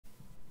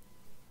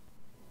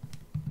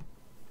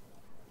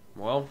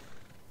Well,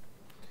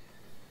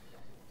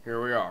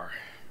 here we are.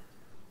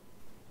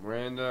 We're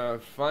in the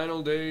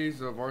final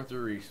days of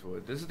Arthur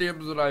Eastwood. This is the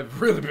episode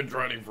I've really been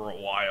dreading for a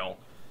while.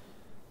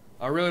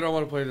 I really don't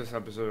want to play this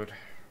episode,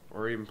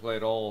 or even play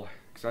it all,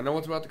 because I know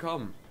what's about to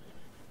come.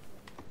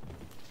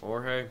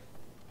 Or hey,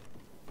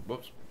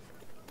 whoops.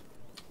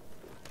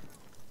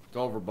 It's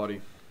over, buddy.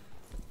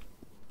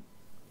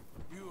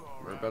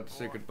 We're about to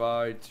say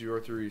goodbye to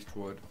Arthur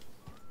Eastwood.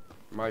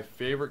 My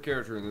favorite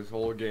character in this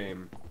whole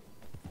game.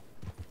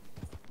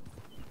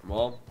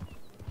 Well,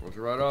 we'll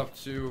right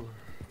off to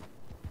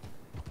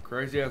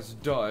crazy ass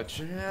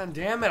Dutch. And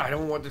damn it, I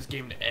don't want this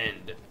game to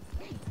end.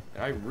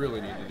 I really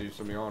need to do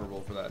something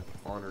honorable for that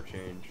honor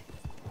change.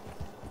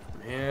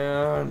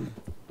 Man,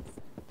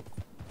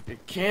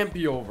 it can't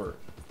be over.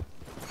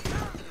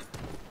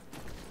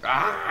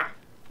 Ah!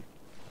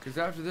 Because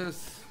after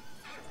this,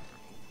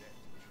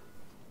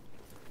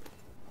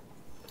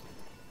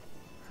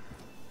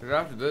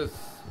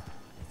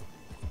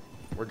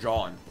 we're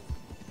John.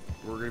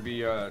 We're gonna be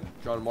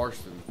John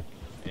Marston,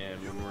 and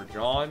when we're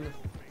John,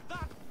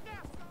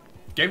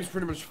 game's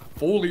pretty much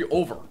fully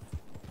over.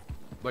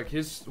 Like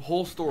his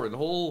whole story, the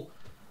whole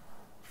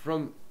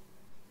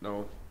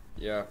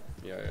yeah.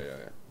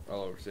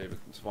 I'll oversave it.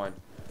 It's fine.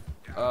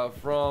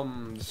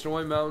 From the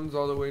Snowy Mountains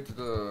all the way to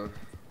the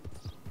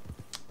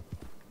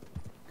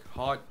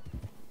hot,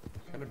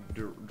 kind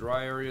of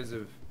dry areas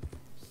of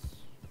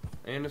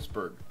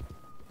Annisburg.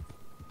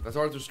 That's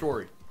Arthur's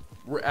story.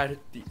 We're at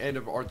the end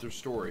of Arthur's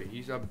story.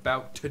 He's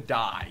about to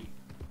die.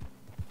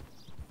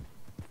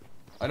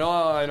 I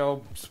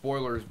know,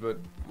 spoilers, but,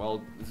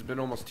 well, it's been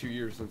almost 2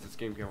 years since this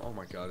game came out. Oh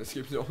my god, this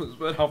game's almost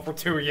been out for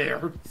 2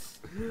 years.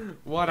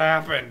 What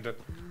happened?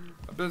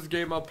 I put this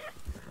game up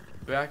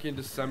back in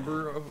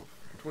December of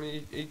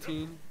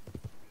 2018.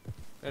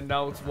 And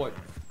now it's, what,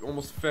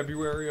 almost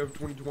February of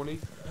 2020?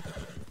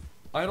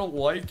 I don't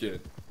like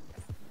it.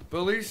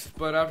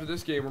 But after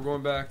this game, we're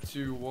going back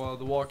to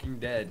The Walking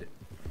Dead.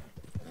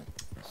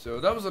 So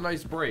that was a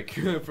nice break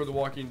for The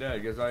Walking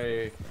Dead, because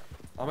I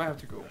might have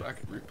to go back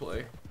and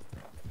replay.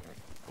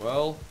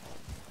 Well,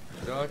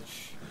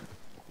 Dutch,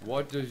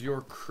 what does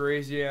your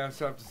crazy ass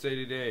have to say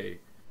today?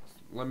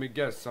 Let me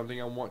guess,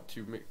 something I want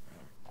to make.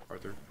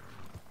 Arthur.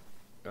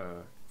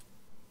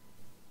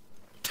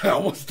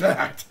 Hell was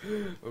that?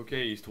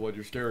 Okay, Eastwood,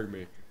 you're scaring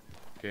me.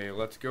 Okay,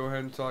 let's go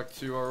ahead and talk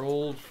to our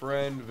old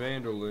friend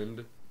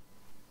Vanderlinde.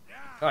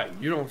 Hi,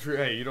 you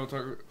don't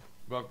talk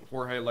about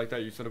Jorge like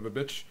that, you son of a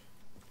bitch.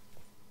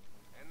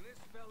 And this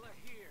fella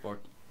here. Fuck.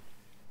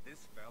 This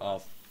fella.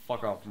 Oh,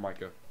 fuck off,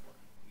 Micah.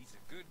 He's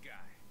a good guy.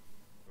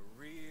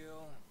 A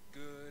real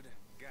good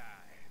guy.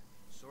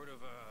 Sort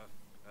of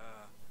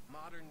a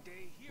modern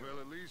day hero. Well,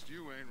 at least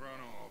you ain't run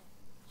off.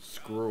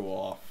 Screw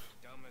off.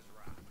 Dumb as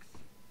rocks.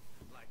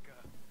 Like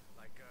a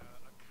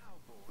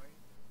cowboy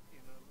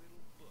in a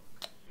little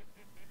book.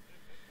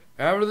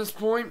 After this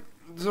point,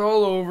 it's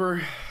all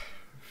over.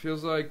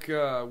 Feels like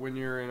when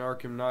you're in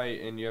Arkham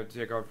Knight and you have to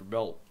take off your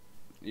belt.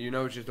 You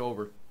know it's just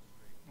over.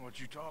 What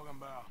you talking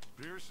about?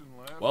 Pearson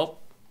left. Well,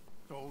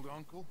 Old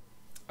uncle.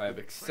 I have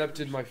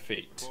accepted my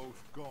fate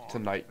Both gone.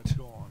 tonight.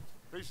 Gone.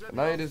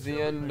 Tonight is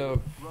the end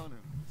of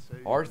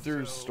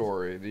Arthur's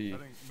story. The I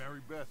think Mary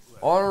Beth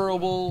left.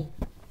 honorable,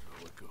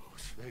 So it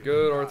goes.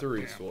 good Arthur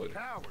Goddamn Eastwood.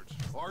 Cowards.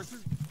 Arthur,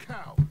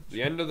 cowards.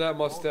 The end of that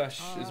mustache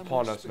is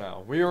upon us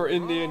now. We are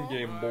in the end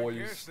game, I guess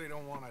boys. they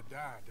don't want to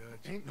die,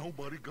 Dutch. Ain't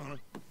nobody gonna.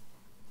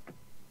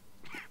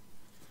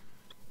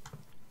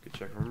 Good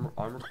check.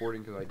 I'm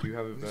recording because I do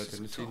have a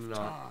tendency to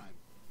not.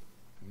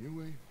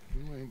 You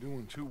ain't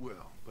doing too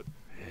well, but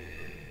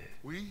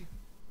we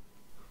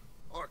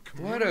are.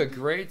 What a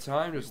great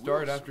time to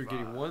start after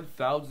getting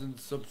 1,000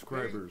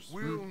 subscribers.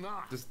 They will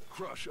not Just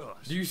crush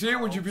us. do you see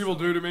what you people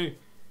do to me?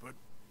 But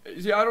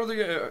See, I don't think.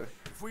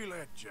 if we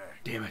let Jack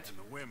Damn it. and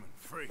the women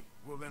free,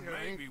 well then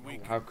maybe we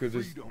can. How could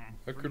this? Freedom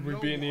How for could we no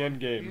be in the one end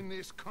game? in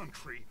this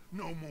country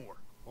no more,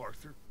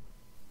 Arthur.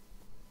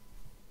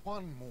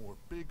 One more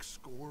big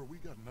score. We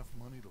got enough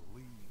money to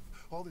leave.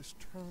 All this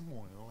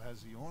turmoil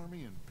has the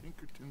army and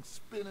Pinkerton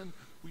spinning.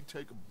 We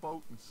take a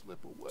boat and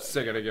slip away.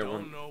 Second, I get Don't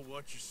one. know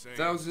what you're saying,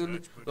 Thousand.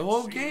 Dutch, but The it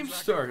whole seems game like I've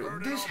started.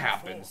 heard it This all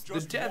happens. before. The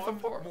Just death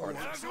of one more. Arthur.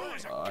 That's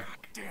always a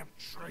goddamn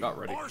traitor. Not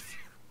ready. Arthur,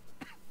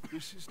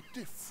 this is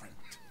different.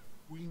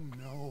 We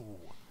know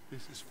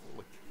this is full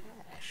of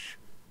cash.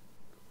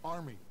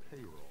 Army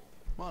payroll,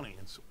 money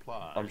and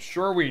supplies. I'm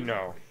sure we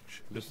know.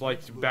 Just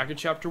like back in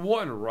chapter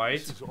 1, right?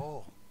 This is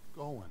all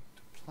going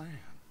to plan.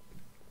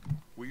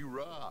 We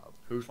rob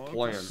Whose Uncle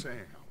plan?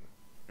 Sam,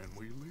 and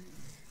we leave.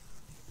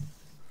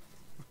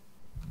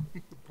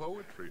 The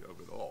poetry of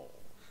it all.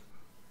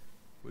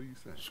 What do you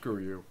think? Screw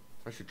you.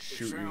 I should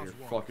shoot you in your sounds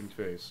wonderful. fucking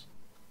face.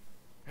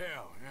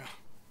 Hell,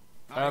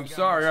 yeah. I'm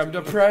sorry, I'm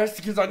depressed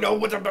because I know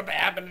what's about to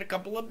happen in a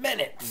couple of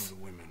minutes. The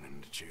women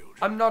and the children.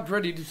 I'm not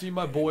ready to see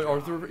my boy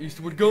Arthur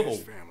Eastwood go. His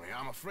family.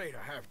 I'm afraid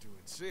I have to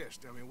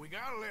insist. I mean, we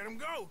gotta let him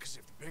go, because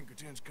if the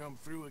Pinkertons come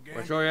through again.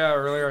 Oh yeah,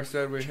 earlier I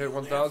said we hit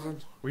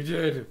 1,000. We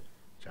did.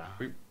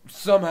 We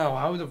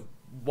somehow.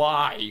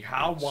 Why?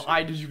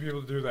 Why did you be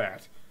able to do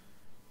that?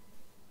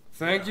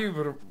 Thank you,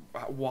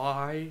 but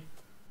why?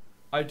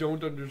 I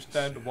don't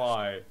understand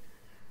why.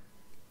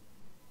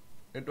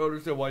 I don't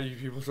understand why you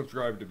people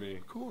subscribe to me.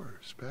 Of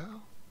course, pal.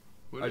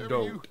 I Whatever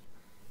don't. you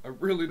I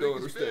really don't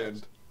think is understand.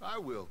 best, I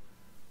will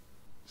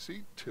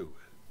see to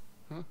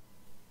it. Huh?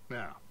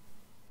 Now.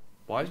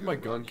 Why is my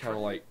gun kind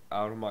of like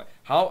out of my...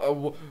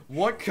 How?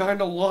 What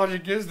kind of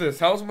logic is this?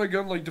 How's my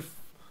gun like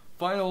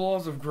defying the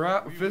laws of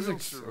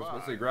physics? I was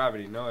going to say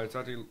gravity. No, it's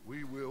actually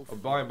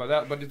abiding by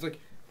that. But it's like...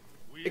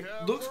 It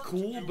looks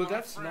cool, but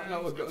that's not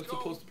how a gun's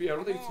supposed to be. I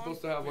don't think it's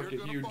supposed to have like a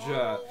huge...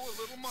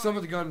 some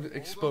of the gun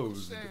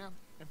exposed.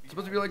 It's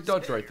supposed to be like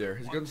Dutch right there.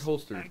 His gun's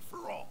holstered.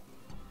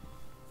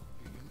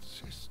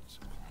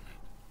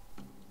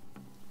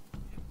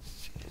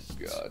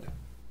 God.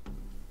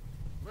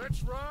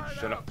 Let's ride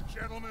Shut out, up.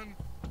 Gentlemen.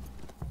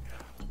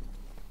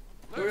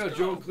 Oh yeah,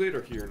 Joe and Clit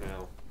are here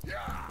now.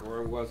 Yeah.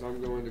 Or as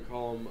I'm going to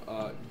call them,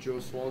 Joe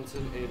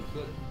Swanson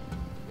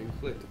and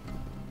Clit.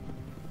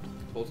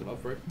 Close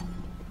enough, right?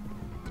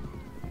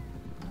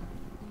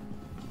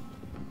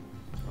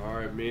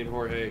 Alright, me and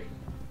Jorge.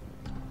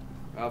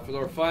 Out for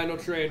our final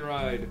train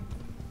ride.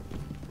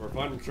 Or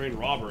final train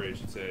robbery, I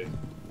should say.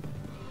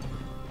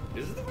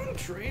 Is it the final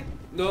train?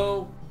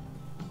 No.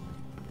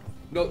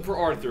 No, for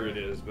Arthur it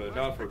is, but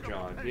not for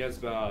John. He has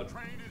about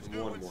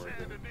one more, I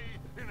think.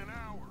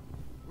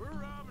 We're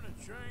robbing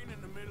a train in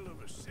the middle of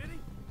a city?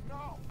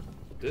 No.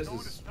 This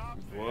is...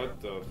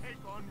 what the...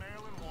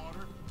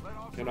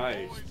 Can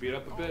I speed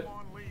up a bit?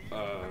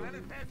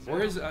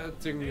 Or is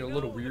acting a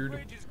little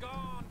weird? Yeah,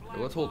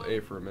 let's hold A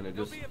for a minute.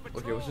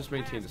 Okay, let's just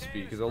maintain the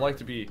speed, because I like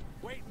to be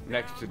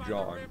next to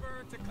John.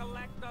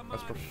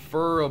 That's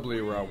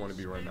preferably where I want to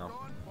be right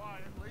now.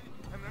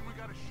 And then we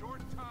got a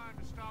short time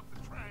to stop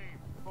the train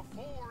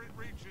before it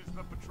reaches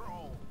the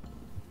patrol.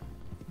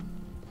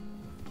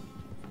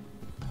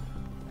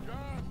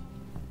 John,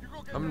 you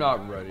go get I'm that not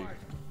dynamite. ready.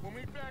 We'll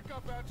meet back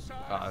up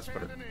outside That's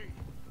better. Saint Denis.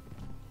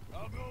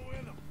 I'll go with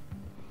him.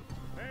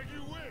 As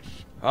you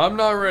wish. I'm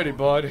not ready,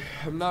 bud.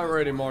 I'm not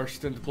ready,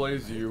 Marston, to play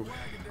as you.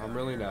 I'm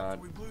really not.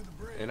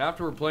 And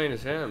after we're playing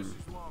as him,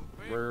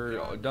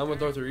 we're done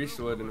with Arthur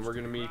Eastwood, and we're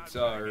gonna meet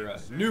our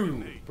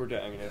new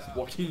protagonist,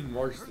 Joaquin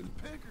Marston,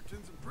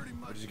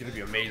 which is gonna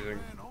be amazing.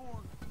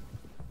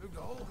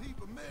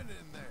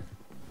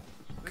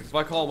 Because if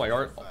I call my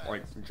art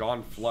like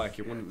John Fleck,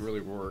 it wouldn't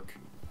really work.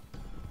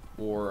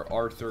 Or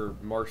Arthur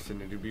Marston,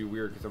 it'd be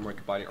weird because I'm like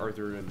combining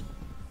Arthur and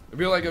it'd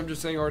be like I'm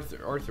just saying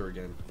Arthur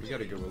again. We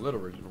gotta go a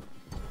little original.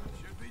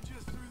 Should be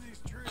just through these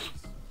trees.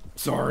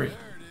 Sorry. There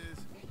it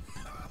is.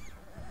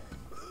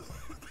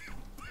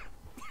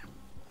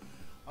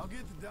 I'll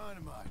get the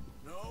dynamite.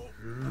 No,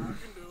 I can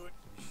do it.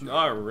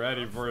 Not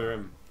ready for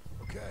him.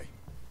 Okay,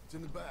 it's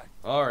in the back.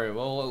 Alright,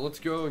 well, let's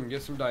go and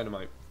get some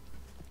dynamite.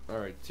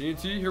 Alright,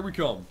 TNT, here we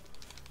come.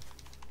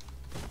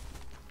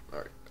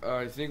 Alright,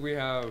 I think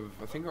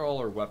all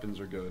our weapons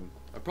are good.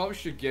 I probably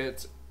should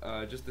get,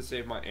 just to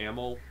save my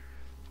ammo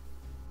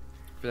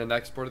for the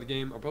next part of the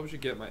game, I probably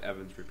should get my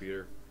Evans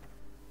repeater.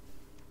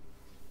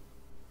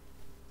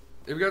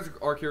 If you guys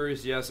are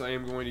curious, yes, I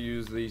am going to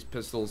use these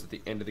pistols at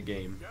the end of the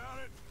game.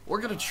 We're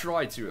gonna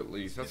try to, at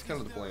least. That's kind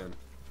of the plan.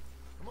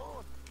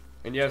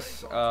 And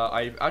yes,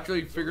 I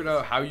actually figured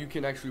out how you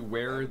can actually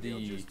wear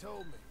the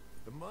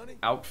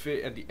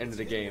outfit at the end of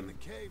the game.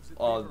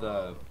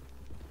 The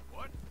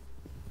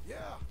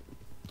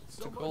what's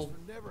it called?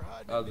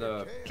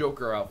 The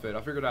Joker outfit.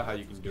 I figured out how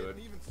you can do it.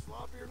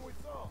 Are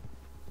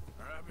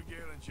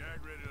Abigail and Jack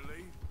ready to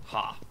leave?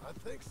 Ha! I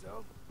think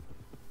so.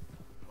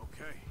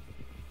 Okay.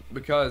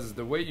 Because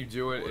the way you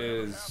do it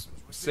is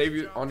save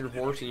it on your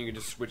horse and you can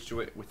just switch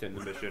to it within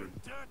the mission.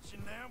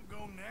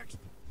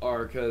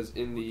 Or because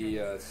in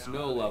the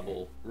snow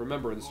level,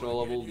 remember in the snow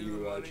level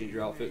you change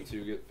your outfit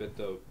to fit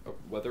the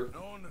weather.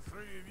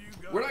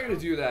 We're not gonna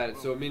do that.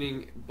 So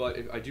meaning, but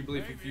I do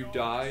believe if you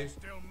die,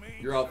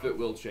 your outfit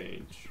will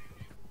change.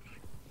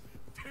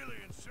 Tilly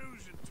and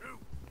Susan too.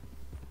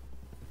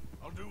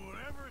 I'll do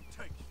whatever it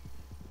takes.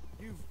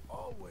 You've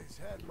always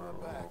had my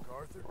back,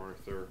 Arthur.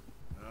 Arthur.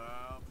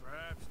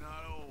 Perhaps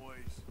not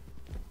always.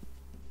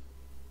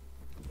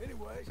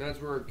 Anyway. So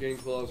that's where getting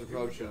close. I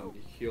probably should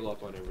heal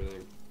up on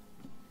everything.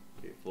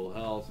 Okay, full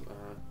health.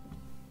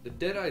 The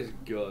Deadeye's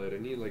good. I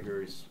need like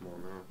very small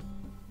amount.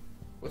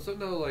 What's up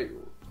now? Like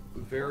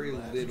very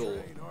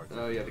little.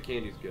 Oh yeah, the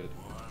candy's good.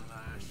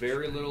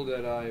 Very little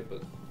Deadeye,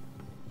 but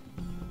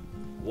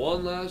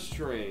one last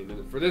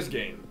train for this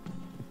game.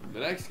 The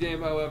next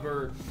game,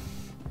 however,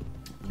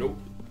 nope.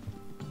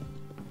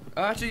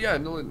 Actually, yeah,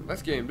 no,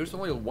 next game. There's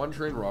only one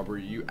train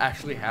robbery you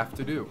actually have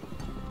to do,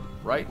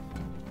 right?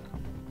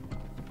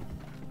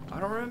 I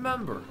don't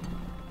remember.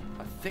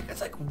 I think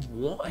it's like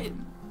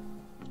one,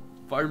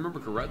 if I remember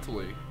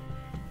correctly.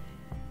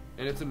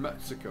 And it's in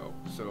Mexico,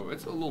 so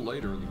it's a little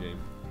later in the game.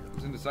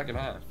 It's in the second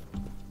half.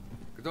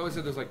 Because I always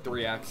said there's like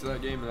 3 acts to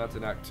that game, and that's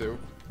in Act 2. You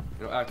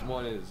know, Act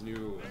 1 is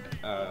New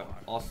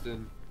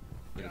Austin,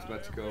 then it's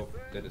Mexico,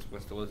 then it's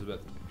West Elizabeth,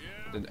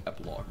 then the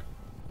epilogue.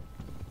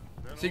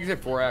 So you can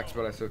say 4 acts,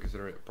 but I still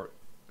consider it part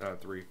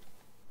 3.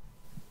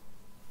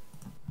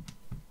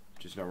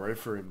 Just not ready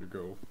for him to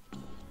go.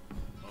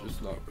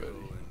 Just not ready.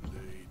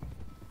 Indeed.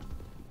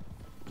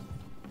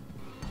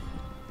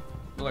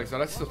 But like I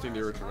said, I still think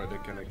the original Red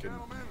Dead kind of can.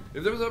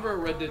 If there was ever a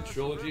Red Dead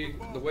trilogy,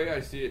 the way I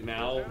see it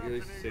now, you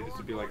used to say this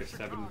would be like a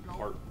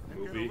 7-part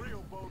movie.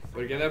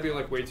 But again, that'd be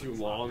like way too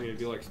long, and it'd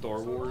be like Star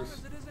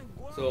Wars.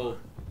 So,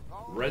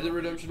 Red Dead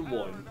Redemption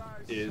 1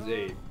 is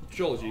a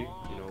trilogy.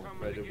 You know,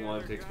 Red Dead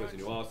 1 takes place in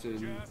New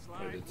Austin,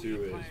 Red Dead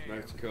 2 is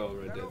Mexico,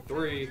 Red Dead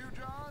 3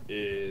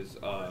 is,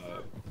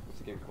 what's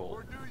the game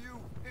called?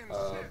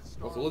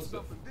 What's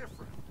Elizabeth?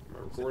 Am I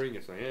recording?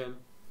 Yes, I am.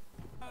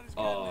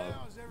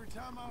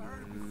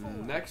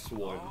 Next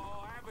one.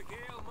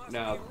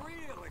 Now,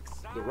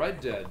 the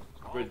Red Dead,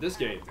 this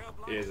game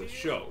is a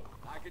show.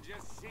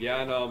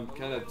 Yeah, and I'm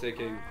kind of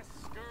taking,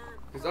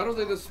 because I don't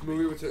think this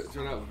movie would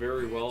turn out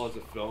very well as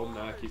a film.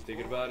 Now I keep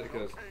thinking about it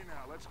because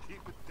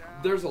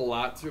there's a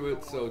lot to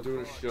it. So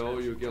doing a show,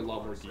 you get a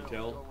lot more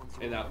detail,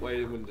 and that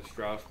way when the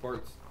Strauss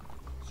parts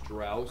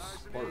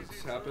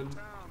happen,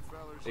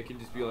 it can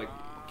just be like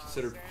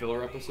considered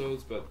filler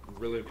episodes, but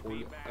really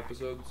important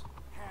episodes.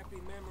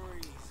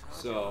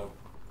 So,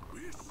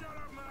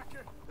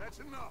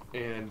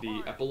 and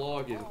the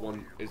epilogue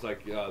is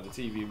like the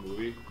TV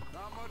movie.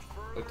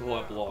 Like the whole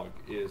epilogue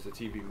is a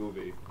TV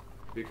movie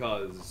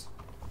because,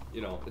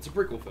 you know, it's a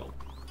prequel film,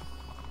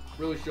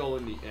 really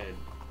showing the end.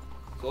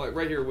 So like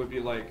right here would be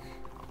like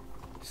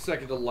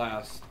second to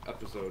last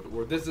episode,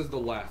 or this is the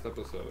last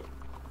episode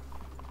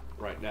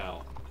right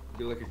now. It'd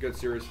be like a good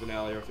series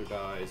finale. Arthur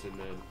dies, and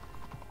then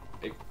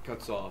it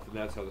cuts off, and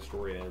that's how the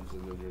story ends.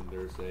 And then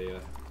there's a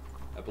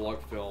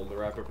epilogue film to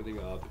wrap everything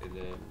up, and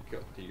then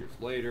cut 2 years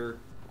later,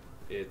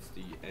 it's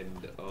the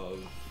end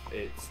of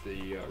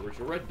the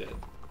original Red Dead.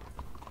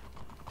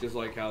 Just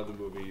like how the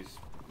movies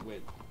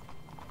went.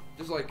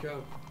 Just like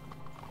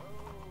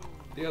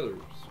the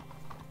others.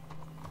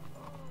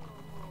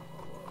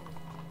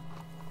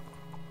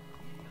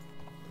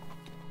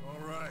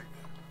 Alright.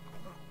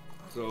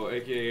 So,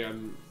 aka,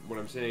 what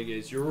I'm saying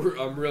is,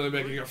 I'm really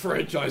making a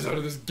franchise out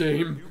of this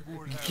game.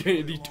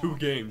 These 2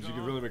 games, you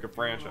can really make a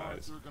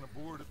franchise.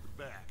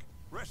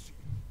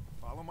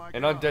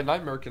 And Undead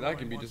Nightmare, that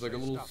can be just like a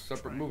little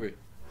separate movie.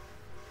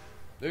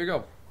 There you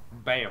go.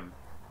 Bam.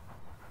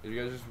 If you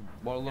guys just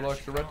want a little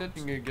extra Red Dead,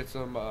 you can get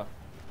some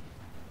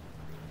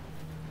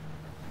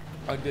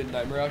Undead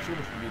Nightmare action,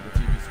 which would be the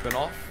TV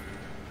spinoff.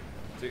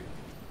 See?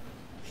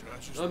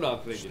 I'm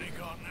not thinking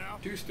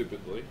too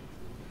stupidly.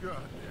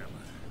 God damn it.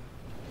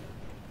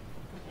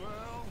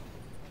 Well,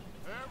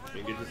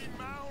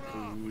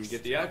 we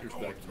get the actors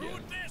back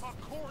again.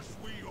 of course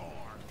we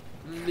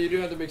are. You do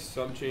have to make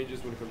some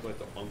changes when it comes to like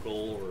the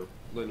Uncle or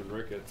Lyndon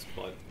Ricketts,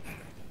 but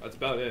that's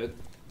about it.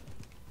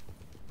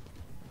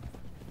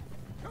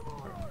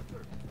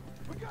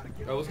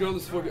 Alright, let's go on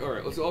this fucking.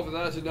 Alright, let's off of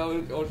that and now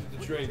onto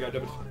the train,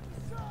 goddammit.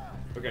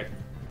 Okay.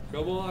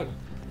 Come on.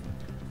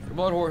 Come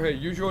on, Jorge,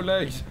 use your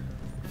legs.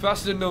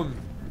 Fasten them.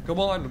 Come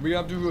on, we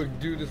have to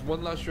do this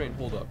one last train.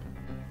 Hold up.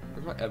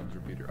 Where's my Evans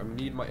repeater? I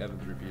need my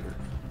Evans repeater.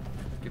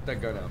 Get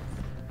that gun out.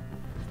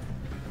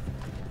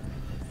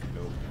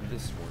 No,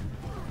 this one.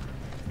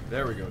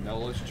 There we go. Now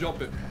let's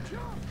jump it.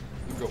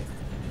 Go.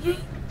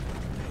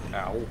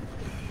 Ow.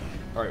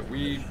 Alright,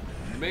 we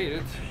made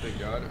it. Thank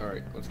God.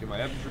 Alright, let's get my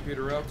Evans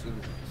repeater out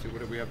and see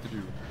what we have to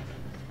do.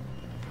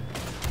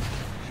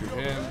 Shoot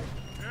him.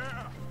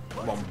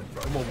 Come on,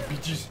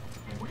 bitches.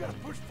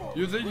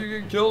 You think you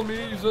can kill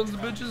me, you sons of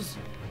bitches?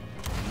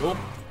 Nope.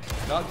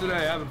 Not today.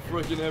 I have a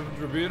freaking Evans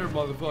repeater,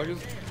 motherfuckers.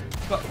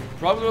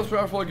 Probably the most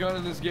powerful gun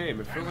in this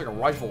game. It feels like a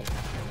rifle.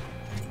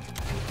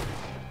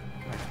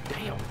 God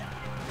damn.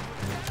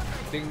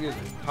 Thing is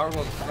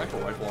powerful as a sniper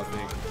rifle, I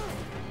think.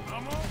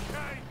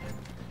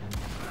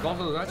 It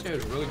also actually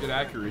has really good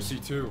accuracy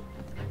too.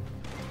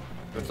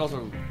 But it's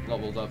also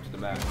leveled up to the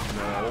max.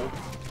 No.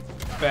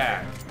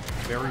 Bad.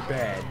 Very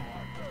bad.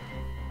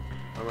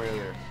 I'm right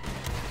there.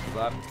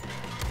 Slap.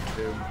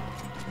 Boom.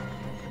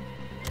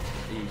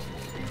 Easy.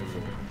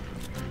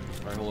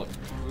 Alright, hold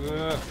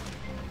up.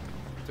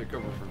 Take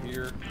over from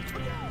here.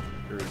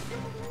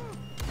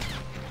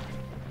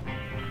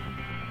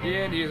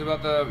 And he's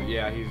about to.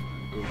 Yeah, he's.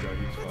 Oh god,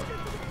 he's fucked.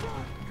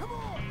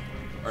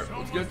 Alright,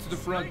 let's get to the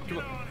front. Come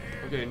on.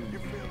 Okay.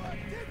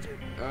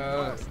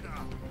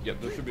 Yep,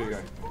 there should be a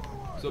guy.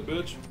 What's up,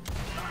 bitch?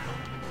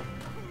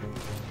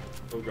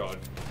 Oh god.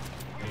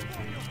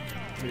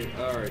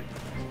 Alright.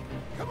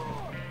 Come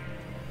on.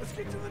 Let's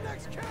get to the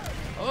next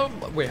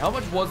cab. Wait, how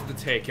much was the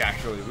take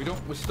actually?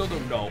 We still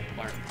don't know.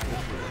 Alright.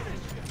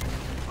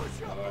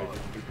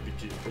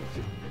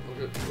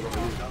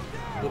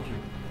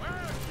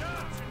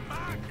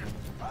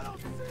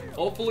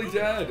 Hopefully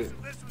dead.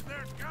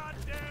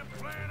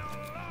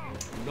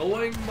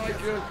 Knowing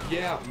Micah,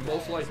 yeah,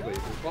 most likely.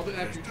 They're probably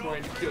actually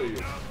trying to kill you.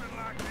 This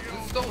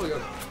is still like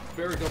a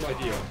very dumb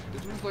idea.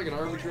 This was like an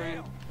army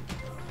train.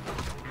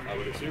 I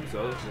would assume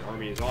so. The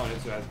army is on it,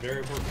 so it has very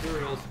important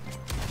materials.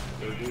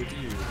 They're going to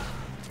use.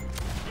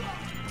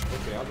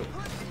 Okay,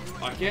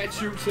 I can't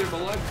shoot him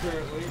alive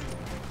apparently.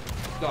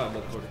 Die,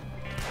 motherfucker.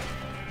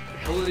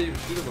 Ability of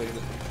shoot him like in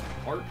the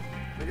heart.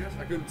 I guess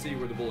I couldn't see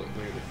where the bullet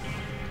landed.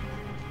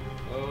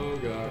 Oh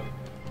god.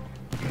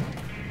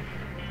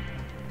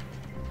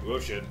 Oh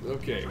shit.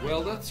 Okay,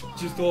 well that's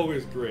just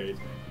always great.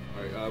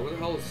 Alright, where the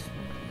hell is...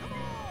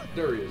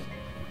 There he is.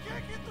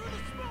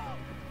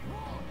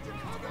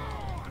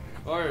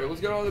 Alright, let's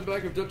get on the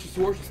back of Dutch's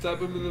horse and stab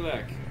him in the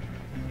neck.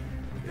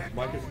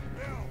 Mike is...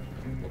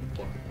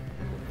 Motherfucker.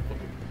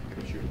 I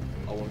can shoot him.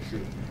 I want to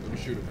shoot him. Let me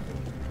shoot him.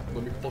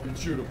 Let me fucking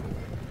shoot him.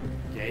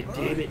 God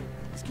damn it.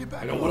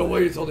 I don't want to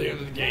wait until the end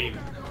of the game.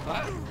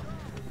 Huh?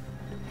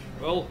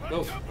 Well,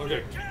 no.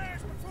 Okay.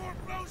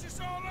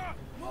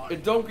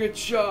 And don't get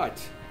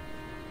shot.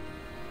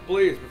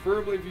 Please,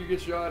 preferably if you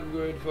get shot, I'm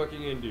going to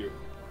fucking end you.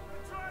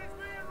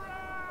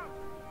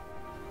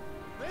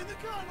 Lay the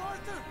gun,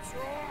 Arthur!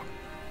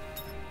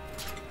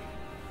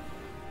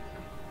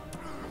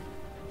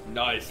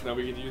 Nice, now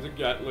we get to use a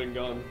Gatling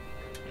gun.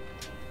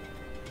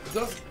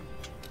 Does...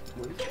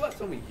 When's the last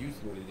time we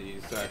used one of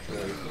these, actually?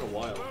 It's been a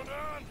while.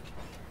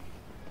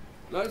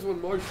 Nice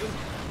one, Marston.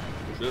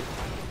 Oh, shit.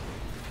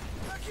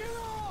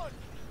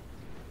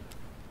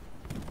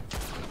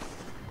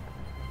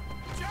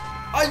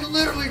 I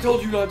literally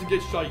told you not to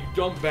get shot, you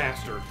dumb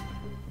bastard.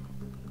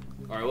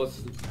 Alright,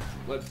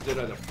 let's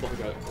Deadeye the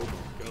fuck out. Oh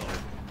my god.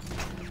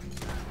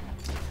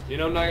 You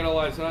know, I'm not gonna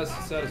lie, it's not as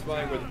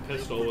satisfying with a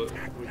pistol when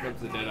it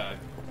comes to Deadeye.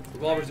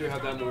 Revolvers do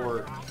have that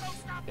more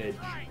edge.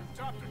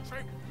 Stop the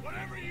train.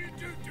 Whatever you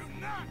do, do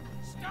not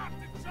stop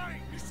the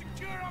train. You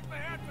secure up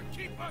ahead, but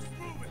keep us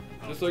moving.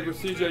 Just like what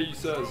CJ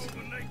says.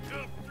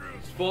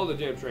 Just follow the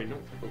damn train. No.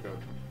 Okay.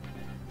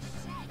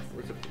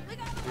 Where's the...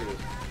 Here it is.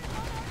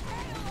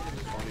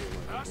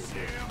 I see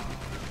him.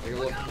 Take a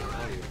look.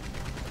 Audio.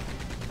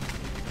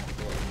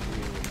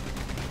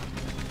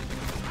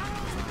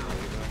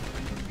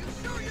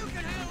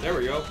 There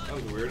we go. That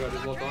was weird. I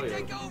just lost audio. I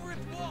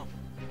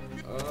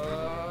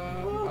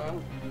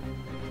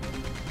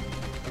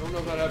don't know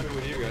if that happened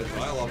with you guys,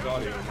 but I lost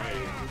audio in my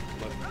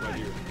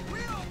ear.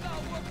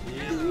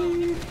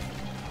 Yeah.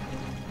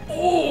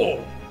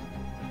 Oh!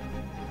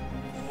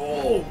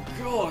 Oh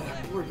god,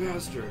 that poor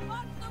bastard.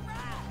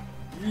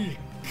 Eek.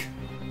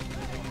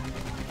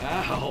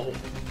 Ow!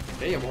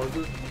 Damn,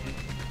 Arthur.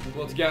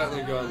 Well, it's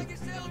Gatling gun.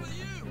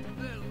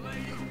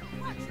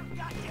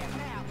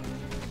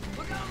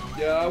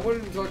 Yeah, I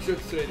wouldn't talk shit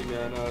to Sadie,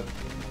 man.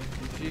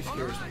 She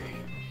scares me.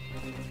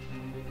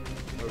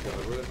 Oh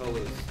god, where the hell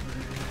is...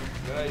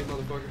 Yeah, you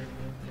motherfucker.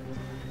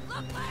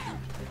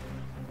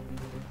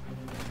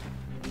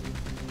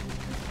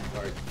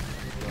 Alright.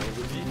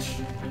 Over the beach.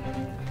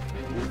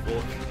 Ooh,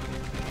 bullet.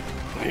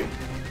 Damn.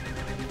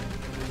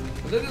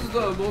 And this is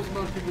the most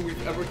amount of people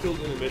we've ever killed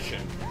in a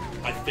mission,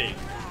 I think.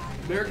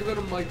 American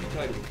Venom might be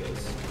tied with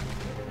this.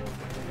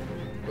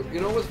 But you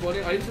know what's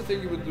funny? I used to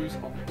think you would lose...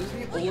 This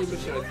is the only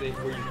mission, I think,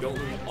 where you don't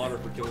lose honor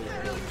for killing a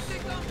horse.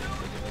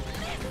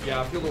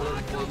 Yeah, I killed a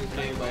horse before this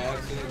game by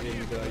accident, and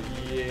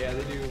yeah,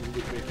 they do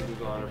make you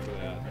lose honor for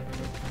that.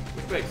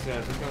 Which makes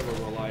sense. It's kind of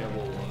a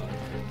reliable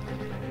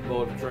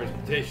mode of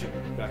transportation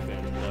back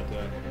then, but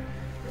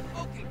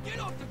Okay, get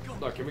off the gun.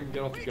 look, can we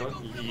get off the gun?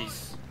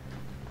 Yes.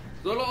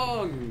 So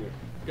long!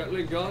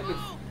 Gatling gun,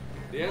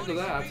 it's the end of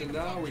that, and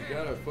now we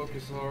gotta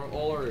focus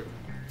all our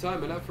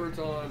time and efforts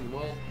on,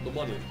 well, the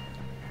money.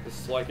 This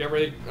is like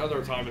every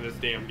other time in this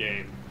damn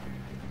game.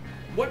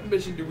 What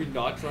mission do we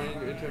not try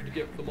and attempt to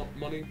get the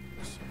money?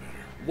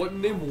 What,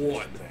 name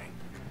one?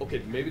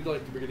 Okay, maybe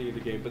like the beginning of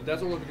the game, but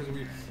that's only because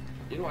we,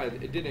 you know,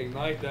 it didn't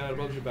ignite that.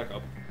 I'll just back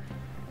up.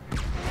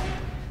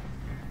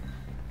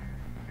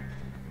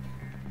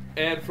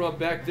 And from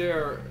back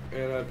there,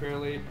 and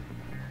apparently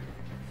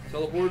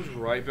teleports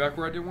right back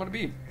where I didn't want to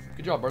be.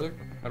 Good job, brother.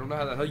 I don't know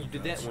how the hell you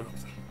did that one.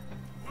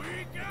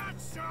 We got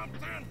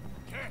something.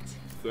 Catch.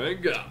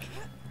 Thank God.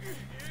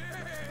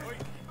 Wait,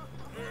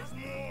 there's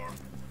more.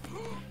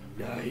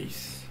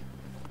 Nice.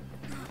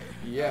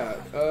 Yeah,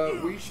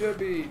 we should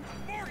be...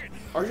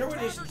 Are you sure we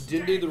just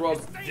didn't need to rob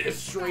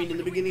this train in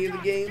the beginning of the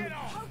game?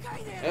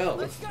 Hell,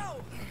 let's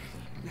go.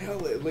 Hell,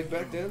 like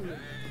back then,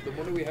 the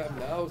money we have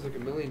now is like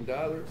 $1 million.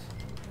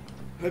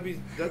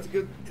 That's a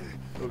good...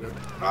 Okay.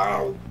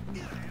 Ow!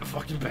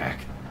 Fucking back.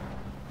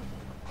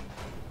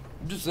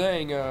 I'm just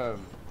saying, the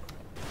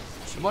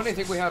money I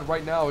think we had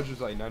right now is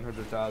just like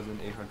 900,000,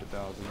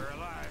 800,000.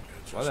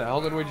 Why the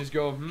hell didn't we just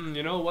go,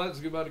 you know what,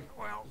 it's about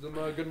some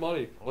good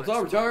money. Let's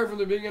all retire from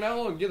the being an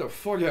owl and get the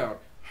fuck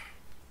out.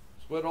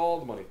 Split all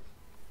the money.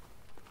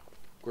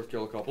 Of course,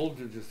 kill a couple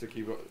just to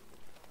keep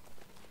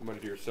money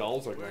to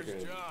yourselves, like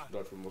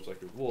that's what most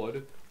likely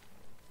would.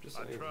 Just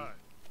saying.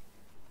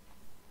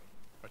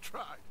 I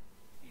tried.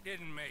 He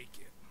didn't make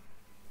it.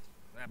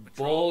 That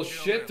patrol killed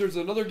Bullshit, him. there's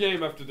another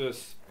game after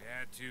this. We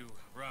had to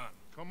run.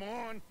 Come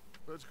on,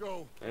 let's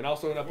go. And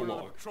also an When the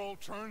epilogue. patrol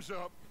turns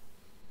up.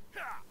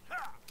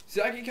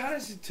 See, I can kind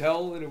of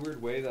tell in a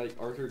weird way that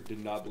Arthur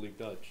did not believe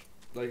Dutch.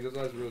 Like, that's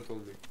what he's really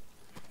told me.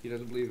 He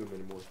doesn't believe him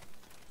anymore.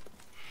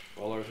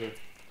 Well, Arthur,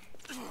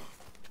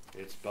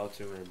 it's about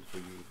to end for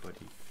you,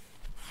 buddy.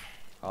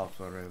 I'll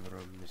forever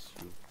miss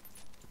you.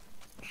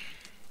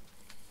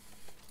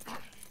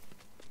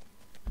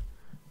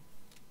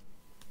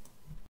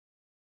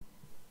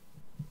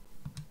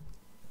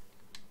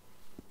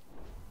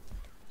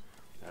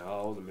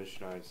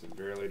 mission I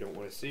severely don't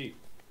want to see.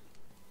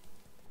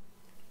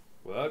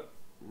 But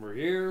we're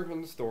here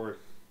in the story.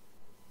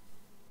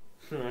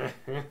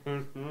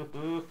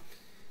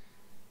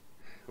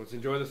 Let's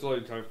enjoy this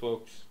loading time,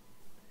 folks.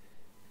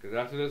 Because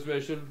after this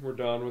mission, we're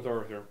done with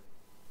Arthur.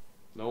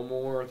 No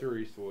more Arthur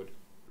Eastwood.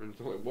 And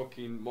it's only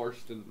Joaquin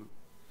Marston.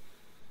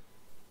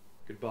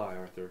 Goodbye,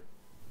 Arthur.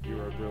 You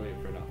are a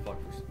brilliant friend. Oh, fuck,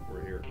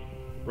 we're here.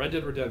 Red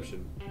Dead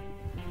Redemption.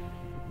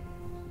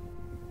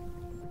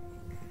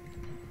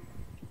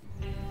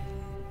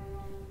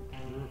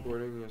 I'm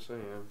recording, yes I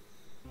am.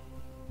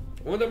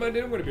 I wonder if I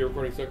didn't want to be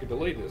recording so I could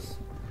delay this.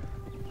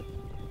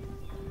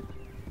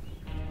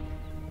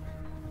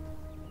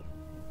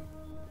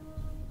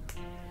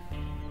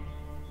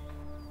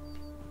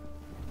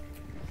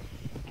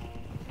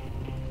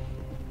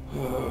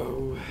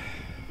 Oh.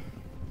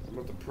 I'm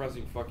a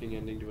depressing fucking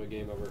ending to a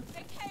game over.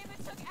 They came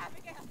and took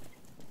Abigail.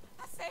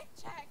 I saved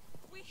Jack.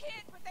 We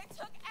hid, but they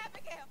took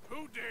Abigail.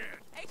 Who did?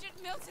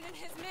 Agent Milton and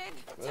his men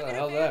How took the her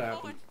hell to that Van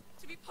happened? Horn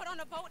to be put on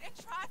a boat and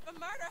tried for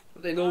murder.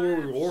 But they know where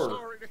we I'm were.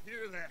 sorry to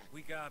hear that.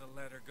 We gotta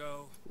let her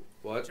go.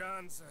 What?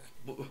 John's,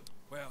 What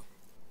well,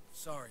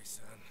 sorry,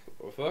 son.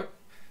 the fuck?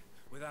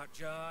 Without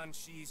John,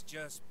 she's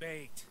just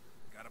bait.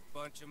 Got a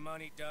bunch of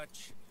money,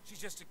 Dutch. She's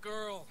just a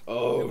girl.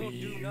 Oh, It won't do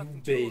you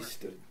nothing to her.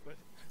 bastard. But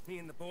me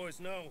and the boys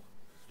know.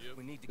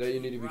 We need to That keep you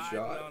need to be riding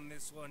shot. on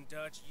this one,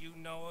 Dutch. You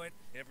know it.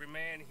 Every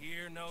man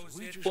here knows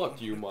We it. just Fuck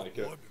want you, the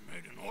Micah. boy be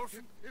made an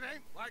orphan? It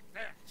ain't like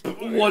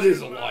that. What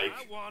is it like?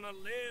 I wanna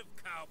live,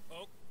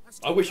 cowpoke.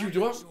 I wish you got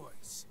do. a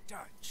choice,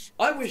 Dutch.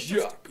 I wish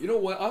you. You know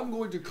what? I'm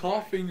going to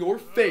cough in your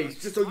face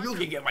just so you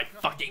can get my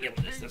fucking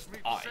illness this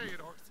time.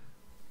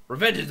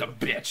 Revenge is a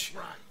bitch.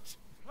 Right.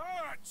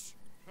 Dutch!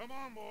 Come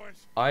on,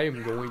 boys. I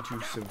am going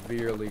to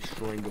severely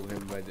strangle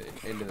him by the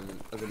end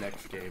of the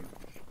next game.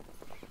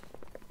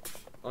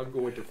 I'm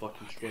going to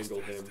fucking strangle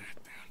him.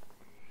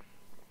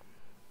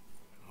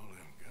 All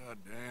them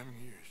goddamn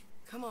years.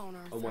 Come on,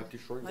 Arthur. I want to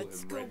strangle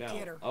Let's him go right now.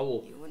 get her. I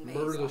will You and me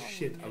murder is the all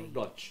shit we out of need.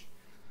 Dutch.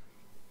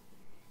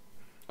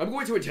 I'm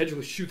going to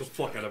intentionally shoot the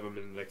fuck out of him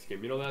in the next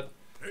game. You know that?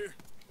 Here,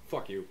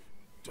 Fuck you,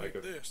 take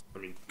Micah. this. I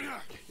mean,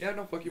 yeah,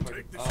 no, fuck you, Micah.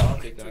 Take this I'll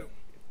money, take that.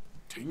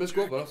 too. You missed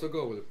go, but I'll still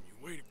go with it.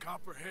 You wait at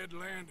Copperhead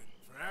Landing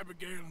for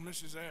Abigail and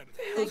Mrs. Adams.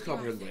 The hell's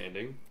Copperhead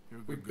Landing?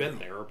 You're a We've good been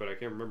girl. there, but I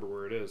can't remember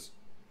where it is.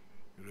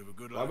 You live a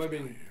good Why life am I down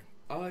being? here.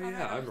 Oh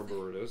yeah, I remember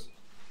where it is.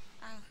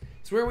 Oh,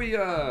 It's where we Me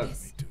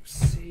too.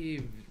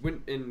 saved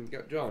went and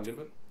got John,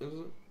 didn't it?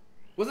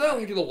 Was that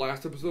like in the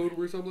last episode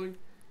or something?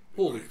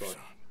 Holy Wait, fuck! son,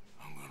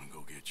 I'm gonna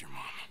go get your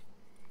mama.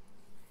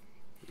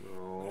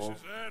 No,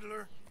 Mrs.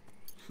 Adler,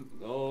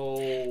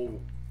 no,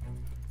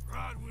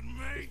 ride with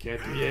me.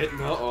 can't be it.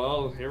 No,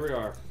 well, here we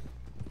are.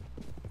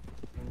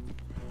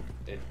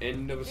 An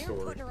end of a They're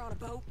story. putting her on a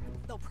boat.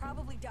 They'll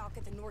probably dock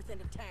at the north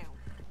end of town.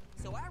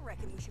 So I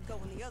reckon we should go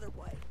in the other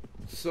way.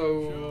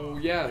 So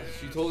yeah,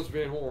 she told us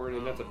Van Horn,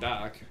 and that's a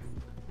dock.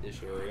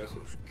 Ish area. So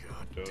Those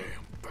goddamn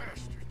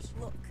bastards.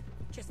 Look,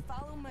 just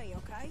follow me,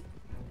 okay?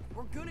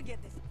 We're gonna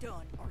get this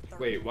done, Arthur.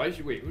 wait, why did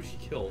she wait? Who did she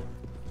kill?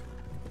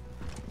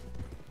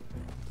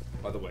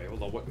 By the way,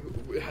 hold on.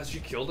 What? Has she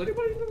killed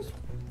anybody in this?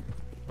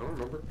 I don't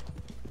remember.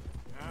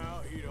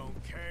 Now he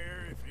don't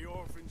care if he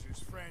orphans his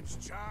friend's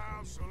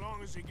child so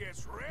long as he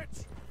gets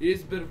rich. He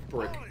is a bit of a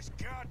prick. All his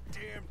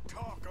goddamn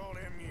talk all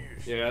them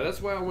years. Yeah,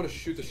 that's why I want to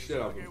shoot the shit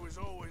out of Like him. it was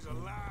always a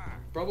lie.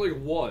 Probably We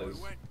was.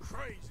 went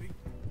crazy.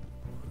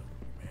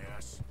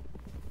 Yes.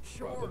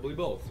 Sure. Probably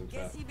both, in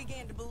Guess fact. he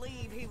began to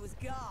believe he was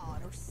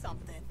God or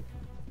something.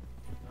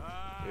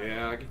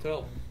 Yeah, I can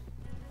tell.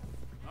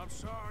 I'm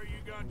sorry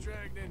you got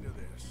dragged into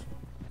this.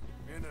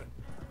 Into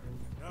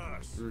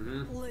us.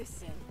 Mm-hmm.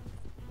 Listen,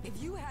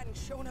 if you hadn't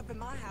shown up in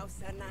my house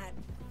that night,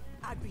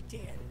 I'd be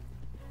dead.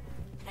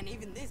 And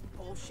even this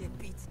bullshit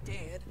beats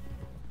dead.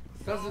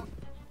 Does it?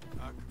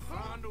 I could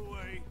find a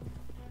way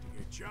to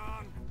get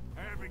John,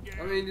 Abigail.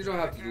 I mean, you don't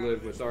have to back out live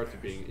of with this Arthur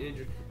mess. being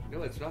injured.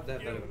 No, it's not that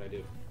bad of an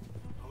idea.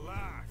 Alive.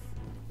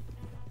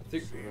 I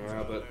think, Seems yeah,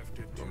 I but left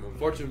it too I'm late.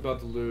 unfortunate about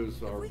to lose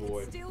If our we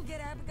boy. can still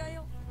get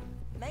Abigail,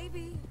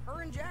 maybe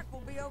her and Jack will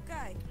be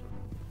okay.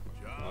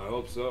 I John,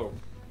 hope so.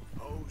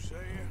 Hosea,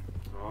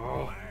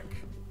 Oh, Black,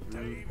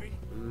 Davy,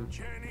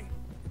 Jenny,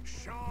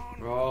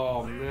 Sean.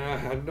 oh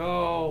man,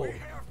 no. We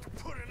have to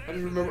put an I just end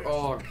to remember. this.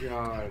 Oh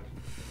god,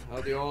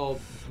 how they all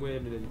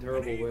win in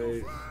terrible An eagle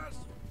ways. flies,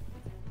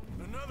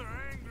 another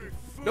angry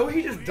fool No,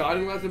 he just died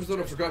in the last leaves episode.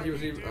 I just forgot like he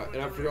was he even, did with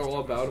and I the forgot rest all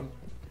of about us. him.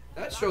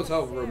 That shows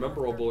how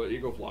memorable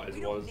Eagle Flies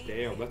was.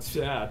 Damn, that's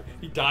sad.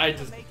 He died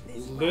just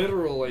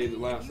literally the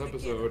last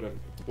episode, and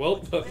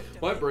well,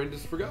 my brain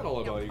just forgot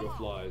all about Eagle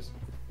Flies.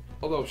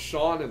 Although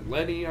Sean and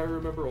Lenny, I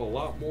remember a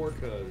lot more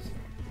because,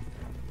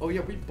 oh yeah,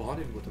 we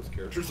bonded with those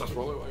characters. That's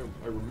probably why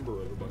I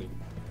remember everybody.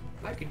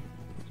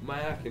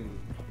 Mac and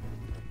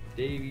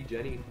Davey,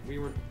 Jenny, we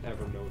weren't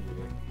ever known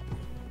really.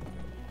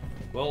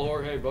 Well,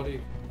 Jorge, buddy,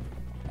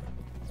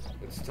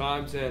 it's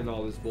time to end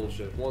all this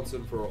bullshit once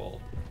and for all.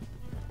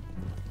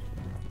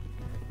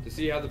 To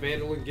see how the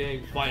Vandalin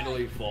gang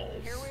finally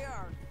falls. Here we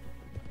are.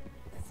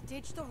 Let's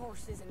ditch the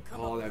horses and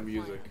come Oh, up with that a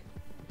music. plan.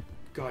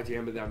 God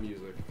damn it, that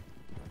music.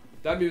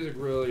 That music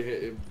really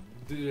hit.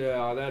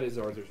 Yeah, that is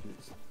Arthur's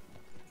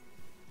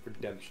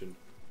redemption.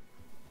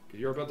 Cause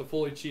you're about to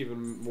fully achieve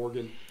him,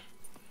 Morgan.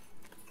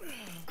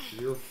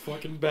 You're a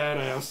fucking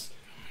badass.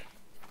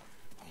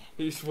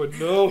 Eastwood,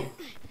 no.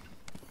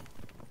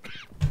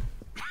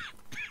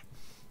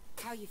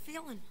 How you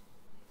feeling?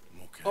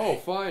 Okay. Oh,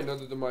 fine.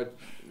 Other than my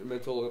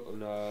mental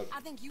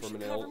I think you should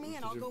permanent cover me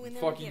and I'll go in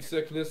there and fucking get her.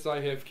 sickness I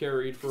have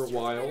carried for a You're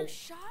while. better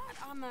shot,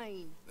 I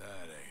mean. That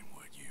ain't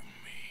what you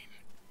mean.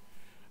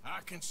 I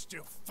can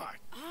still fight.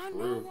 I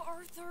True. know,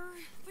 Arthur,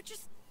 but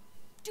just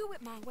do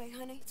it my way,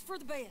 honey. It's for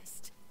the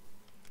best.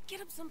 Get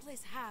up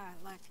someplace high,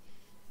 like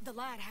the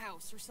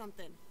lighthouse or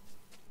something.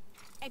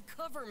 And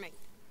cover me.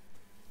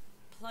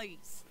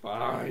 Please.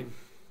 Fine.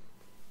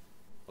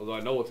 Although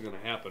I know what's gonna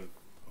happen.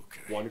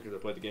 Okay. One, because I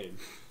played the game.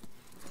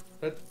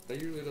 That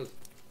usually does.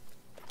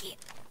 Get.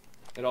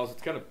 And also,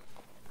 it's kind of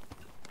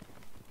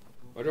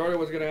majority of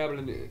what's gonna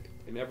happen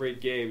in every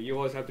game. You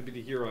always have to be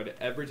the hero at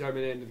every time at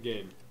the end of the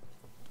game.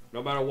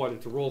 No matter what,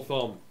 it's a rule of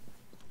thumb.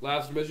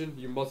 Last mission,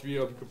 you must be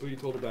a complete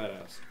total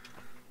badass.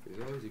 It's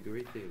always a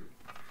great thing.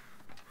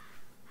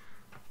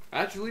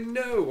 Actually,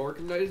 no,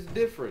 Arkham Knight is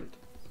different.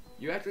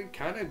 You actually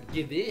kind of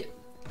give in.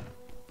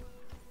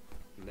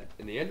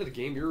 In the end of the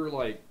game, you're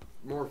like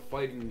more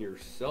fighting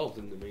yourself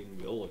than the main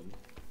villain.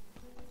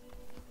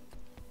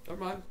 Never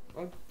mind,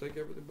 I'll take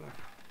everything back.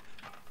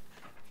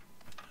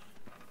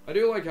 I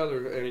do like how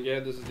they're, and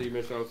again, this is the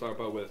mission I was talking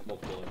about with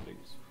multiple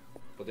endings.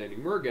 But the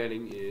ending we're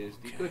getting is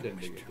the good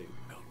ending, I think.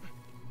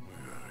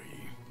 Where are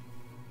you?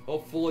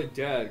 Hopefully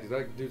dead, because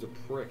that dude's a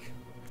prick.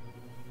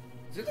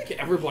 It seems like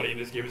everybody in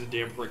this game is a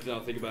damn prick now.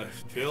 Think about it.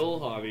 Bill,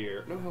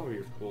 Javier. No,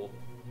 Javier's cool.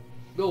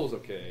 Bill was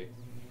okay.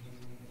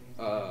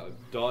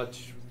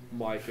 Dutch,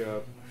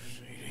 Micah,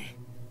 Sadie.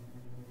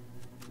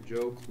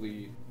 Joe,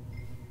 Clee.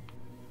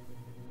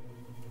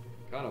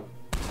 Kind of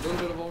a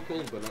little bit of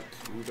Uncle, but not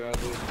too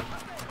badly.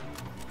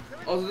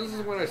 Also, this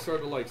is when I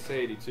started to like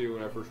Sadie too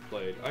when I first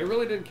played. I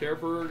really didn't care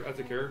for her as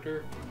a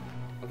character.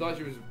 I thought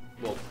she was,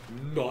 well,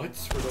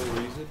 nuts for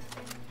no reason.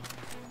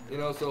 You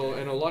know, so,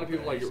 and a lot of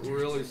people like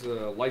really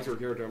likes her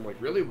character. I'm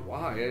like, really?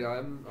 Why?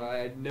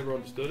 I never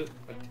understood it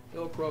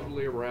until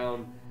probably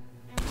around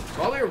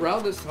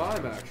this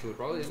time, actually.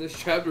 Probably in this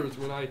chapter is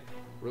when I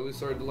really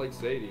started to like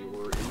Sadie,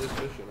 or in this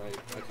mission I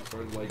actually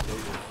started to like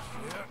Sadie.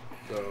 Yep.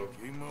 So,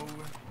 Game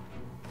over.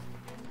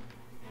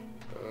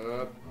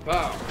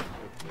 pow.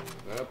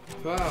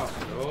 Pow.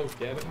 Oh,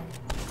 damn it.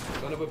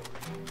 Son of a...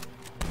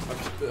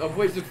 I've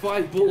wasted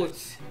 5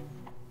 bullets.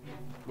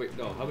 Wait,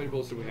 no, how many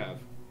bullets do we have?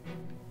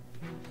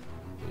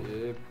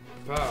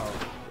 Pow.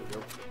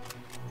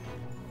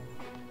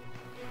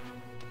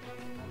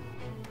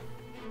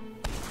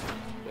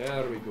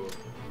 There we go.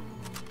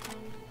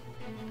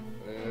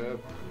 There we go.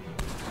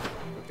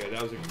 Okay,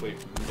 that was a complete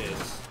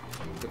miss.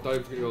 I thought he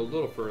was going to go a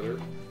little further.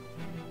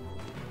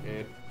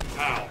 And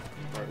pow!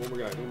 Alright, one more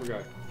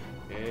guy.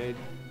 And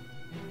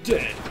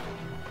dead!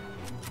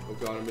 Oh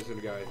god, I'm missing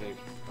a guy, I think.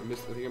 I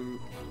think I'm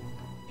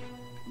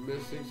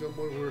missing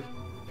someone where...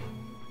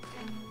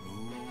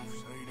 Move,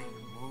 Sadie.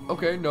 Move.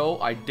 Okay, no,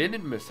 I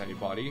didn't miss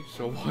anybody,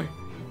 so why?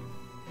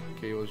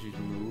 Okay, well, she's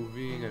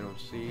moving, I don't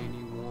see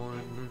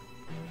anyone.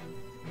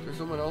 Is there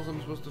someone else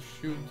I'm supposed to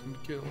shoot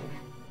and kill?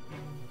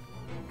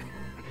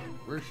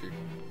 Where is she?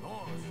 Go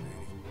on, Sadie.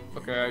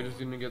 Okay, I just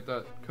didn't get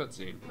that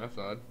cutscene. That's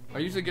odd. I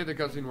usually get the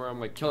cutscene where I'm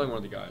like killing one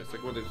of the guys,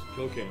 like one of those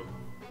kill cam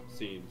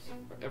scenes.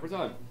 Every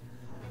time.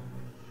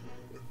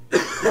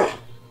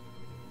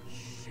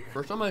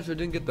 First time I actually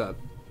didn't get that.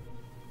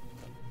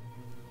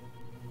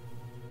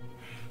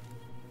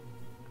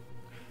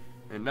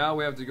 And now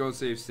we have to go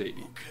save Sadie.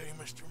 Okay,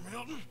 Mr.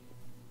 Milton.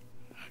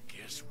 I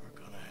guess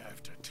we're gonna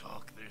have to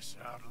talk this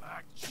out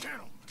like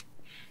gentlemen.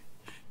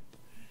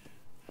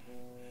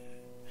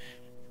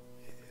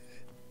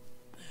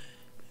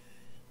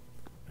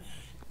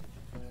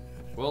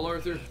 Well,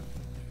 Arthur.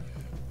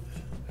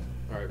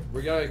 Alright,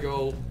 we gotta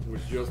go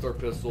with just our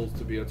pistols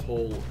to be a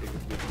total and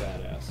complete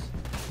badass.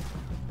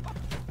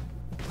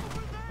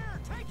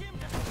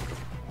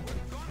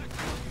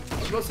 I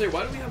was about to say,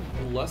 why do we have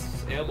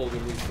less ammo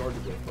than we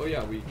started with? Oh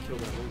yeah, we killed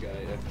that one guy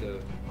at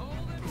the...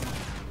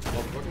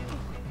 Motherfucker.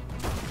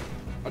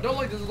 I don't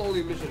like this is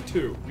only mission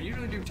 2. We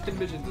usually do 10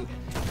 missions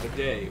a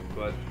day,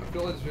 but I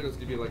feel like this video's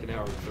gonna be like an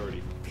hour and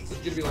 30. This is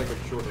gonna be like a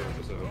shorter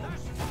episode.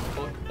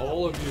 Fuck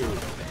all of you.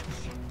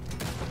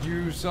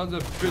 You sons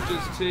of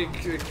bitches take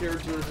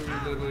characters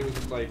who literally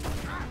was like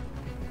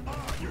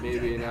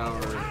maybe an hour.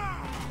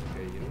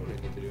 Okay, you know what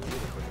I need to do?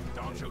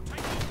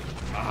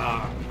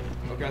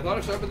 Okay, I thought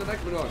I shot him in the neck,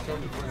 but no, I shot him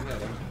in the fucking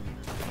head.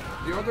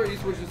 The other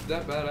Eastwood's just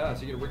that badass.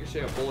 He can ricochet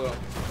a bullet up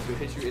to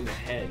hit you in the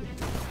head.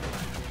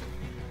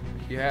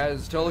 He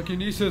has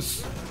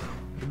telekinesis.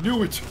 I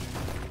knew it.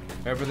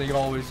 Everything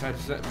always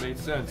made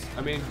sense.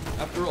 I mean,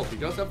 after all, he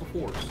does have the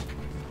Force.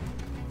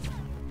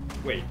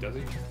 Wait, does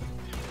he?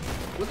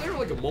 Was there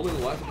like a moment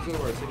in the last episode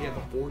where I said he had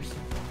the Force?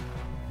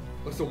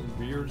 Like some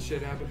weird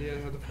shit happened he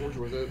had the Force,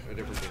 or was that a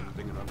different thing I'm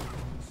thinking of?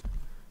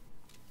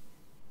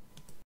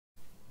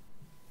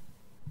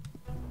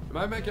 Am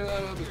I making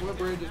that up? Is my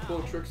brain just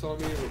pulling tricks on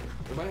me?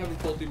 Or am I having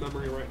faulty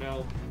memory right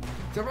now?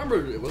 Cause I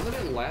remember, wasn't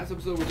it last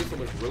episode we did some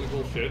like really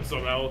cool shit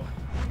somehow?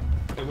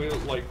 And we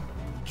like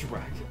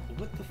dragged it.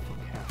 What the fuck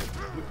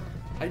happened?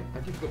 I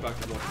need to go back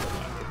and watch that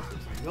last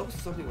episode. I know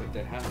something like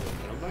that happened,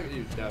 and I'm not gonna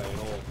use that at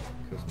all.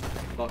 Because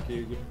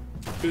fucking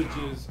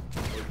bitches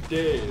are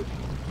dead.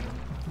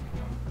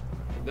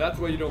 That's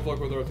why you don't fuck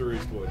with Arthur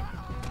Eastwood.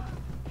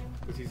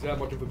 Because he's that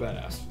much of a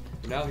badass.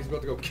 And now he's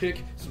about to go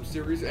kick some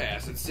serious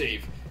ass and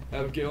save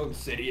Abigail and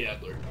Sadie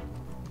Adler.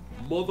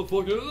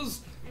 Motherfuckers!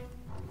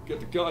 Get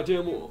the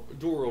goddamn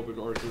door open,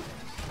 Arthur.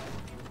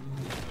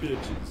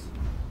 Bitches.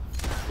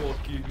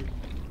 Fucking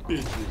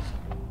bitches.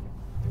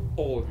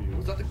 All of you.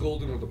 Was that the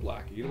golden or the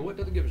black? You know what?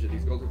 Doesn't give a shit.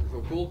 These golden are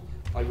so cool.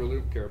 I really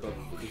don't care about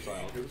the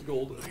style. It was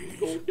gold. It was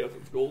gold. Yes,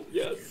 it's gold.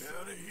 Yes. Get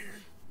out of here.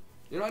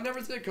 You know, I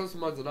never say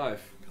customize a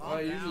knife.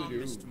 I usually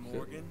do. Mr.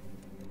 Morgan.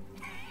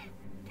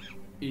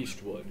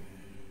 Eastwood.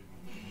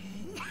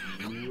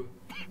 You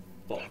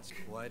fuck.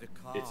 Quite a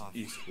cough. It's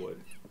Eastwood.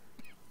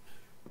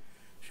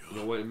 You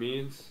know what it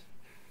means?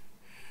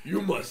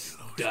 You must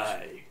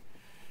die.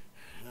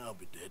 I'll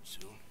be dead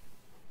soon.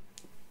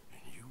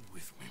 And you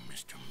with me,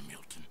 Mr.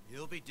 Milton.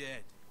 You'll be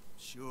dead,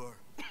 sure.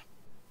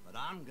 But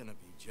I'm gonna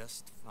be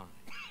just fine.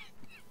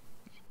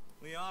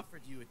 We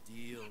offered you a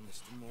deal,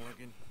 Mr.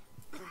 Morgan.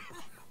 You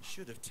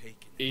should have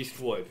taken it.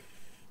 Eastwood.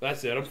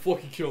 That's it. I'm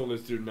fucking killing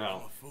this dude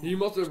now. He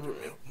must have,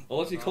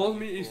 unless he calls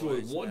me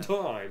Eastwood one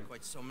time,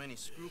 Quite so many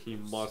scruples. he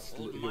must,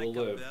 Old he will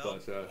Micah live. Bell,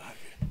 But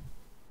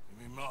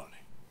Give me Molly.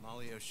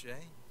 Molly O'Shea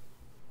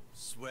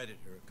sweated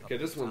her a couple okay,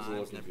 this one's a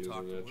little times, never confusing.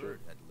 talked a Actually, word,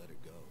 had to let her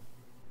go.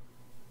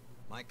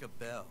 Micah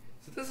Bell.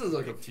 so this is a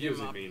picked him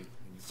confusing up, mean and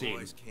you scene.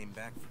 boys came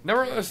back from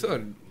Never prison.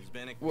 understood. He's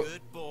been a What-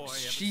 good boy ever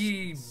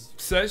She since.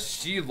 says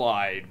she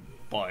lied,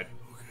 but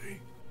Okay.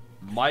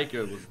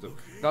 Micah was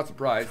not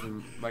surprised,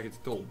 and Micah's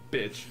still a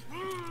bitch.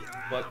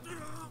 But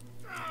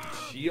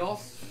she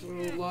also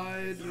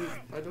lied.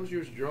 I know she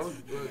was drunk,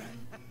 but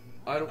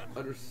I don't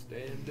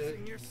understand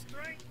it. Your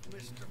strength,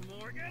 Mr.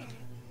 Morgan.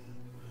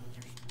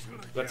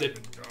 That's it,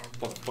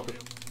 motherfucker.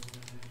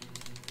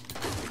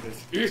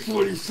 It's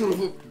Eastwood, you son of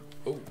a.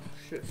 Oh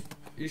shit,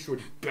 Eastwood,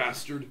 you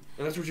bastard,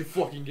 and that's what you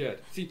fucking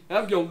get. See,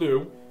 Abigail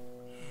knew.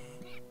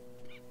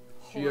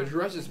 She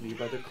addresses me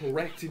by the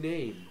correct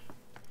name.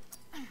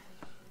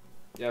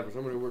 Yeah, for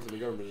someone who works in the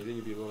government, you think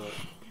you'd be a little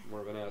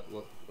more of an a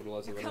little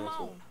less of an Come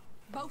asshole. on,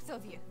 both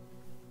of you.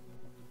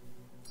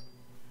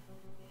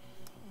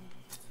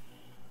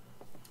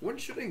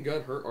 Wouldn't shooting a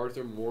gun hurt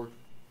Arthur more? I'm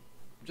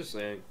just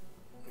saying.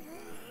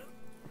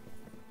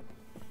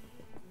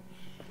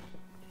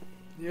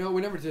 You know,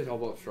 we never did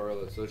help out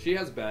Charlotte, so she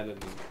has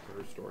abandoned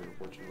her story,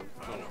 unfortunately.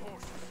 Oh.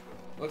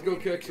 Let's go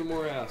kick some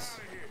more ass.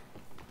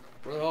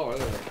 Where the hell are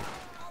they?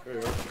 There you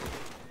are.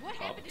 What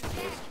happened to Jack?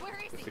 Where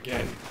is Just he?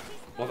 again.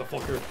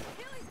 Motherfucker.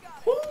 Billy's got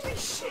him. Holy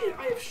shit,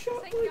 I have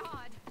shot Thank like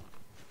God.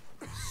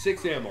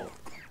 6 ammo.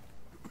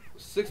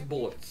 6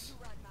 bullets.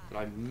 And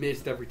I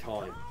missed every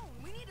time. Come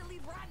on, we need to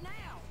leave right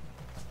now.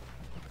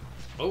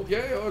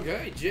 Okay,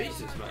 okay,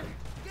 Jesus, man.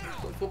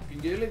 So fucking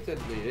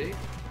diligently, eh?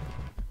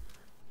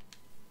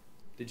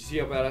 Did you see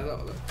how badass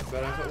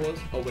that was?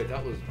 Oh wait,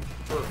 that was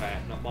her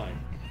hat, not mine.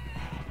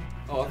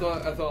 Oh, I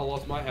thought I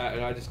lost my hat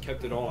and I just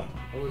kept it on.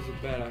 That was a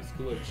badass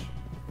glitch.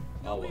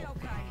 Oh You'll be well.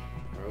 okay.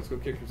 Alright, let's go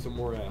kick him some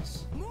more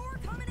ass. More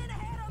coming in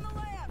ahead on the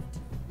left.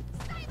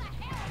 Stay the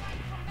hell away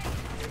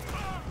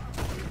from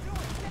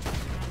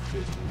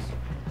me. Bitches.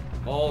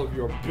 All of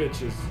your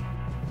bitches.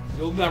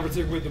 You'll never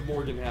take away the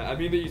Morgan hat. I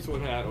mean the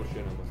Eastwood hat. Oh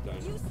shit, I almost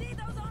died. You see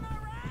those on our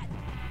right?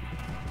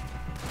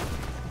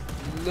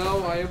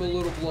 No, I am a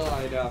little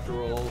blind after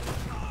all.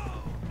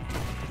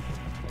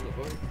 What the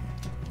fuck?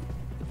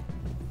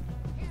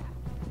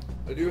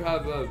 I do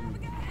have I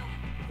think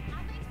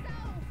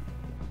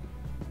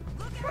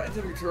so.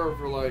 scientific term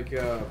for like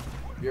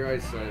your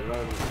eyesight. But I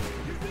don't know.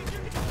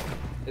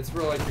 It's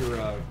for like your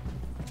you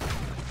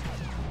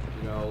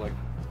know, like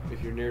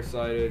if you're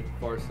nearsighted,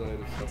 farsighted,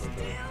 stuff like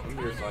that. I'm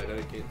nearsighted.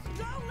 I can't see.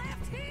 Go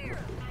left here.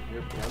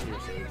 Yep, I'm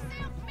nearsighted.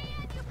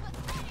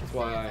 That's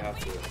why I have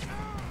to.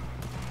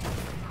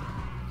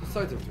 It's a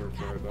scientific term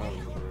for it, but I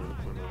don't know.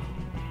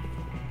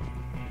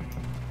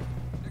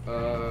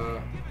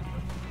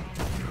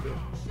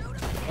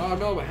 Oh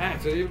no, my hat!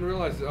 I didn't even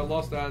realize I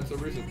lost that in some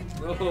reason.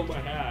 No, my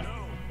hat.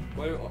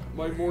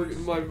 My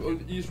Morgan, my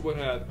Eastwood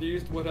hat. The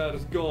Eastwood hat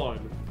is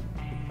gone.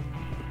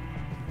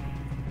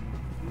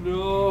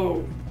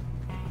 No!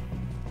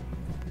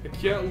 I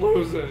can't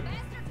lose it.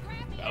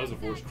 That was a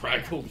voice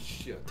crack. Holy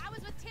shit. I was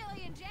with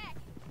Tilly and Jack.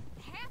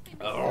 It happened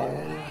Oh. so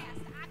fast.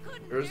 I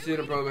couldn't There's do Cena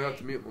anything. probably have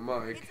to mute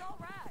my mic. It's all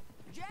right.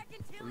 Jack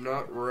and Tilly. I'm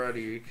not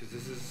ready because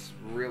this is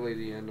really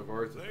the end of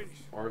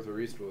Arthur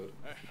Eastwood.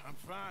 Hey, I'm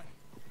fine.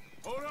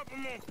 Hold up a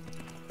moment.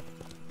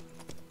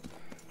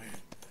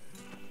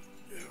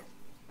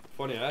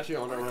 Funny, I actually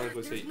don't know how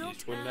to say There's no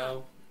Eastwood time.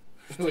 now.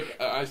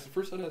 Like I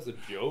first thought it as a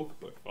joke,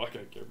 but fuck,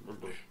 I can't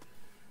remember.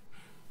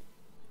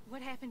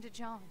 What happened to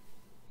John?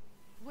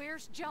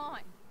 Where's John?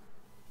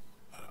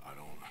 I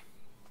don't.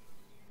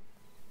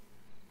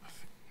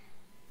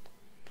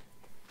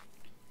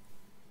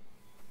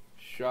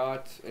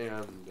 shot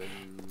and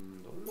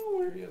don't know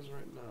where he is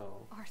right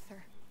now.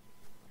 Arthur.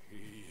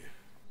 He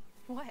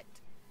What?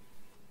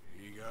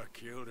 got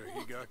killed or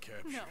he got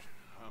captured. No.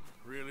 I'm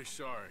really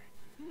sorry,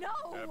 No!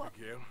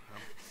 Abigail.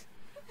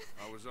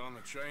 I was on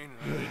the train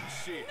and I didn't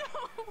see it.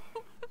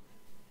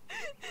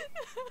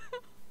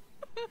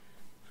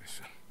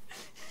 Listen,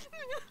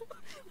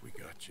 we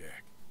got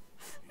Jack.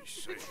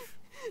 He's safe.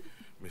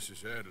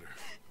 Mrs. Adler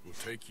will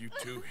take you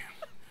to him.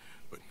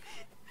 But,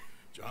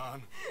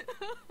 John,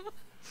 I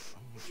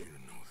want you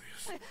to know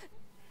this.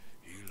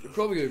 We're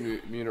probably gonna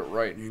mute it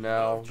right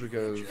now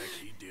because Jack,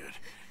 he did.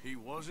 He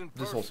wasn't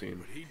this perfect, whole scene.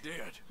 but he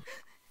did.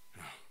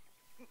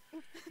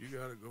 You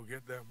gotta go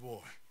get that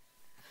boy.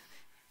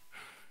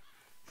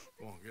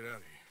 Come on, get out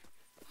of here.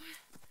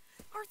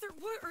 Arthur,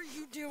 what are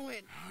you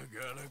doing? I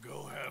gotta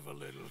go have a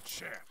little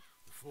chat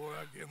before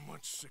I get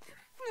much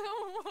sicker.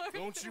 No, Arthur.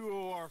 Don't you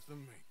owe Arthur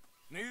me.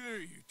 Neither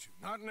of you two.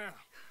 Not now.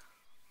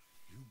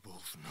 You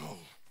both know.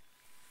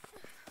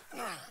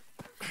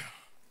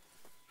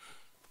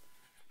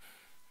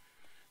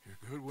 You're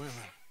good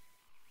women.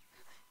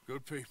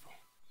 Good people.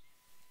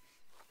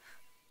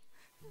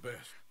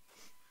 Best.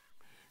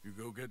 You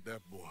go get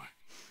that boy.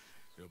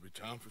 There'll be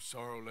time for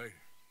sorrow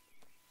later.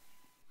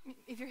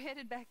 If you're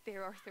headed back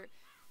there, Arthur,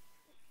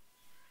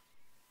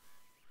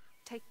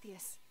 take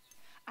this.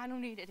 I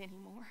don't need it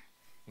anymore.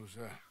 What's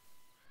that?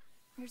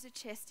 There's a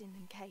chest in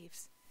them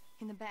caves.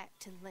 In the back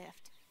to the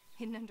left.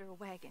 Hidden under a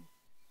wagon.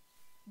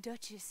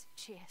 Dutch's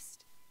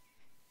chest.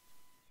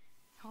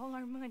 All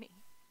our money.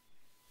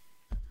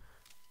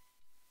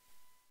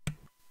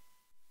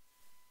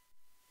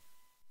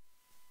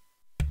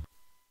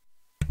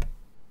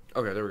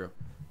 Okay, there we go.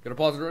 Gonna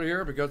pause it right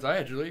here because I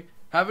actually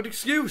have an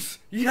excuse.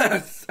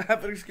 Yes, I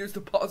have an excuse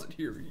to pause it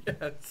here.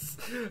 Yes,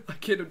 I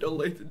can't have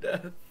delayed the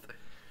death.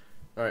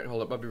 All right,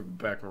 hold up. I'll be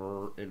back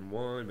in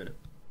 1 minute.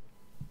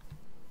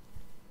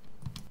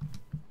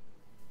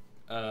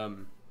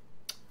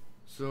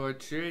 So I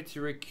tried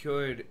to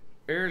record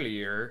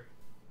earlier.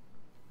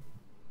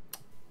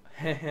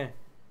 It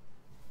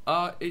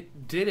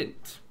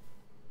didn't,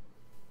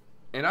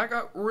 and I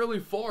got really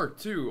far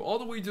too, all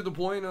the way to the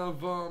point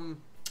of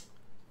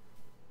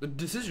the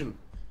decision.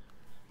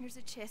 There's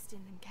a chest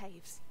in them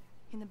caves.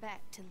 In the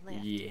back to the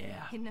left.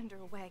 Yeah. Hidden under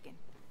a wagon.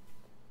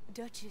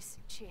 Dutch's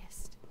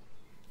chest.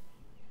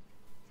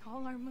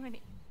 All our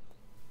money.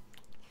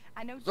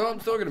 I know. So I'm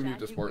still gonna John mute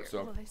this knew part, where it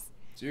so was.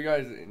 see you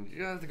guys in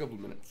just a couple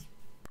of minutes.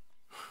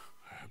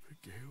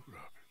 Abigail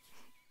Roberts.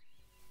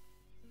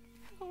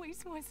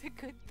 Always was a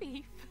good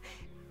thief.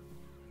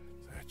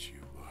 That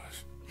you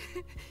was.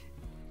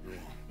 Go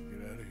on,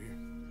 get out of here.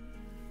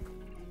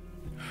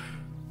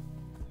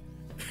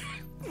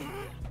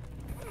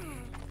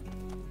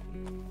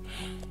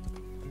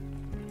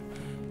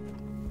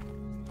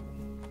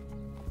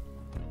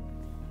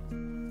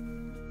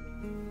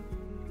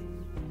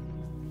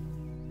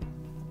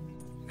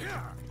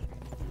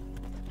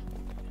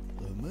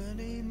 The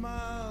many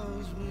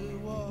miles we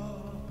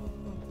walk,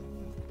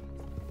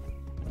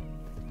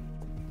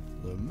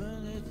 the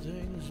many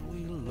things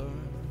we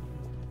learn,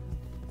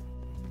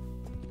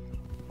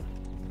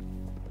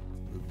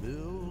 the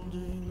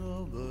building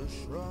of a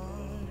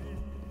shrine,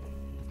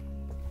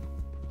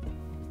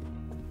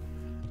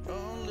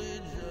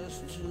 only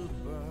just to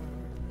burn.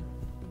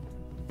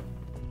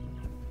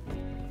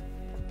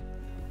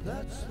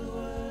 That's the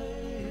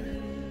way it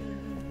is.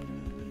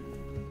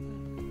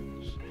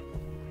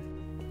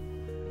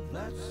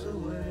 That's the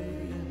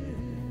way it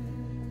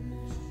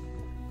is.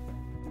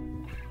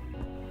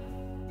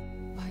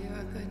 Oh, you're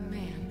a good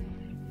man.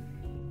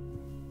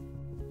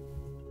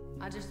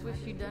 I just wish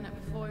you'd done it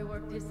before he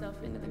worked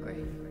himself into the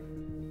grave.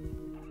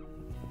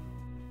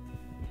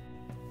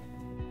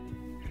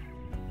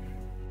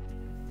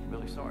 I'm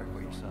really sorry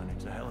for you, son.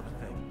 It's a hell of a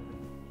thing.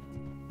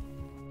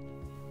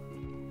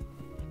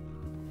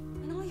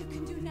 And all you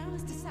can do now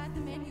is decide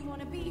the man you want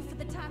to be for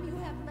the time you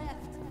have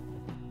left.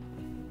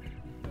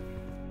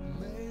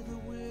 May the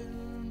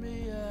wind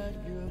be at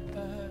your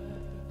back.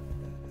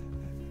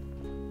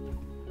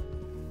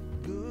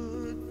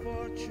 Good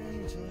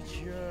fortune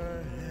touch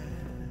your hand.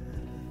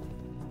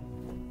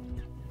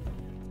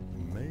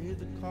 May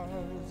the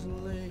cards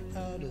lay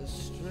out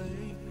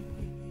astray.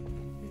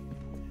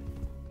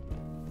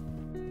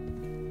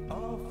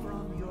 All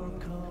from your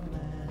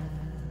command.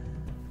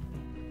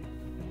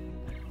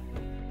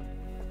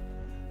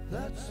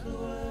 That's the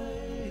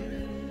way it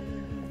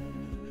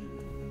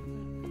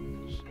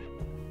is.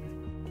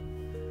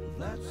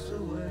 That's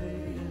the way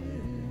it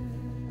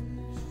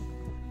is.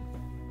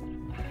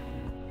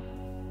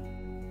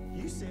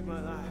 You saved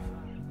my life.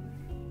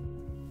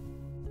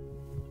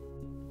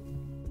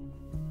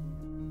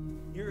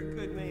 You're a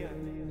good man.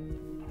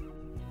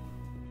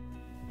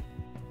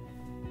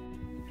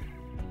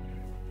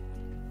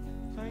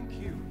 Thank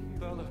you,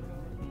 Bella.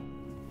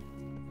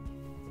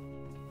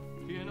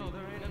 You know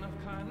there ain't enough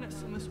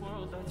kindness in this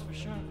world, that's for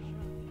sure.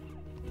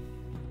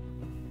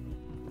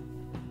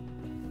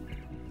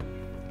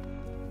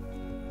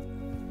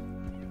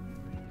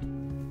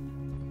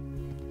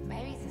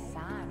 Maybe it's a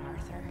sign,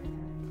 Arthur.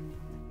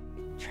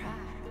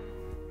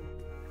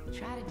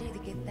 do the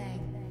good thing.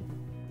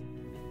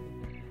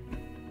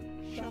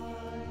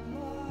 Shine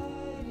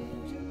light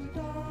into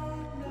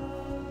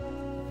darkness.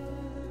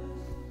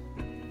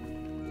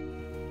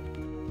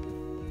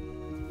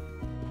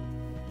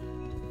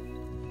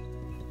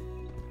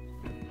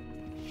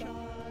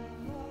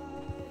 Shine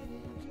light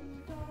into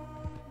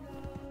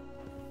darkness.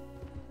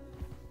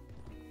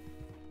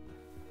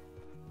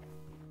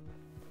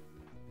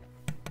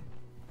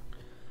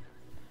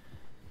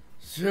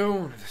 So,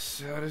 one of the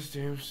saddest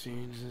damn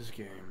scenes in this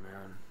game,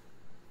 man.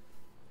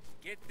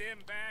 Get them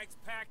bags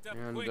packed up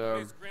And quick,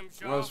 Miss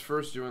Grimshaw. when I was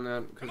first doing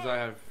that, because I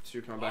have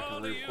to come back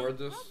and re-record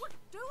this,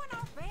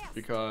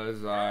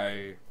 because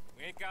I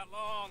We ain't got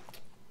long.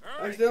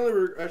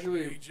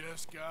 actually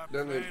Just got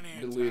then they plenty of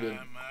deleted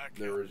time,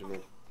 the Michael. original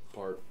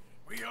part.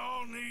 We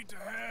all need to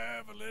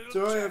have a little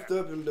So I chat. effed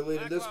up and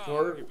deleted this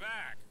part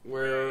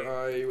where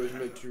I was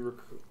meant to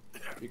record.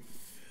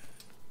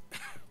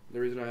 The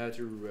reason I had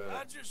to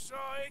I just saw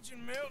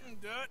Agent Milton,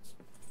 Dutch.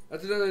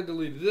 accidentally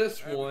deleted this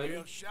Abigail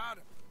one shot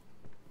him.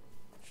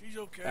 She's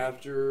okay.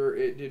 after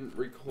it didn't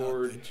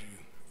record Not that you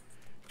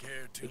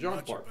care too the jump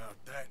much part.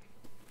 about that.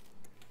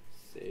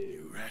 So,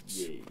 rats.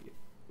 yeah.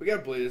 We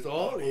gotta play this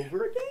all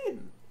over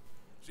again.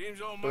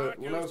 Seems old But Mark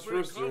when I was pretty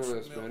first doing close to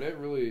this, man, Milton. it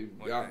really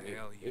What got the me.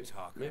 hell are you It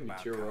talking made me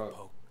about, tear up.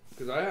 cowpoke?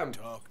 Because I am.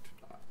 Talked.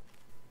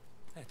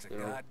 That's a You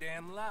know.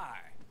 goddamn lie.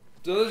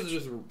 So this is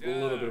just a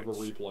little bit of a Dutch,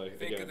 replay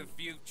Think again. of the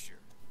future.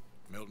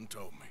 Milton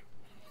told me.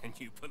 And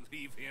you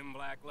believe him,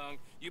 Black Lung?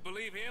 You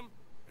believe him?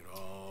 It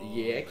all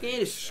Yeah, I makes kind of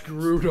sense.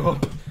 screwed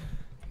up.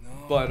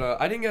 No. But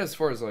I didn't get as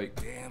far as like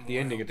Damn the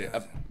ending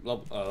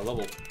well of the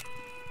level.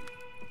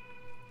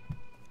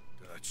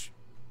 Dutch.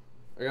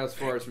 I got as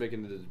far as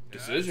making the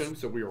decision,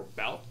 so we were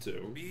about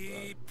to.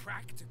 Be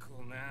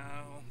practical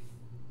now.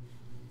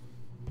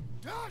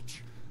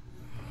 Dutch!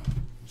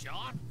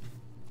 John?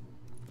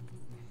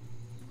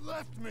 You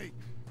left me!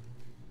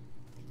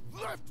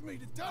 You left me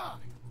to die!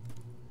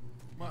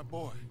 My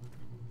boy.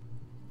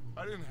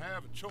 I didn't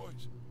have a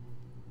choice.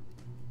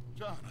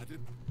 John, I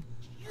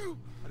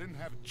didn't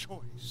have a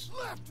choice.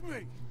 Left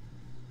me!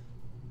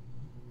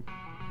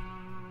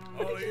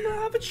 All You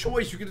don't have a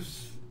choice. You could have.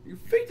 You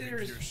faked it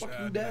You're your fucking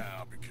sad death,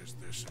 now because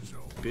this is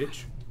over.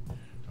 bitch.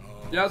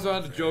 Oh, Yeah, so I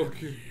had a joke.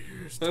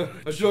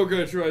 A joke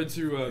I tried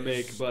to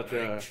make, but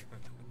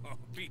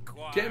Be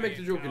quiet. can't make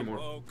the joke anymore.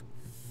 cowpoke.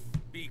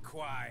 Be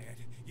quiet.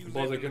 You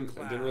Plus, live I in the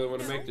didn't really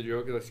want to make the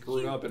joke because I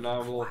screwed up, and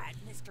now I'm a little Quiet,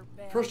 Mr.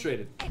 Bell.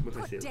 frustrated And with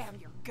put myself. down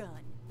your gun.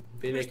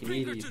 Being Miss like an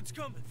idiot. Pinkerton's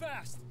coming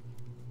fast.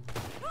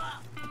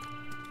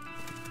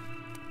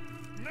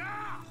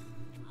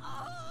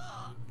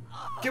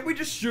 Can we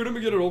just shoot him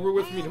and get it over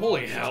with? I mean,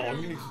 holy hell! I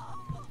mean,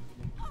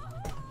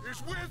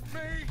 Is with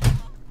me!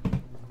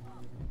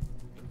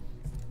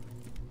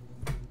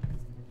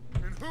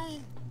 And who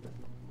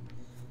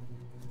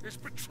is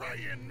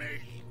betraying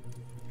me?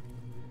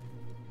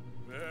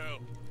 Well,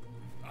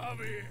 I'm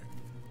here.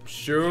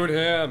 shoot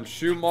him!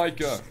 Shoot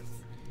Micah!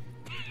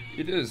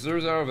 He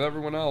deserves out of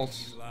everyone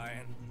else.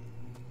 Lying.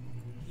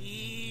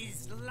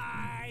 He's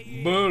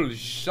lying. Bull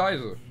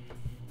Scheiße.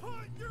 Put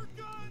your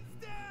guns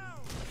down.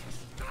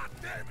 God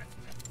damn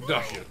it.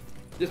 Duh.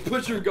 Just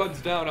put your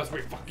guns down as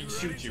we fucking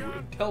shoot you.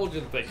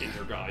 Intelligent thinking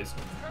here, guys.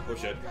 Oh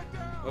shit.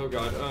 Oh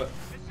god.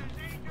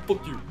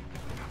 Fuck you.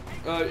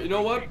 You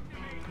know what?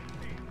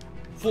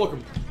 Fuck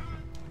him.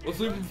 Let's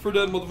leave him for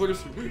dead,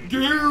 motherfuckers.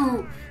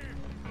 Go!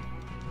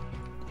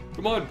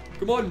 Come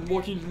on,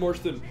 Joaquin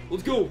Marston.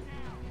 Let's go.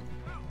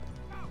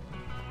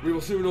 We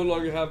will soon no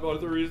longer have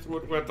Arthur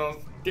Eastwood with us.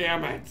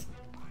 Damn it.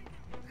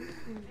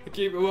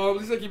 Well, at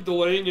least I keep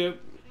delaying it.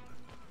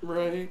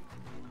 Right?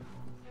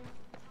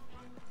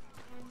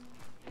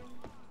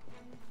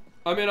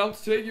 I mean, I'll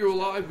take you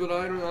alive, but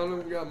I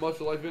don't got much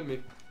life in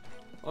me.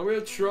 I'm gonna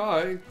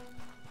try.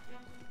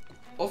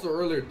 Also,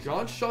 earlier,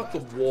 John shot the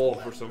wall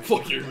for some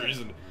fucking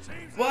reason.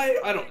 Why?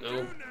 I don't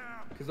know.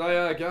 Because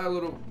I got a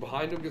little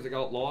behind him because I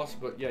got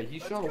lost, but yeah, he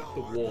shot up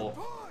the wall.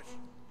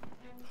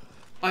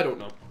 I don't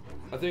know.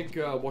 I think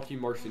Joaquin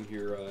Marston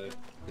here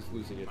is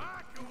losing it.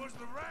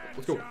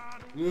 Let's go.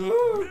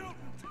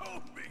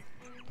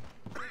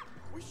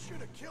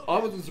 I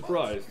wasn't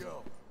surprised.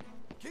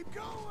 Keep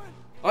going!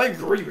 I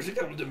agree, we should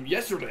have killed him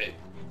yesterday.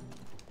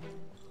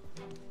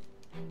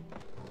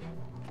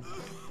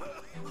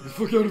 Get the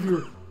fuck out of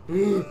here.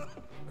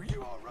 Are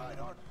you alright,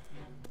 Arthur?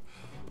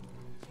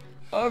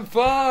 I'm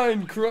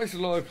fine, Christ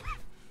alive.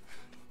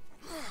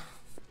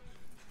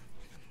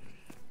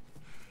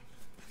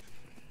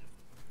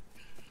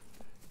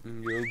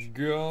 Oh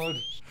god.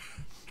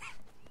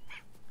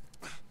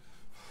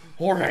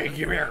 Jorge, come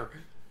here.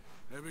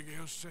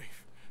 Abigail's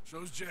safe.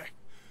 So's Jack.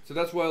 So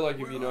that's why, like,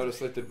 if you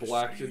notice, like, the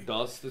black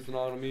dust isn't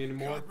on me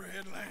anymore.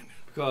 Headland.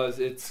 Because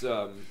it's,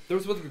 there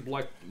was supposed to be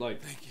black,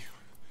 like, Thank you,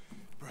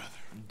 brother.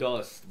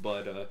 dust,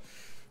 but,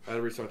 I had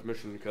to restart the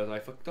mission because I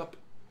fucked up.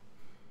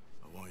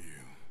 I want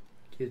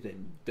you Kids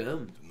and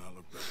dumb. to not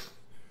look back.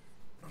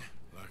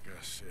 Like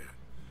I said.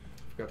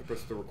 Forgot to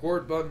press the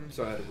record button,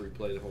 so I had to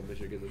replay the whole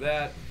mission because of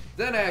that.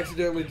 Then I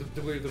accidentally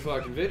deleted the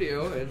fucking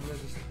video, and I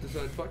just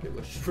decided, fuck it,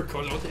 let's just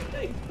record the whole damn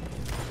thing.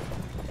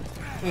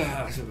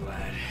 Ah, so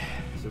glad.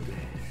 So glad.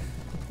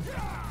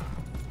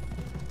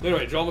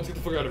 Anyway, John, let's get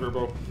the fuck out of here,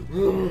 bro.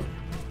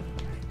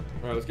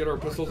 Alright, let's get our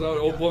pistols out.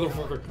 Oh,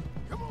 motherfucker.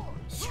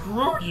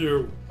 Screw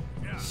you!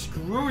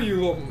 Screw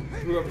you,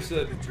 whoever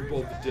said you're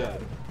both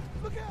dead.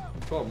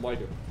 Call him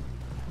Micah.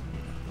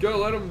 Go,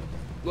 let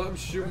him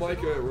shoot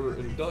Micah or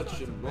in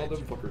Dutch and all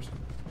them fuckers.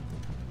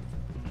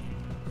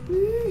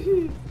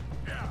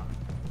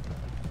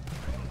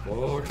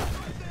 Fuck.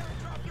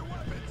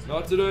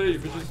 Not today,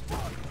 bitches.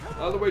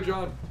 Out of the way,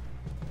 John.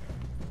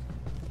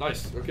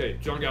 Nice. Okay,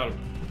 John got him.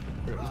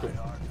 Okay, let's go.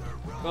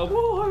 Come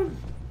on.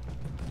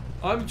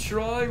 I'm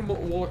trying,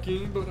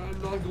 Joaquin, but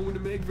I'm not going to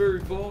make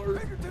very far.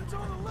 Pinkerton's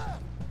on the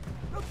left.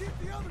 They'll keep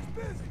the others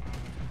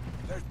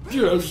busy.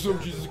 Yes, oh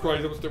Jesus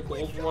Christ, that was too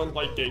close for one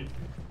liking.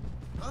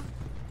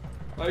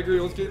 I agree,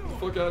 let's get the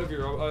fuck out of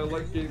here. I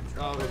like getting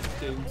out of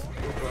things.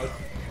 Oh god.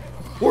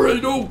 Jorge,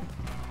 no!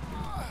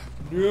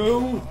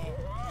 No!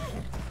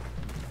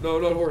 No,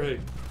 not Jorge.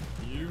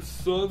 You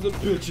sons of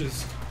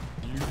bitches.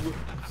 You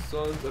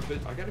sons of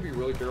bitches. I gotta be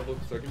really careful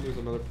because I can lose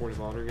another point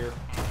of honor here.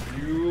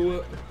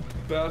 You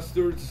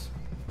bastards.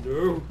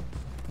 No.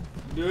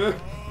 No.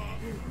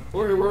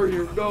 Jorge, where are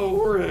you? No,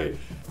 Jorge.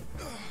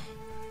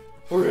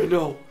 Jorge,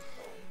 no.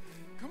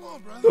 Come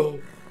on, brother. No.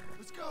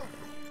 Let's go.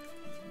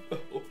 No.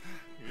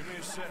 Give me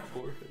a sec.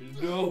 Jorge,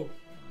 no.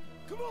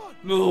 Come on.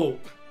 No.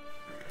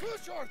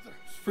 Push, Arthur.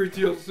 It's free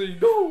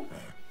TLC. No.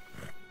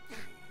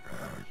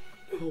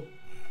 No.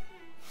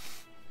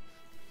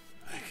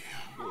 Thank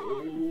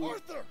you. No.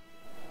 Arthur.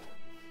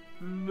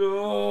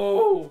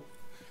 No.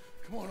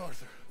 Come on,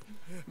 Arthur.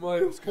 My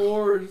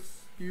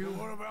horse, you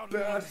What about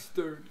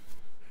bastard.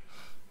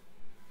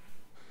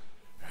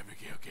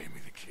 Abigail gave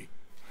me the key.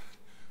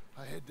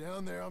 I head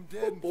down there. I'm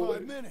dead in boy.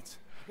 5 minutes.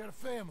 I got a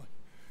family.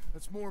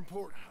 That's more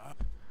important.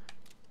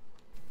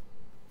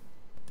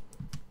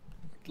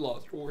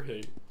 Lost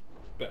Jorge.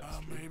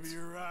 Bastards. Maybe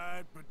you're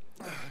right, but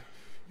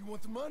You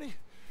want the money?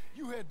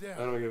 You head down.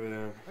 I don't give a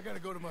damn. I gotta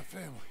go to my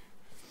family.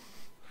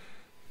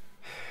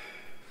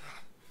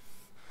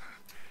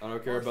 I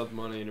don't care about the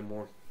money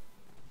anymore.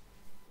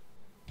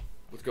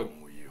 Let's go.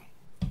 with you.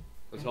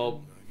 Let's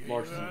help Get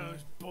Marston. out of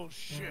this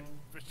bullshit.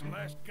 If it's the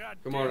last goddamn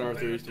Come on, Arthur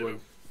thing to Eastwood.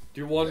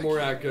 do. Do one more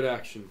good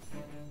action.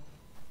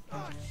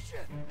 Oh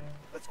shit!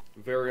 Let's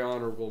Very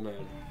honorable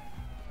man.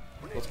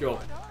 Let's go.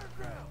 find higher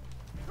ground.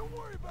 Don't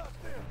worry about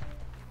them.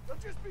 They'll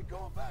just be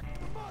going back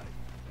for the money.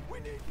 We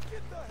need to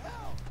get the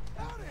hell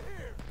out of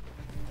here.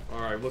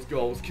 Alright, let's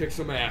go. Let's kick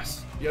some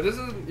ass. Yeah, this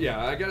isn't...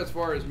 Yeah, I got as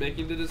far as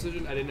making the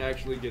decision. I didn't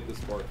actually get this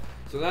far.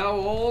 So now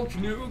all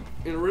new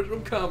and original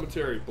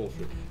commentary.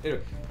 Bullshit.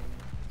 Anyway.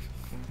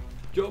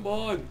 Jump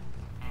on.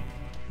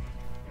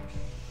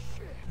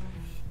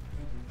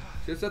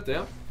 Is that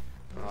them?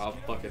 Oh,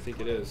 fuck. I think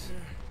it is.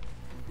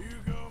 You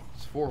go.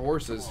 It's 4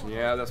 horses.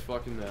 Yeah, that's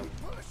fucking them.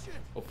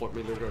 Oh, fuck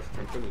me. They're going to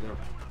try to pin me down.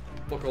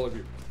 Fuck all of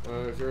you.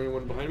 Is there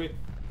anyone behind me?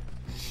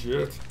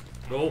 Shit.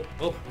 No.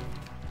 Oh.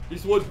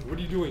 Eastwood, what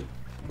are you doing?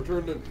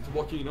 Return to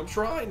Joaquin. I'm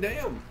trying,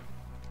 damn.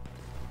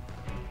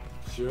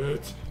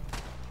 Shit.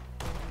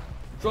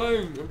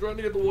 I'm trying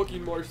to get the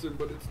Joaquin Marston,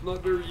 but it's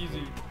not very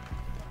easy.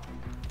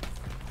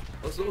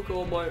 I still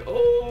call my...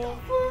 Oh,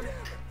 fuck.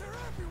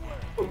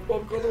 I'm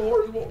on the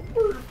horse.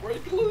 Where's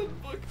Franklin?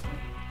 Fuck.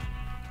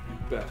 You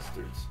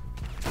bastards.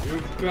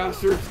 You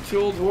bastards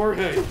killed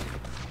Jorge.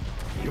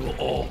 You will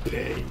all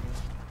pay.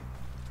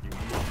 You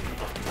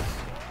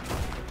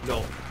motherfuckers.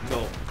 No.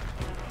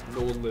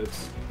 No one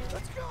lives.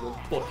 No one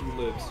fucking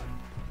lives.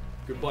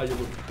 Goodbye, you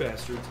little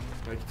bastards.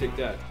 I can take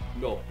that.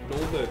 No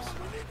one lives.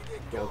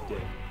 They're all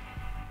dead.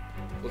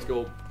 Let's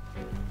go.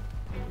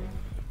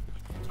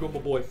 Let's go, my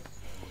boy.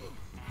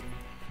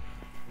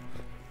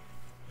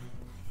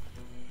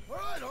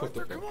 Alright,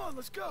 Arthur, come on,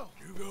 let's go.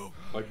 You go.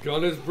 My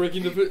gun is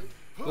breaking the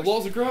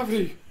laws of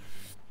gravity.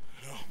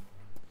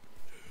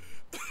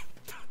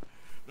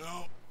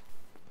 No.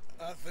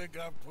 I think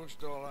I've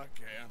pushed all I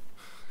can.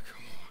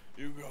 Come on.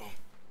 You go.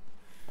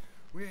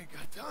 We ain't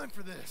got time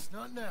for this.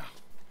 Not now.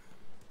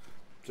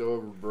 It's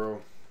over,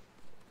 bro.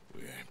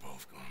 We ain't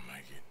both gonna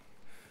make it.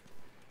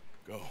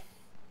 Go.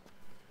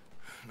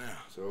 Now.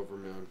 It's over,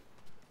 man.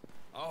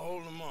 I'll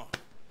hold them off.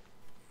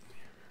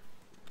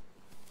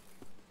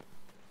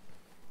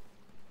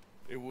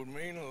 It would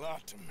mean a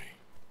lot to me.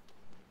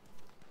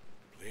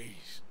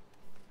 Please.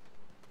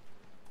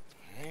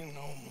 There ain't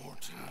no more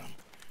time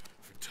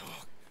for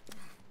talk.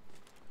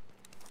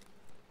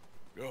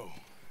 Go.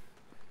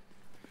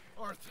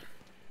 Arthur.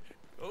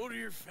 Go to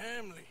your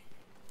family.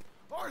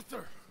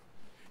 Arthur!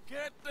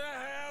 Get the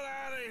hell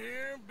out of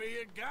here and be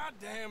a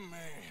goddamn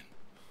man.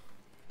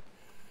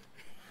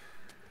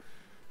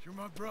 You're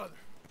my brother.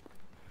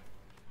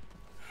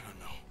 I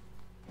know.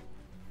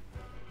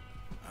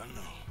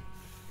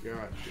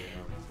 God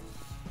damn.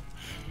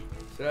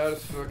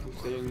 Saddest fucking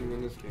thing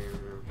in this game,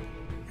 man.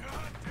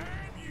 God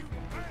damn you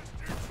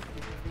bastards!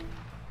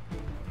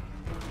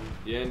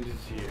 The end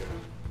is here.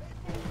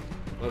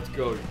 Let's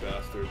go, you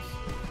bastards.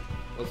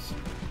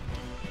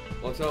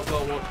 Let's help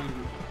out Joaquin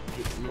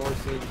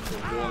Marston for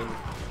one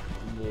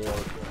more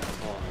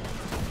time.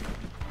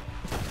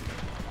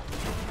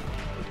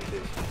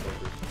 this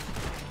fucker.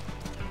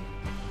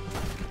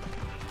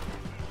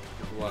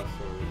 There's the last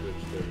son of a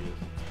bitch. There he is.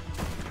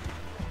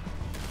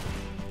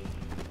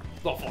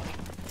 The fuck?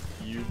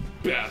 You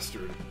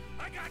bastard.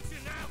 I got you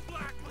now,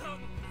 Black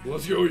Lung.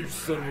 Let's go, you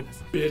son of a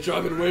bitch.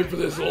 I've been waiting for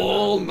this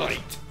all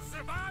night.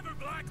 Survivor,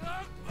 Black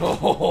Lung.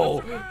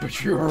 Oh,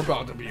 but you're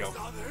about to be a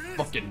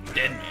fucking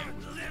dead man.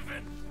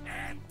 Living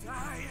and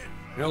dying.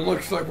 It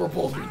looks like we're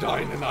both be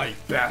dying tonight,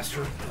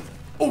 bastard.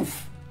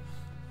 Oof.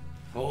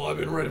 Oh, I've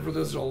been ready for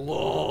this a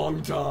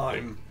long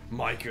time,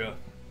 Micah.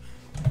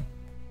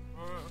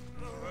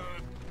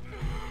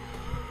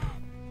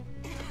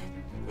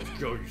 Let's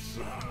go, you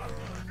son of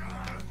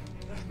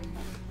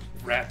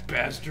a rat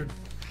bastard.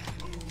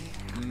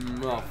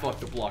 Oh, fuck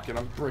the blocking.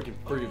 I'm breaking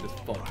free of this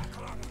fuck.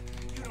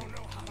 You don't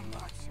know how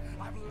much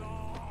I've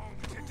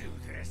longed to do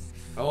this.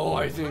 Oh,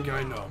 I think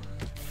I know.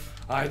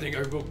 I think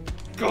I will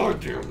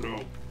goddamn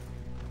know.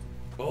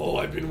 Oh,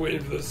 I've been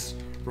waiting for this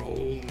for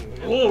a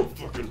long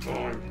fucking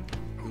time.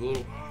 You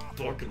little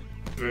fucking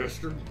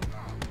bastard.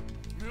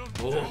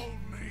 Oh,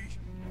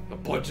 the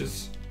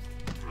punches.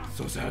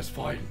 So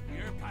satisfying.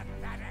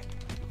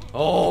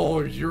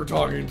 Oh, you're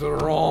talking to the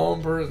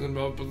wrong person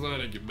about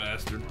pathetic, you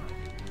bastard.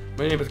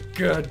 My name is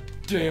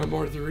goddamn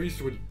Arthur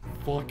Eastwood.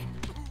 Fuck.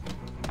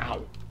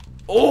 Ow.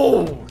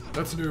 Oh,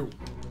 that's new.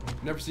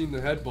 Never seen the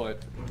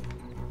headbutt.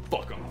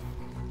 Fuck off.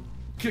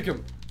 Kick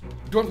him.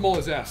 Darth Maul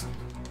his ass.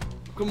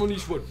 Come on,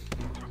 Eastwood.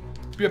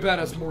 Be a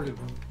badass, Morgan.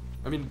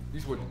 I mean,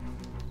 Eastwood.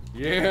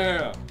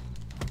 Yeah.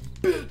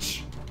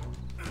 Bitch.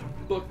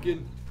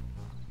 Fucking.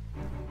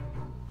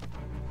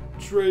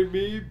 Betray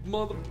me,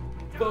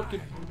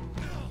 motherfucking.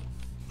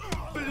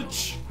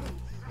 Bitch.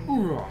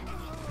 Ooh.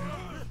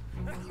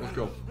 Let's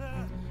go.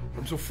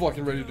 I'm so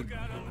fucking ready to.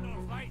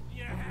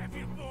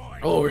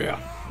 Oh, yeah.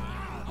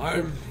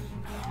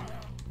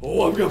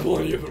 Oh, I've got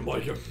plenty of it,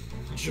 Micah.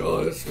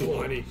 Just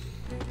plenty.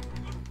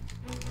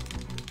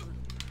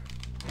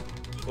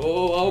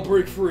 Oh, I'll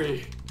break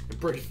free. And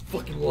break his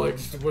fucking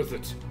legs with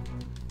it.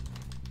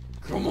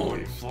 Come on,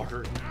 you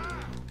fucker.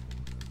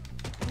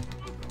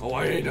 Oh,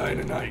 I ain't dying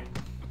tonight.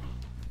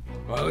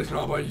 Well, at least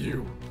not by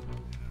you.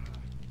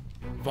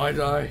 If I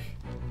die,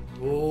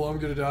 oh, I'm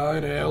gonna die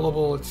in a hell of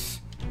bullets.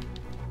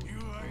 You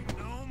ain't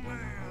no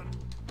man.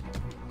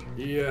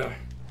 Yeah.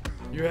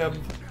 You have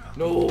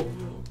no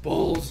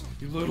balls,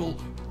 you little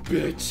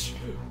bitch.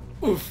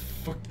 Oh,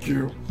 fuck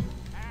you.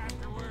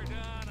 After we're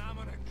done, I'm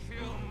gonna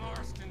kill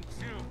Marston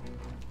too.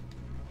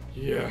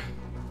 Yeah.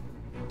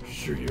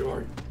 Sure you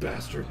are, you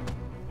bastard.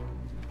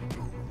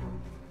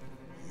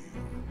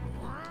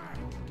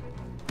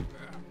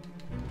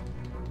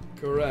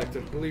 Correct. I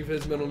believe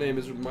his middle name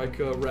is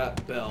Micah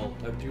Rat Bell.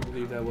 I do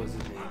believe that was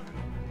his name.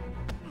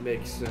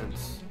 Makes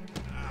sense.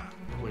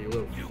 Oh, you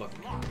little fuck.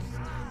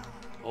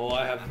 Oh,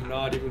 I have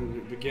not even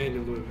begun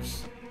to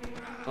lose.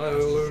 I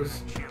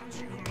lose.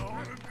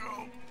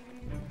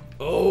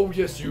 Oh,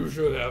 yes, you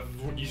should have,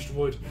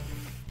 Eastwood.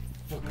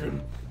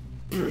 Fucking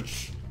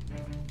bitch.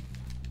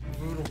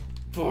 Little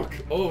fuck.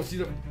 Oh, see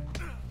the.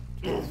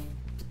 Oh,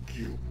 fuck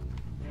you.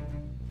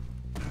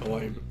 Oh,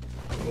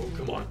 oh,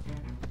 come on.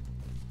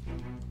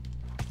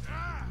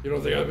 You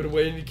don't think I've been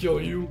waiting to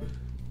kill you?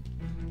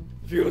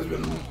 Feeling's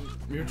been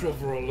mutual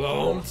for a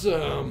long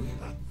time.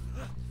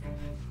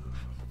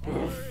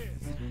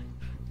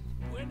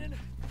 Winning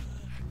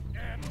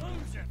and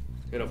losing.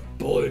 And a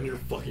bullet in your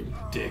fucking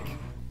dick.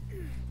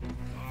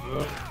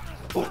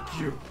 Fuck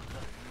you.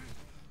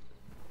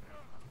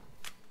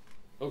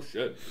 Oh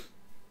shit.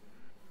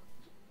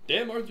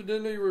 Damn, Arthur,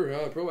 didn't know you were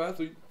a pro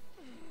athlete.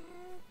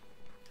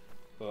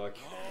 Fuck.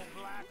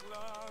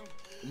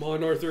 Come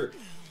on, Arthur.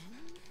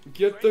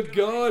 Get the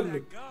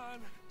gun.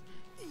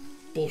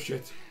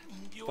 Bullshit.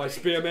 If I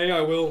spam A,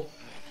 I will.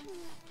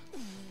 You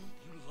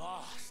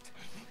lost,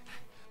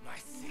 my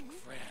sick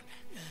friend.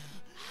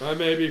 I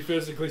may be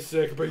physically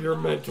sick, but you're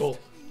mental.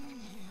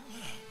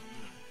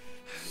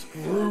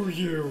 Screw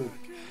you.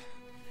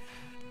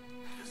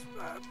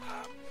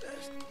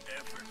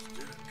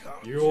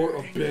 You're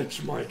a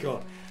bitch,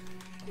 Micah.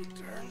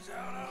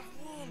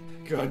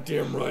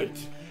 Goddamn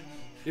right.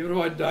 Even if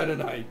I die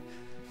tonight,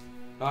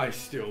 I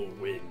still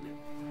win.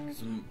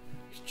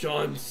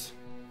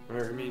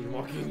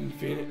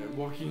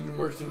 Joaquin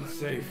Marston's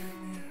safe.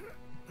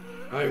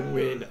 I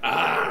win.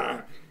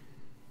 Ah!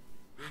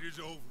 It is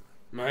over.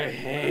 My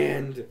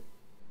hand.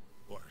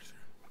 Arthur.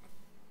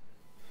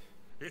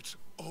 It's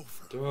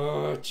over.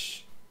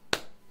 Dutch.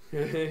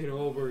 It ain't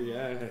over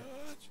yet.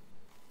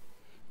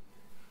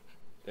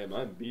 Damn,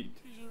 I'm beat.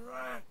 He's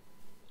right.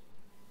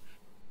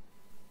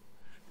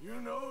 You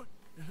know it,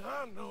 and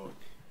I know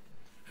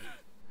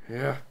it.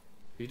 Yeah,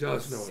 he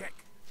does know it.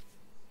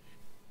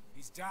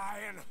 He's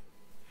dying.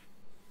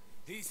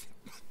 He's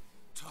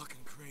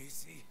talking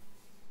crazy.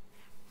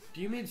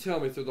 Do you mean to tell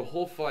me through the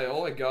whole fight,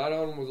 all I got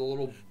on was a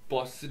little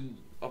busted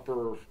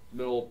upper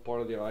middle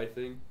part of the eye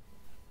thing?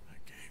 I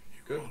gave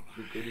you Good. all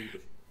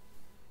Good.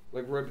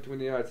 Like right between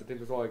the eyes, I think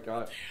that's all I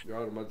got.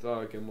 Got on my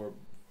thigh, get more,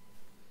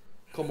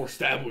 couple more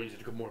stab wounds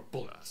and a couple more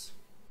bullets.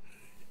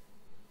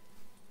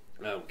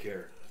 I don't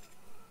care.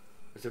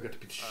 I still got to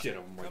beat the shit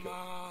out of Michael. Come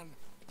on.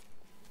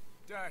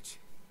 Dutch.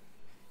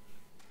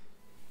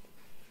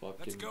 Fucking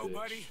Let's go, bitch.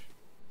 buddy.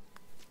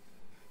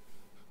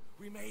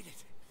 We made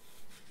it.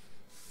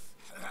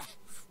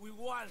 We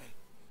won.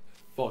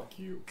 Fuck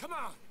you. Come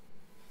on.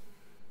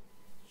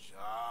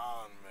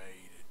 John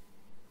made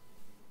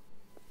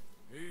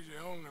it. He's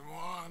the only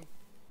one.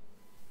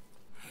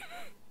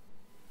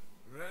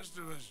 The rest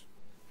of us.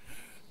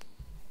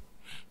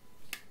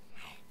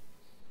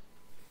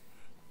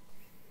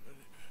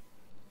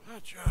 I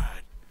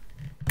tried.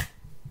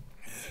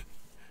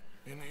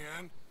 In the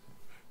end,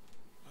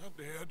 I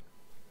did.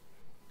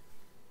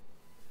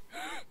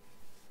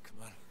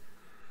 Come on.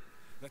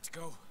 Let's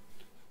go.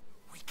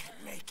 We can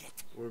make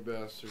it. We're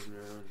bastards,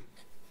 man.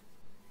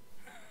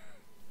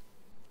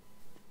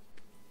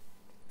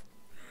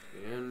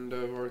 The end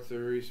of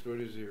Arthur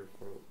Eastwood is here,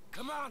 folks.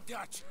 Come on,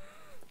 Dutch.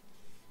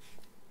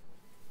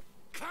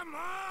 Come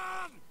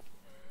on.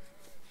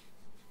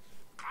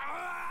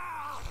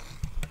 Ah!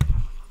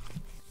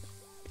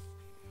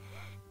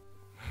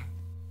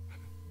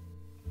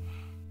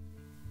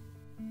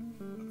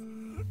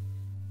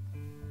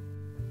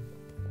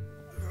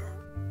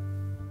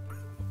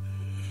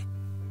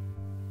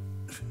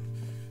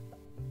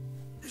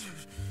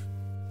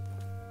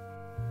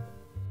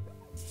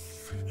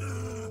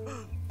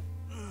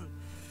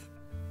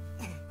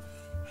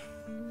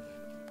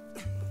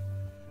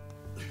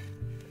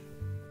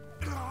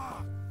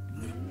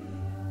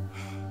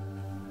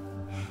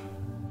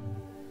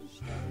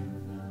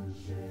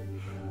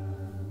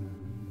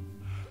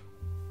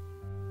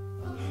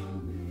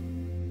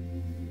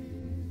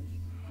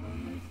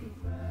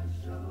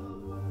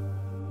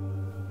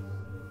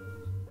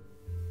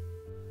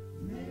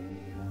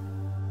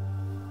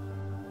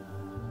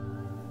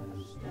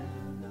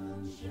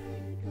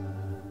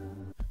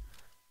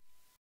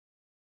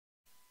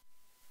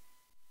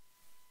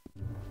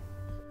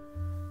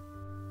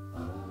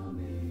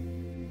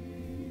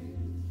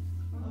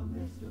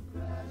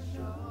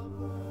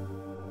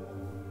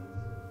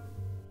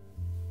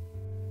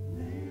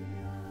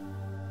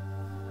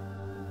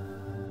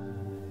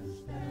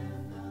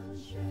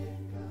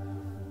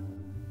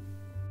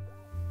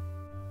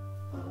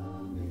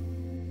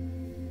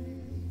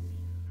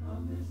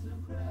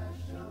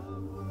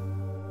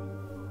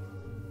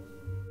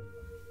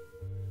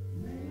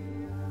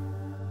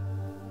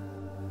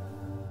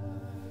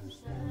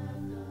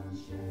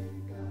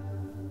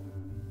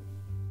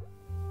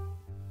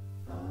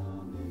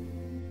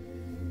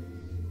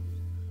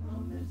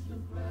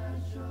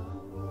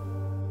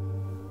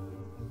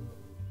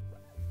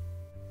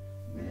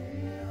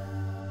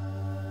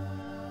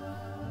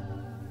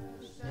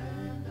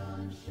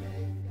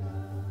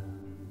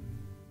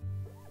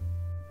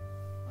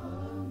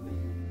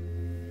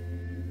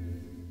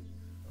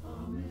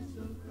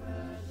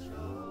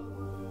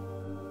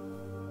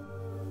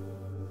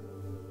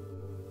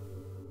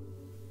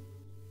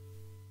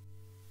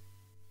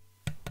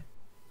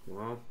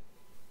 Well,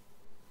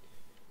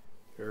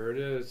 here it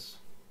is.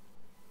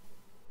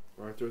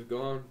 Arthur's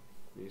gone.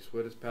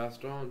 Eastwood has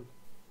passed on.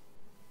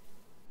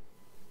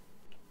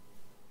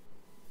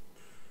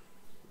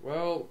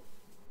 Well,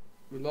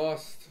 we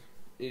lost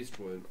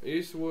Eastwood.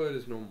 Eastwood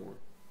is no more.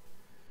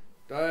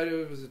 Died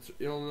of his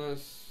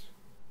illness.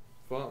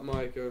 Fought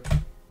Micah.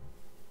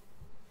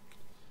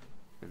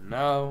 And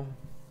now,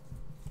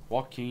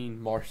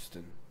 Joaquin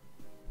Marston.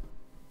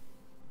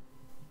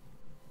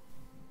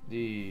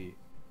 The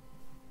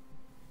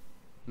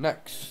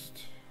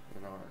next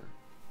in our.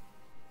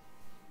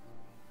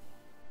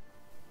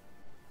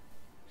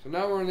 So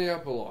now we're in the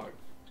epilogue.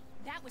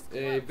 That was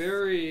A close.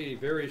 very,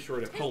 very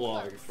short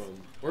epilogue close.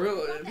 from. We're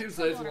gonna. People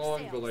say it's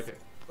long, but like.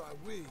 By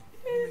we, you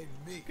mean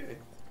me. Okay.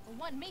 It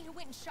wasn't me who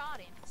went and shot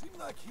him. Seemed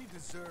like he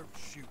deserved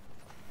shoot.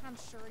 I'm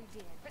sure he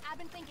did. But I've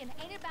been thinking,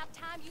 ain't it about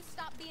time you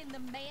stop being the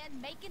man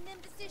making them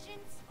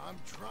decisions? I'm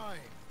trying.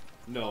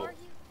 No. Are you?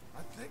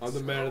 I think I'm the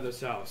so. man of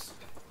this house.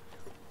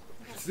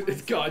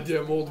 It's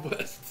goddamn Old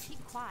West.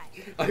 Keep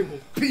quiet. I will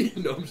beat.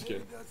 No, I'm just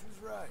kidding. Maybe Dutch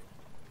was right.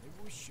 Maybe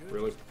we should have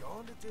Really? just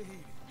gone to Tahiti.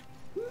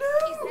 Is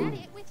No. that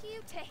it with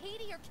you?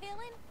 Tahiti or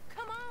killing?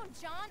 Come on,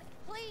 John.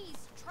 Please,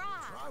 try.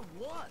 Try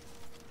what?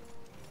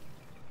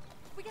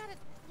 We gotta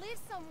live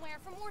somewhere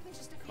for more than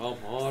just a few Come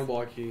years. on,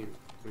 Joaquin.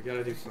 We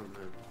gotta do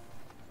something.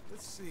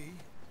 Let's see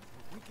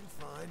what we can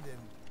find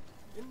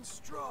in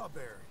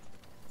Strawberry.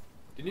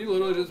 Didn't you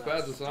literally just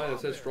pass a sign that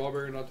said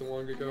strawberry not too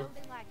long I ago? know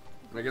they like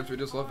And I guess we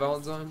just left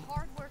honest, Valentine?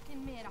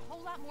 hard-working men, a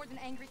whole lot more than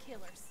angry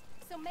killers.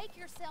 So make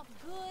yourself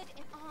good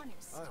and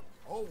honest. I'm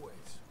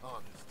always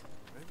honest.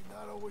 Maybe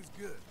not always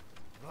good,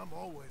 but I'm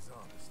always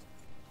honest.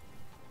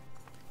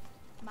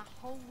 My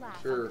whole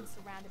life Sure. I've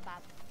been surrounded by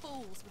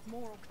fools with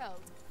moral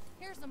codes.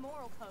 Here's the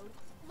moral code.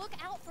 Look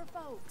out for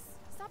folks.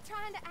 Stop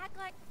trying to act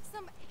like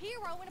some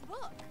hero in a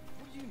book.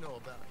 What do you know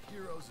about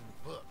heroes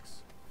and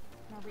books?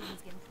 My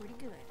reading's getting pretty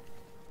good.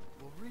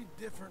 We'll read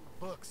different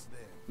books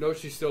then. No,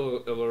 she's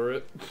still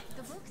illiterate.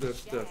 The books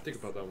Just are think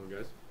about that one,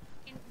 guys.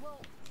 And,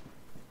 well,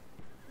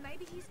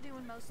 maybe he's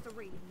doing most of the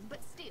reading, but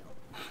still.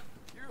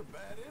 You're a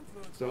bad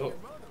influence So- on your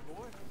mother,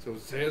 boy. So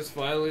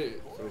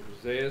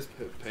Hosea's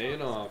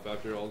paying off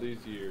after all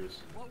these years.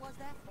 What was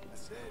that? I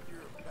said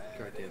you're a bad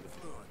God damn it.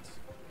 influence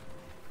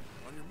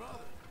on your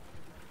mother.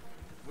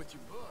 With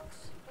your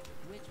books.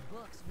 Which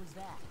books was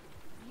that?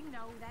 You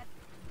know, that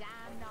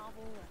dime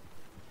novel,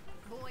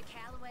 Boy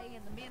Calloway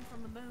and the Men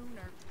from the Moon,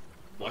 or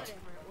What?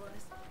 whatever it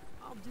was.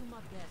 I'll do my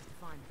best to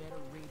find better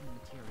reading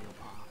material,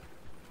 Pop.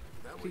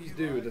 That what Please you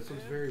do. like, That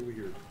sounds Ted? very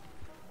weird.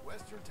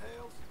 Western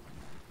tales?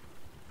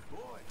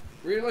 Boy.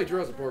 Read like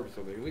Jurassic Park or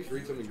something. At least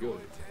read something good.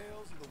 Enjoy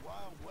tales of the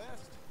Wild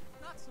West?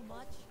 Not so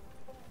much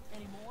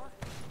anymore.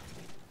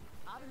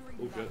 I've been Oh,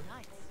 reading good. about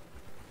knights.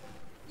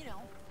 You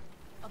know,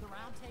 of the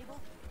Round Table.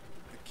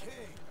 The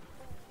king.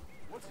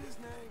 What's his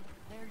name?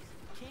 There's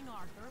King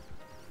Arthur,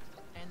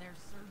 and there's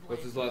Sir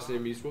What's his last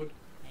name? Eastwood?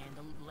 and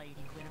the Lady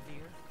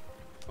Guinevere,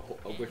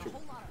 A and witch. a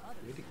whole lot of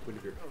others. Lady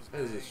Guinevere.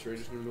 That is the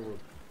strangest name in the world.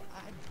 I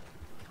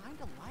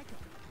kind of like them.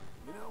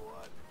 You know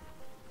what?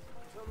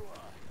 So do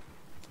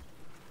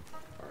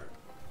I. Alright.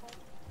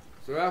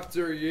 So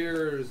after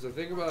years, I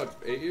think about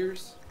 8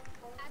 years,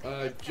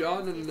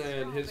 John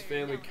and his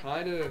family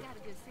kind I of got a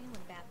good feeling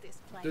about this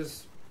place.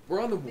 just,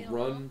 we're on the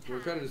run. We're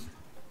kind of just,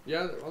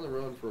 yeah, on the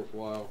run for a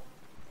while.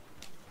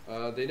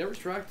 They never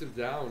tracked him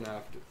down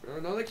after.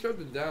 No, they tracked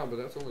him down, but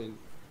that's only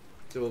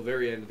till the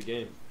very end of the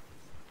game.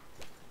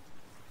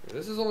 Yeah,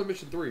 this is only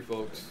mission 3,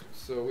 folks,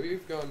 so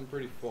we've gotten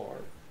pretty far.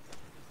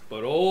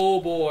 But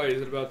oh boy,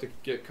 is it about to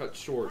get cut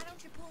short Why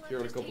don't you pull up here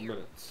in a just couple here?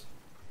 minutes.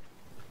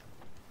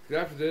 'Cause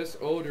after this,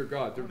 oh dear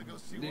God, I wanna go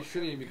see these what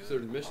shouldn't even be good,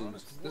 considered missions.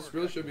 honest This work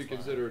really I should be can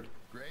find. considered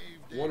Grave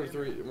 1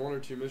 digging, or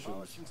 2 missions.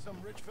 polishing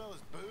some rich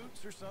fella's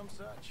boots or some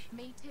such.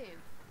 Me too.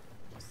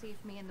 We'll see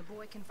if me and the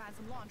boy can find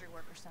some laundry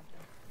work or something.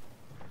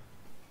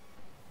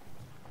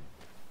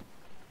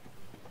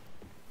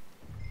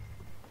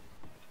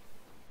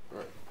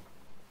 Alright.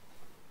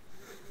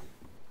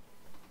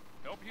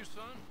 Help you,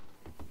 son?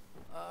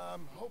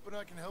 I'm hoping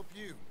I can help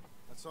you.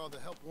 I saw the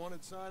help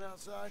wanted sign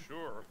outside.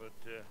 Sure, but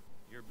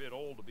you're a bit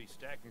old to be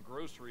stacking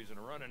groceries and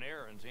running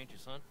errands, ain't you,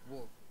 son?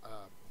 Well,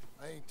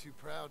 I ain't too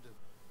proud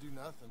to do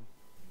nothing.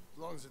 As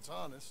long as it's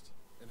honest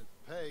and it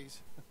pays.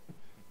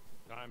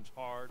 Time's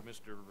hard,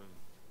 Mr.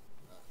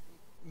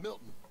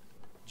 Milton.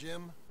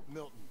 Jim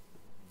Milton.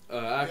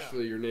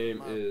 Actually, your name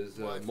My is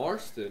wife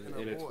Marston, and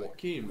our and it's boy,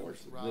 Joaquin who was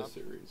Marston in this robbed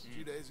series. a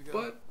few days ago.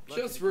 But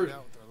Lucky just to for get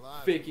out with our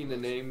lives. faking the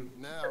name,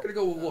 Now, we're gonna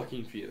go with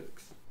Joaquin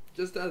Phoenix.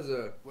 Just as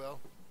a well,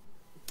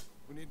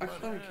 we need money.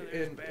 iconic, there's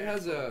and it bad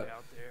has folk a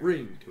out there.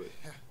 ring to it.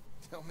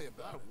 Tell me Got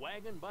about it. a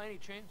wagon by any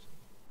chance?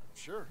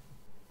 Sure.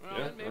 Well,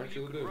 Yeah, then maybe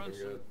actually you could do, run I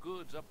some got-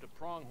 goods up to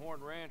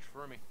Pronghorn Ranch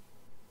for me.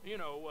 You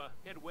know,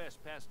 head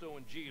west past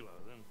Owanjila,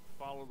 then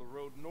follow the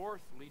road north,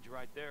 lead you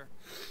right there.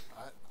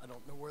 I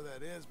don't know where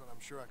that is, but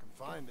I'm sure I can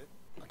find it.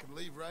 I can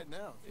leave right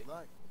now if you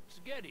like. It's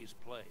Getty's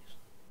place.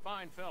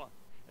 Fine fella.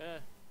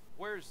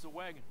 Where's the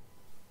wagon?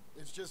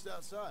 It's just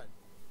outside.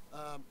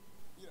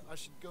 You know, I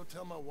should go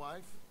tell my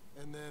wife,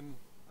 and then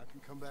I can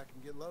come back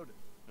and get loaded.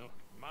 No,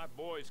 my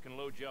boys can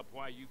load you up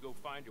while you go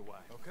find your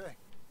wife. Okay.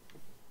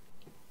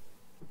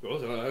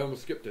 Oh, I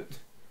almost skipped it.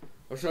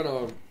 I was trying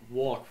to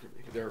walk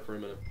there for a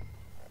minute.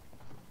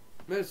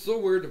 Man, it's so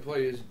weird to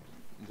play as,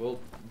 well,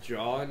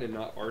 John and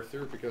not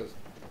Arthur, because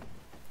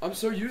I'm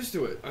so used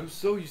to it. I'm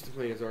so used to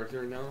playing as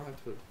Arthur, and now I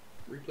have to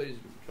replay as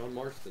John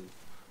Marston.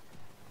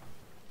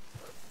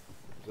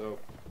 So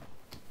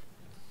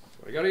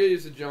I gotta get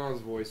used to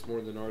John's voice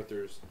more than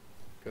Arthur's,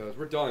 because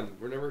we're done.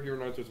 We're never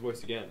hearing Arthur's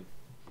voice again.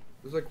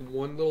 There's like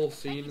one little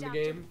scene in the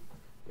game.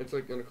 It's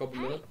like in a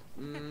couple minutes.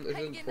 It's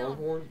in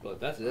Pronghorn, but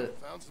that's it.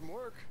 Found some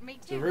work. Me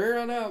So too. from here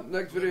on out,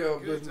 next video,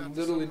 there's Good,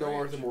 literally after no some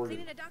Arthur ranch. Morgan.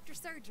 Cleaning a doctor's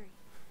surgery.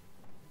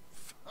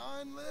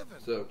 Fine living.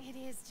 So, It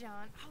is,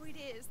 John. Oh, it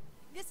is.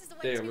 This is the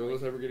way damn, to will it.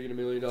 this ever get $1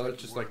 million? Take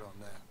Just your like word on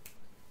that.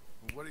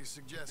 Well, what do you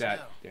suggest that.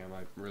 now? Damn, I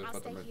really I'll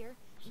thought that stay meant. here.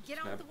 You get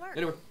on with the work.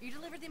 Anyway. You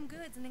deliver them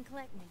goods and then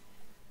collect me.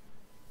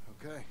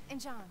 Okay.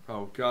 And John,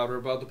 Oh god, we're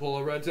about to pull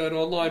a Red Dead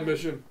Online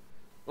mission,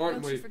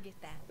 aren't don't you we? forget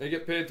that. They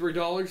get paid $3.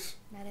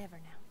 Not ever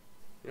now.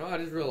 You know, I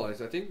just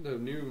realized. I think the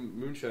new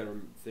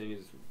Moonshiner thing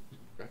is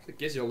actually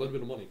gives you a little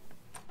bit of money.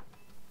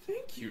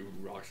 Thank you,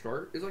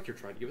 Rockstar. It's like you're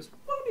trying to give us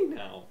money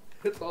now.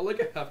 It's not like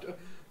I have to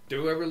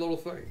do every little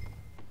thing.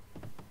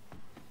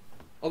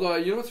 Although,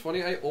 you know what's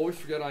funny? I always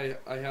forget I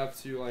have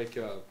to, like,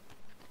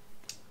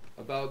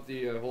 about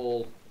the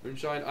whole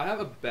Moonshine. I have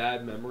a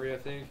bad memory, I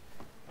think.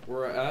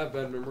 Where I have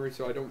bad memory,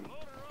 so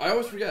I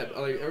always forget.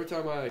 Like, every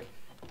time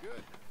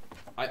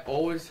I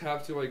always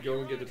have to, like, go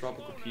and get the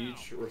tropical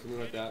peach or something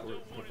like that, or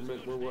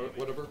peppermint or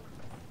whatever.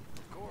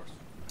 Of course.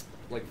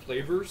 Like,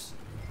 flavors.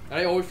 And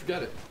I always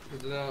forget it.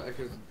 Because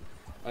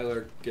I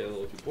either get a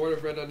little too bored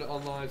of Red Dead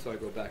Online, so I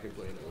go back and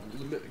play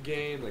another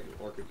game, like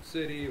Arkham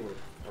City or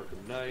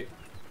Arkham Knight.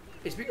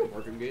 Hey, speaking of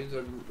Arkham games,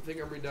 I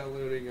think I'm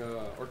re-downloading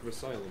Arkham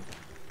Asylum.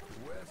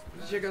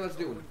 Let's check out how that's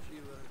doing.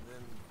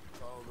 Then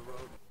follow the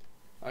road.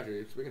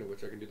 Actually, speaking of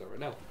which, I can do that right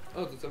now.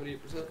 Oh, it's at 78%?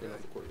 Yeah, I'm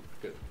recording.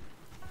 Good.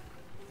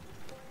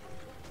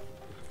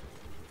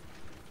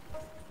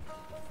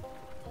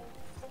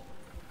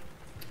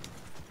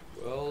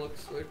 Well,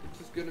 looks like we're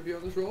just gonna be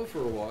on this road for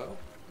a while.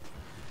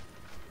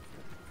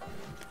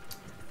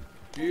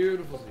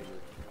 Beautiful scenery.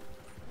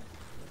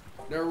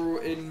 Now,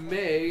 in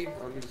May,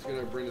 I'm just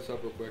gonna bring this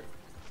up real quick.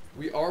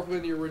 We are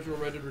playing the original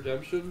Red Dead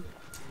Redemption,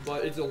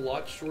 but it's a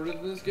lot shorter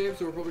than this game,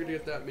 so we're probably gonna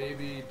get that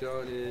maybe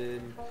done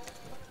in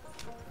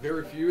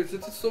very few.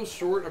 Since it's so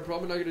short, I'm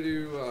probably not gonna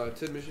do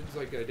 10 missions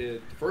like I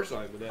did the first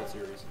time in that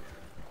series.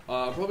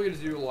 I'm probably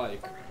gonna do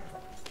like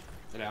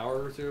an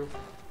hour or two.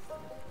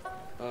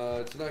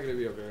 It's not gonna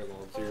be a very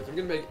long series. I'm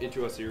gonna make it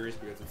into a series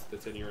because it's the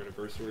 10-year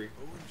anniversary,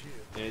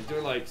 and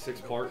doing like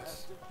 6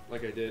 parts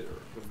like I did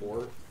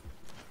before.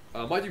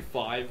 Might do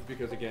 5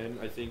 because again,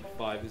 I think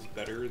 5 is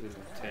better than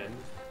 10.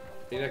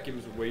 I think that game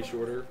is way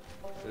shorter.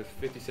 There's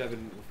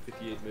 57 or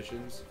 58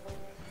 missions,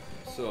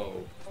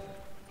 so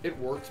it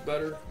works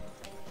better.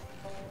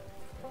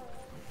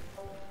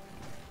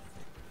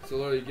 So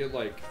literally, you get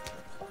like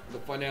the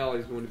finale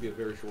is going to be a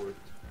very short.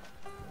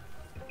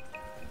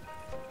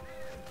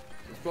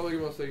 It's probably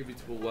most likely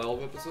to be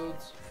 12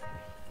 episodes.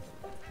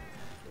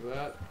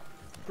 That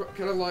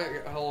kind of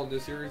like how long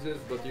this series is,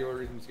 but the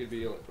only reason it's going to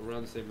be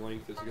around the same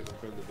length is because I'm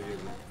playing the video.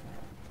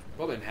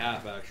 Probably in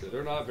half actually.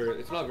 They're not very.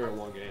 It's not a very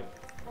long game.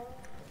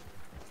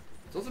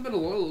 It's also been a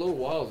little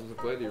while since I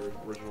played the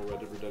original Red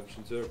Dead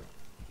Redemption 2.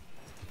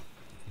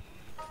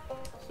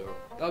 So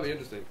that'll be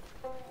interesting.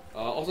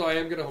 Also, I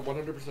am gonna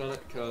 100%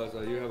 it because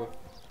I do have a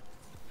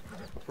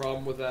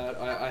problem with that.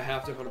 I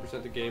have to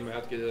 100% the game. I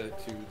have to get it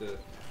to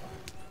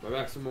my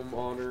maximum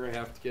honor. I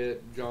have to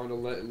get John a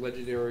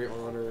legendary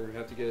honor. I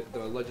have to get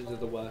the Legends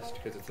of the West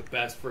because it's the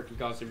best freaking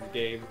costume in the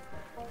game.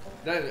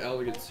 That and an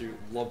elegant suit.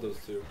 Love those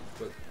two.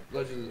 But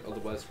Legends of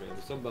the West, man.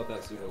 There's something about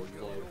that suit I would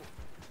love.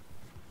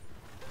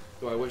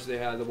 So I wish they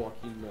had the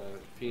Joaquin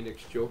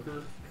Phoenix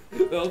Joker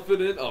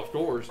outfit in. Oh, of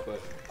course, but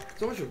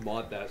someone should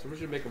mod that. Someone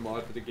should make a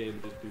mod for the game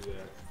and just do that.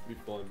 It'd be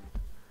fun.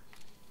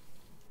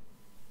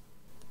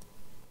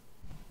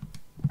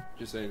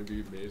 Just saying, it'd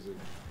be amazing.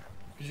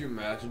 Could you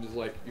imagine just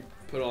like you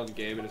put on the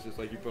game and it's just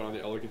like you put on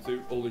the elegant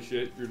suit? Holy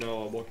shit, you're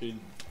now Joaquin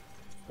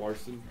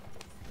Marston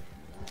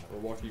or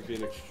Joaquin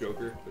Phoenix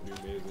Joker.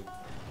 That'd be amazing.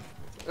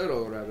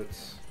 Hello,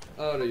 rabbits.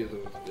 How do you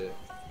do today?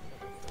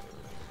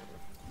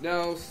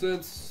 Now,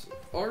 since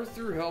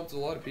Arthur helped a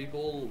lot of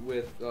people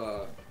with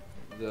the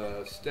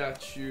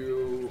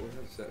statue,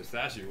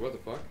 what the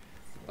fuck?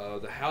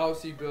 The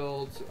house he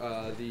built,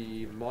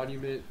 the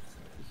monument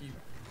he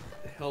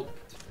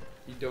helped,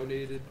 he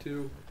donated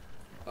to.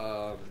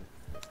 A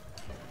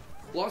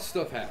lot of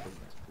stuff happened,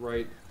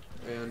 right?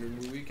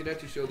 And we can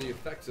actually show the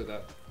effects of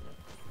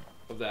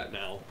that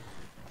now.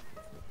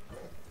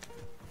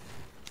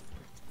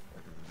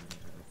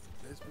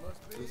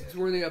 This is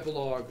where the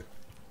epilogue.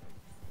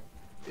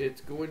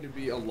 It's going to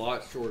be a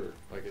lot shorter,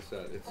 like I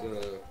said. It's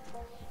a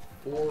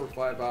 4 or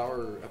 5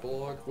 hour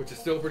epilogue, which is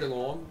still pretty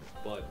long,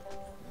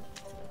 but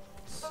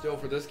still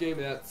for this game,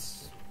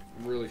 that's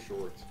really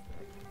short.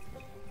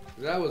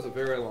 That was a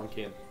very long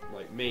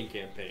main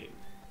campaign.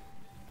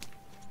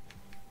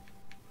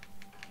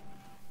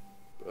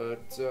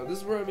 But this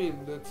is where I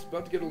mean, it's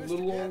about to get a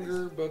little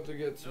longer, about to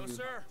get some... No,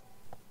 sir.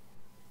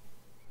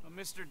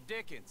 Mr.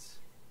 Dickens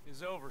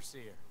is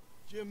overseer.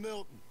 Jim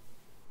Milton.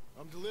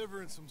 I'm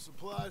delivering some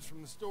supplies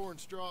from the store in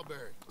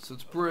Strawberry. So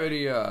it's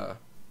pretty,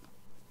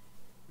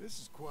 This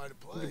is quite a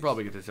place. we can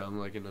probably get this done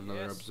like in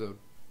another episode.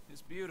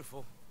 It's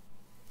beautiful.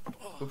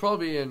 We'll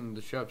probably be in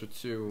the chapter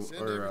 2,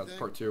 or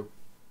part 2.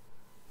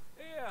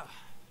 Yeah,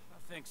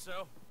 I think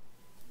so.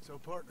 So,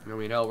 partner. I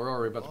mean, hell, we're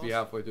already about to be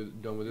halfway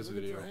done with this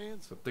video.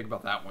 So think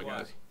about that one,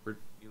 guys. You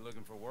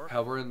looking for work?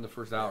 Hell, we're in the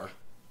first hour.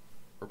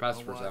 We're past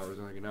the first hour. It's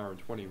like an hour and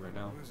 20 right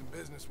now. Losing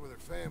business with her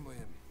family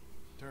and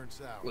turned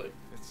sour. Look.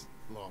 It's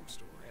a long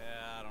story.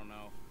 Yeah, I don't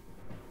know.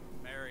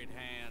 Married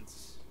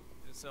hands.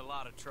 It's a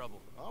lot of trouble.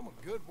 I'm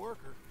a good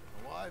worker.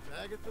 My wife,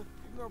 Agatha,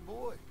 even our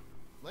boy,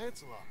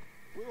 Lancelot.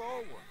 We'll all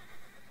work.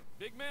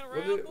 Big man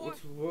around, boy?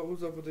 What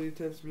was up with the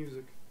intense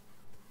music?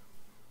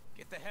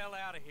 Get the hell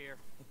out of here.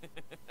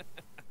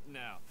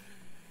 Now,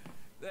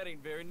 that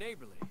ain't very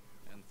neighborly.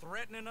 And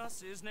threatening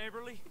us is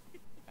neighborly?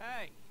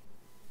 Hey,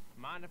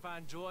 mind if I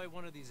enjoy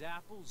one of these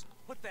apples?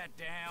 Put that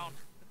down.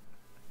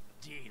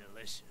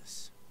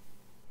 Delicious.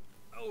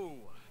 Oh.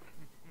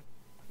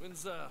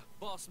 When's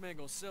boss man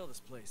gonna sell this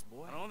place,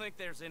 boy? I don't think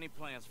there's any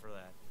plans for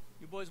that.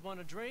 You boys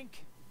want a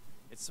drink?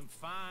 It's some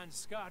fine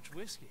Scotch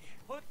whiskey.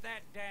 Put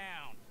that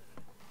down.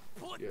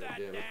 Put that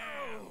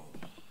down.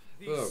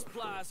 These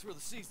supplies for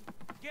the season.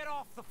 Get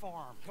off the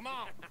farm. Come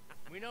on.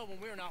 We know when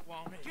we're not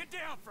wanted. Get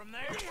down from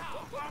there.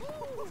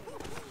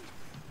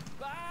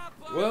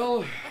 Bye-bye.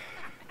 Well,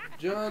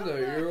 John,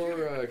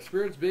 your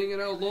experience being an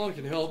outlaw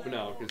can help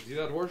now. Because see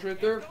that horse right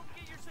there? Don't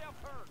get yourself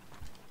hurt.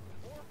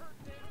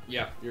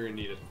 Yeah, you're gonna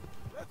need it.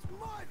 That's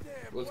my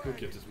damn Let's go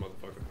get this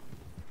motherfucker.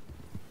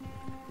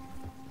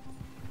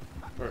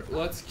 Alright,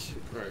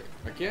 alright,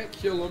 I can't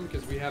kill him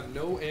because we have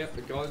no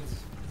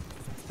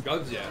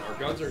guns yet. Our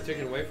guns are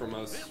taken away from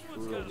us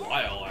for a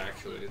while,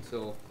 actually,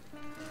 until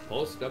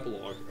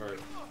post-epilogue. Alright.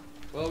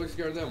 Well, we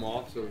scared them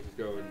off, so we just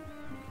go and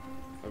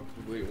I'm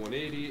complete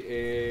 180,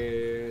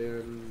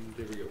 and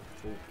there we go.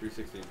 Oh,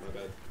 360, my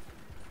bad.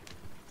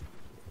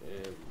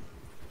 And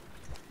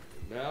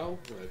now,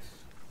 let's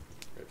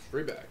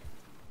straight back.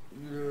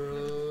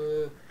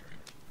 There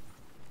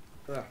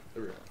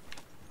we go.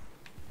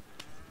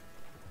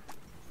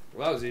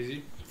 Well, that was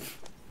easy.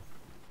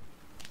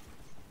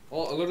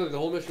 Literally, the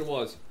whole mission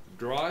was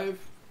drive,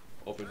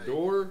 open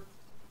door,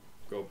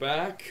 go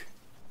back,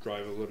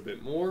 drive a little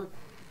bit more,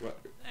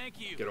 Thank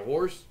you. get a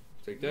horse,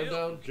 take them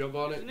down, jump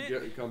on it,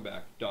 and come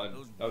back. Done.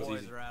 Those that was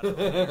boys easy. are out of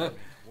the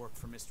work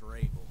for Mr.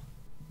 Abel.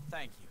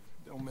 Thank you.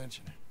 Don't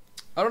mention it.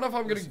 I don't know if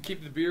I'm gonna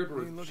keep the beard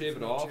or shave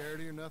it off.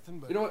 Or nothing,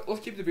 but You know what?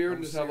 Let's keep the beard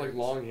and just have like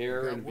long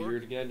hair got and work,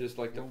 beard again, just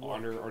like to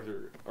honor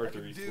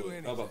Arthur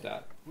Eastwood. How about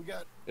that?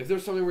 If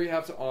there's something where you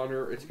have to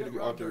honor, it's gonna be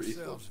Arthur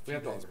Eastwood. We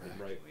have to honor him,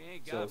 right?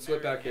 So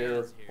slick back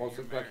hair, all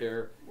slick back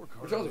hair,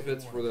 which also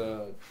fits for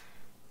the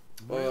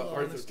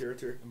Arthur's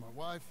character. And my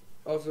wife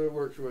Also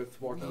works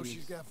with Joaquin. No,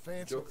 she's got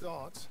fancy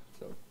thoughts.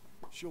 So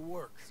she'll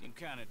work. Seem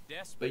kind of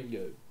desperate.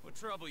 bingo. What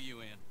trouble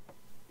you in?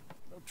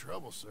 No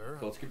trouble, sir.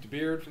 So let's keep the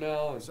beard for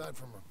now. And aside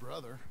from her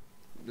brother,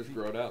 just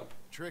grow it out.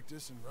 Tricked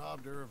us and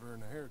robbed her of her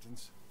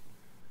inheritance.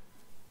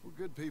 We're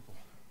good people.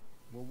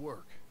 We'll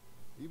work.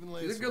 Even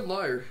later. He's a good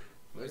liar.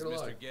 What does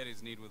Mr.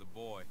 Geddes need with a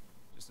boy?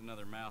 Just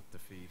another mouth to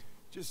feed.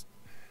 Just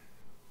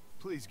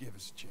please give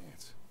us a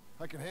chance.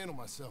 I can handle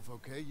myself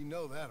okay. You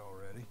know that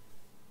already.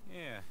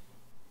 Yeah.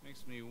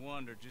 Makes me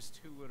wonder just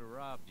who would have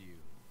robbed you.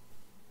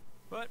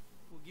 But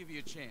we'll give you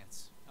a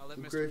chance. I'll let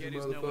Mr.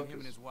 Geddes know when him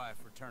and his wife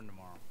return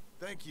tomorrow.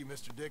 Thank you,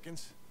 Mr.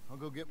 Dickens. I'll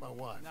go get my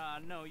wife. Nah,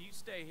 no, you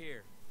stay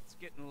here. It's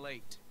getting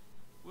late.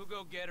 We'll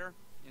go get her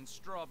in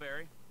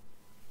Strawberry.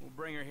 We'll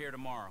bring her here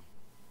tomorrow.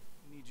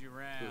 We need you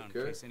around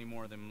in case any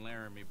more of them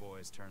Laramie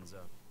boys turns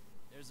up.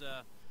 There's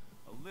a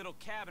little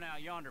cabin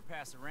out yonder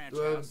past the ranch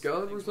house.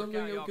 Gun or something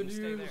I could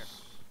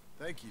use?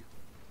 Thank you.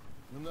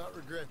 You'll not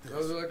regret this. That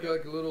was like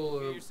a little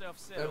Get yourself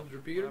settled.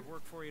 Peter. I'll have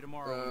work for you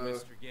tomorrow when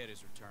Mr.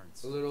 Geddes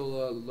returns. A little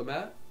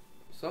Lamat?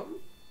 Something?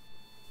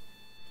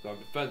 So I'm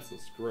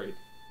defenseless. Great.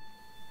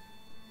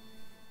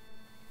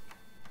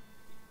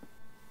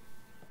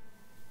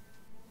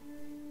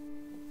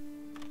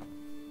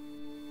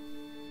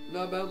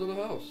 Not a bad little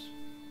house.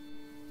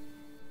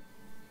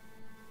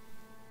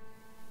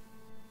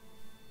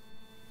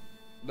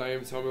 Not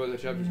even tell me what the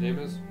chapter's name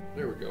is.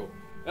 There we go.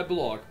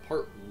 Epilogue,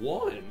 Part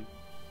 1.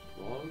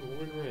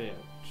 Pronghorn Ranch.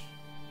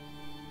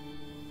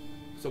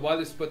 So why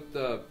they split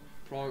the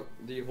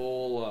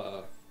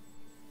whole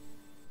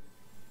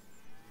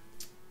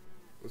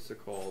what's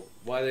it called?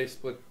 Why they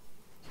split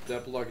the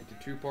epilogue into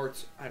 2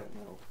 parts? I don't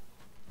know.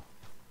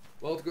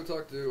 Well, let's go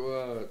talk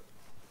to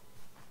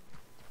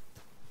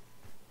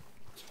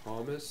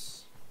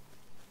Thomas.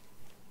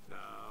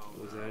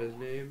 Was that his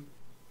name?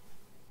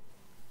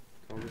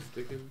 Thomas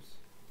Dickens?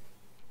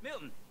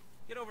 Milton,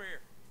 get over here.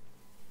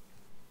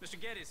 Mr.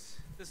 Geddes,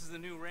 this is the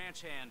new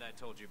ranch hand I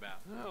told you about.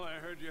 Well, I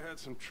heard you had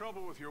some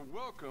trouble with your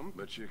welcome,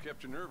 but you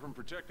kept your nerve and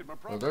protected my Oh,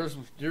 property.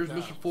 there's No,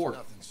 Mr. Ford.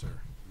 Nothing, sir.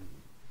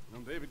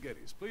 I'm David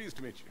Geddes. Pleased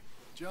to meet you.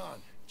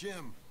 John,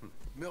 Jim,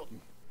 Milton.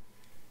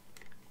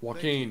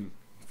 Joaquin.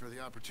 Thank you for the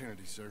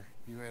opportunity, sir.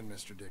 You and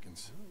Mr.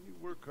 Dickens. Well, you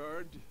work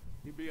hard.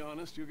 You be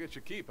honest, you'll get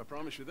your keep. I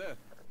promise you that.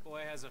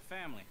 Boy has a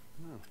family.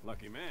 Oh,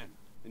 lucky man.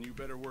 And you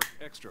better work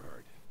extra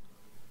hard.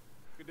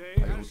 Good day,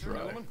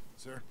 gentlemen.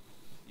 Sir.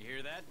 You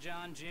hear that,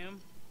 John, Jim?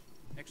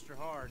 Extra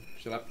hard.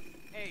 Shut up.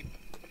 Hey!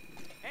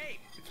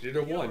 It's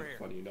either get one, over here.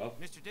 funny enough.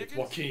 Mr. Dickens? It's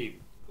Joaquin.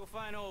 Go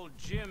find old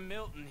Jim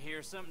Milton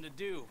here something to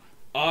do.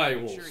 I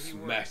Make will sure he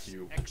smack works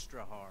you.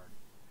 Extra hard.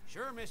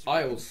 Sure, Mr.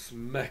 I will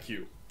smack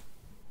you.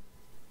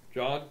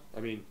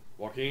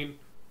 Joaquin.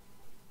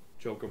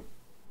 Choke him.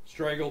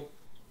 Strangle.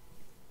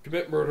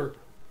 Commit murder.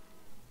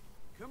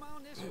 Come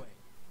on this way.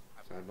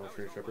 I don't know if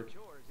you're a shepherd.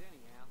 Chores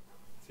anyhow.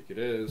 I think it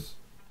is.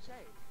 Say,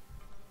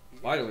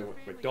 Finally,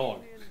 my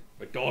dog.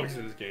 My dog's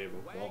in this game.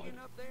 Oh, God. wagon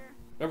up there?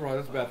 Never mind,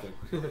 that's a bad thing.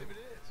 I believe it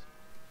is.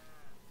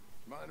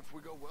 Mind if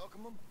we go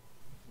welcome them?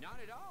 Not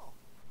at all.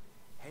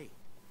 Hey.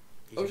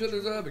 Oh shit,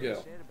 there's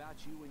Abigail. Said about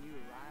you when you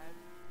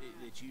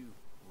arrived that you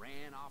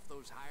ran off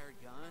those hired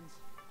guns.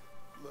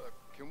 Look,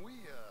 can we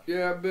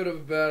Yeah, a bit of a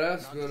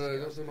badass, not but I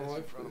discuss don't know this my in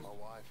wife. front of my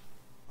wife?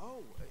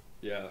 Oh,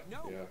 Yeah,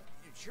 no. yeah.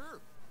 Sure.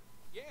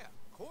 Yeah,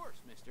 of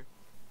course, mister.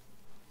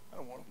 I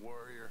don't want to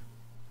worry her.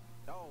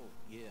 Oh,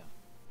 yeah.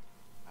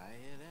 I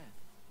hear that.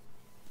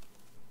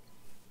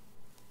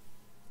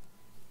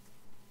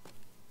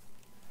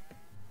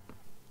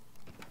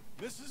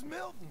 Mrs.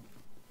 Milton!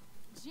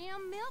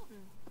 Jim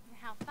Milton,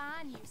 how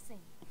fine you seem.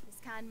 This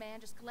kind man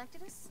just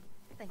collected us.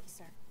 Thank you,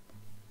 sir.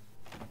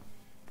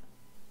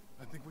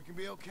 I think we can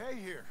be okay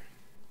here.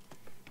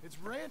 It's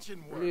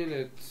ranching I work. mean,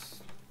 it's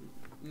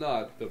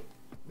not the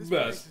This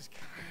best. place is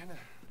kinda...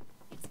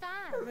 It's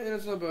fine. I mean,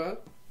 it's not bad.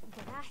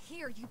 But I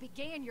hear you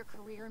began your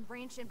career in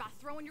ranching by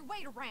throwing your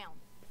weight around.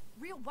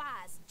 Real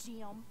wise,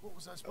 Jim. What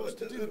was I supposed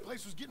to do? The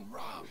place was getting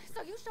robbed.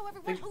 So you show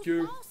everyone Thank who's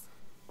you. boss?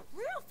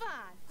 Real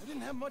fine. I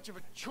didn't have much of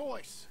a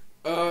choice.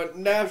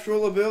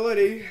 Natural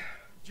ability.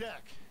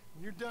 Jack,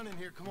 when you're done in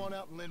here, come on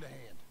out and lend a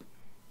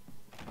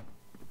hand.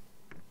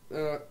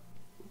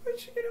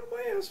 What'd you get on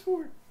my ass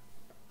for?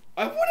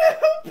 I want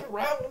to help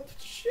around.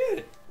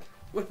 Shit.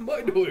 What am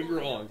I doing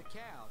wrong?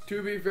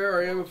 To be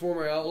fair, I am a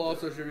former outlaw,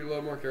 so I should be a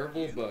little more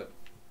careful, but...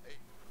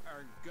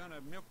 Are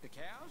gonna milk the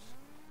cows?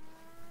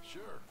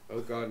 Sure. Oh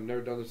god, I've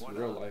never done this in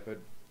real life.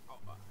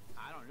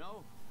 I don't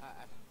know.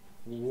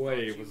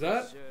 Wait, was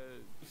that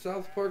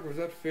South Park or was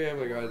that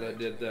Family Guy that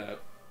did that?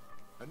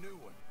 A new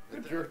one.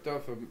 I jerked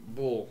off a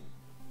bull.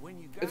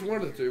 It's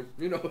one of the two.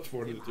 You know it's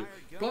one of the two.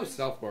 Probably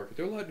South Park.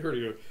 They're a lot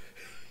dirtier.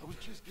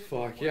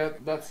 Fuck, yeah,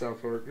 that's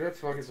South Park. That's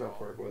fucking South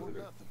Park, wasn't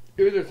it?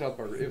 It was either South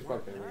Park. It was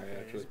fucking Family Guy,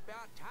 actually.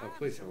 Oh,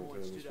 please tell me it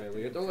was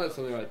Family Guy. Don't let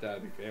something like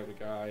that be Family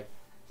Guy.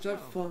 It's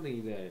not funny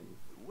then.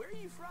 Where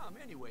are you from,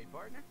 anyway,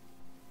 partner?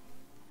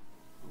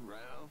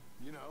 Well,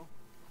 you know,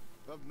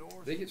 up north.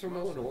 I think he's from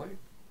Illinois.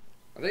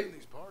 I think.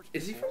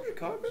 Is he from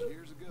Chicago?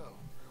 Years ago.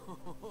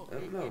 I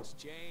don't know. It's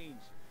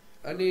changed.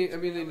 I mean,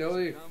 they know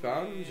they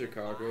found him in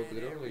Chicago, but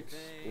they don't really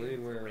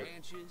explain where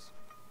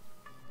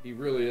he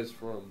really is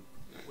from.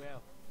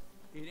 Well,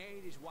 it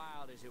ain't as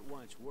wild as it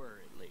once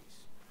were, at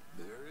least.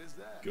 There is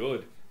that.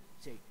 Good.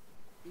 Say,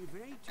 if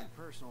it ain't too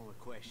personal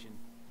a question,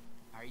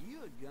 are you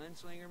a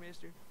gunslinger,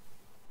 mister?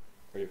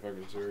 Are you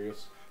fucking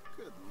serious?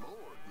 Good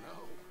lord,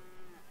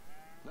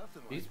 no.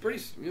 Nothing like He's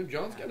pretty. You know,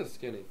 John's kind of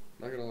skinny.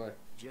 Not gonna lie.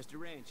 Just a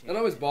ranch hand. That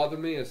always bothered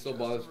me. It still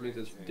bothers me to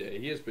this day.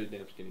 He is pretty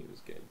damn skinny in this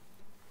game.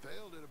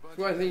 That's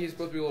why I think he's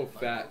supposed to be a little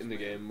fat in the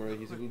game, where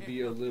he's going to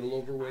be a little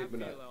overweight, but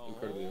not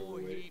incredibly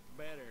overweight. Heap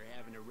better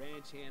having a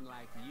ranch hand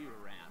like you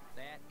around.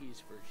 That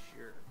is for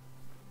sure.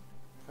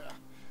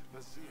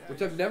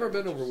 Which I've never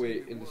been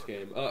overweight in this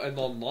game. And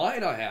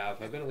online I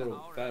have. I've been a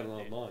little fat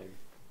online.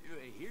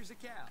 Here's the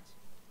cows.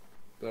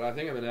 But I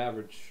think I'm an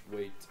average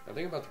weight. I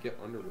think I'm about to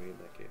get underweight in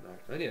that game,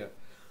 actually. I need to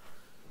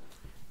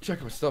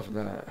check my stuff in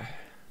that.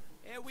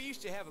 Yeah, we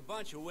used to have a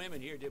bunch of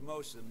women here did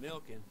most of the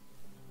milking.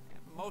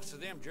 Most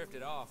of them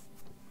drifted off.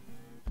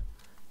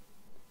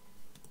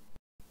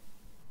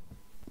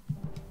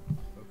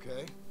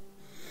 Okay.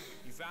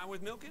 You fine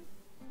with milking?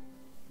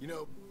 You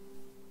know,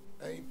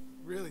 I ain't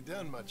really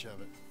done much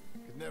of it.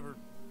 Could never.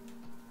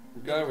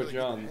 The guy with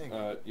John,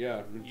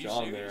 yeah, with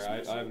John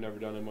there. I've never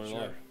done it in my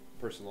life,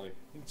 personally.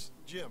 It's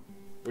Jim.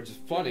 Which is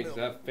funny because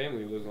that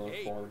family lives on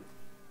a farm.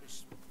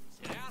 Sit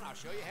down, I'll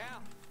show you how.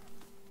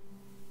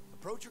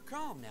 Approach her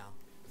calm now.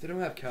 They don't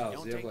have cows.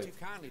 Don't They have take like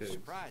too kindly to pigs.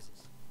 surprises.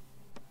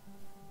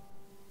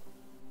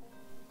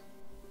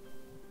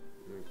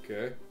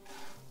 Okay.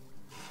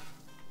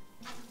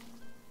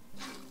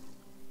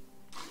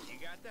 You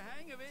got the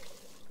hang of it.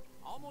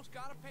 Almost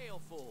got a pail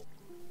full.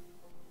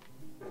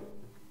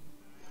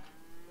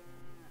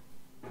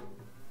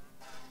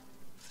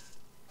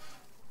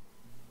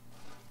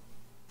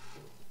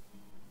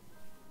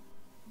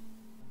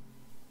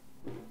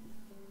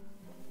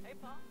 Hey,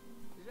 Pop.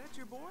 Is that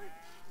your boy?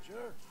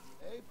 Sure.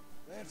 Hey,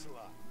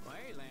 Lancelot. Well,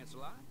 hey,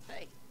 Lancelot.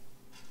 Hey.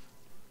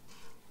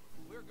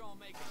 We're gonna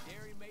make a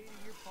dairy maid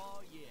of your paw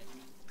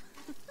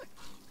yet.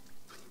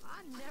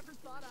 I never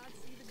thought I'd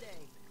see the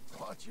day.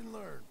 Watch and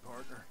learn,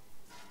 partner.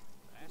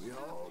 That's We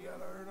enough, all Jim.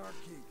 gotta earn our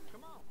keep.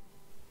 Come on.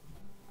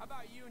 How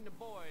about you and the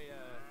boy,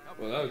 help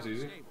Well, me that out was in the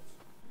easy. stables?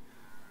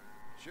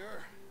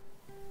 Sure.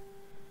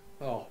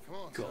 Oh, Come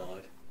on,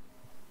 God.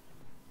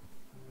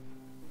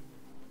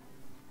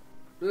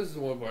 This is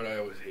the one part I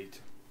always hate.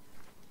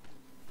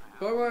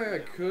 By the way, I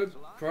could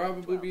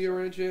probably be a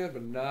ranch hand,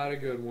 but not a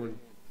good one.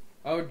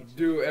 I would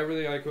do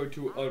everything I could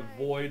to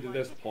avoid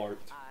this part.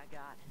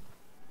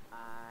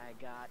 I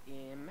got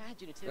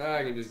imaginative.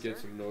 I can just get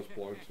some nose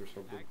plugs or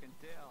something. I can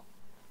tell.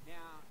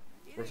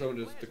 Now, Or someone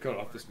just to cut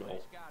off the smell.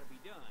 It's gotta be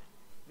done.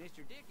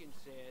 Mr. Dickens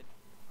said,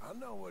 I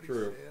know what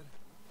True. he said.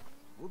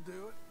 We'll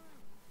do it.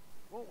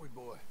 Won't we,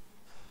 boy?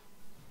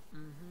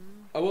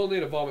 I will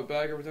need a vomit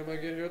bag every time I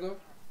get here, though.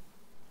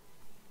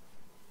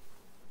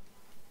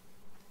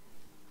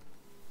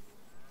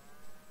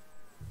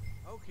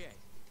 okay.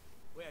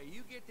 Well,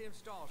 you get them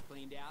stalls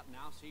cleaned out, and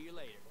I'll see you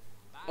later.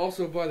 Bye.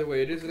 Also, by the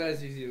way, it isn't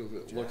as easy as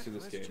it Jack, looks in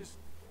this let's game. just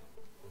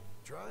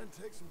try and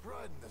take some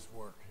pride in this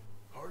work,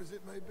 hard as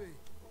it may be.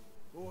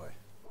 Boy,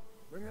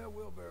 bring that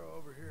wheelbarrow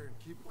over here and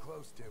keep it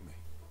close to me.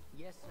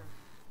 Yes, sir.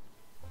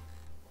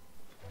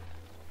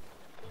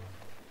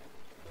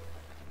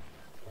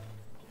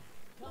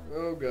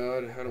 Oh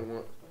God, I don't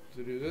want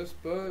to do this,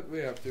 but we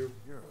have to.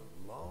 You're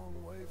a long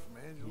way from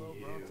Angelo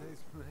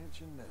Bronte's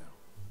mansion now.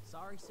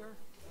 Sorry, sir.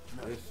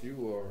 Yes,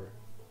 you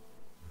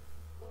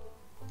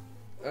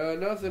are.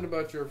 Nothing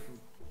about your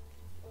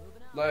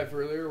life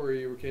earlier where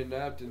you were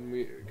kidnapped and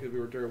because we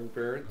were terrible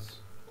parents.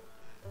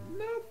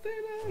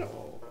 Nothing at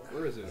all.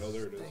 Where is it? Oh,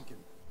 there it is. Stinking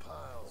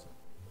piles.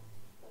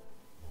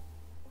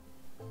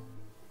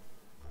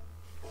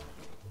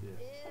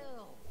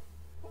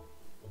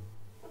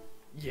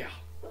 Yeah.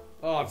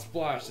 Oh, it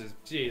splashes.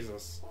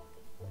 Jesus.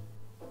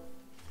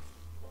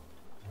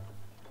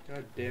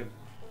 God damn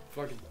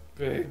fucking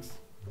pigs.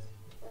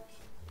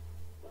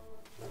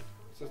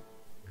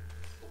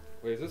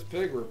 Wait, is this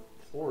pig or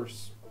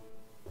horse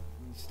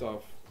and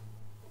stuff?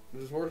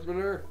 Is this horse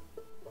manure?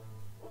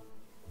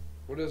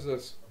 What is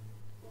this?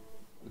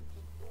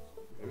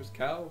 Maybe was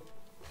cow.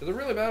 Does it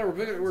really matter?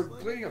 We're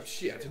cleaning up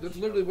shit. That's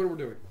literally what we're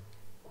doing.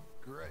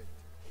 Great.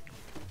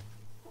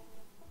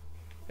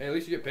 Hey, at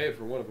least you get paid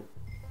for one of them.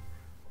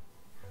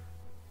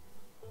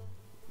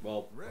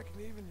 Well, Reckon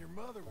even your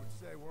mother would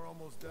say we're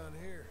almost done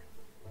here.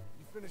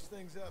 You finish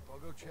things up, I'll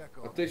go check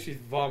on I think she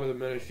vomited the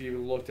minute she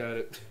even looked at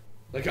it.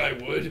 Like I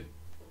would.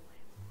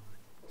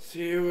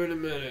 See you in a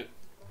minute.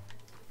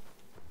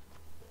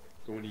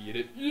 Going to eat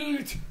it.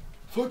 Eat!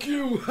 Fuck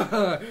you!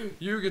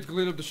 You get to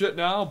clean up the shit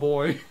now,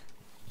 boy.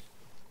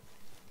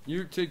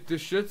 You take the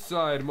shit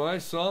side, my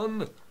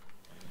son.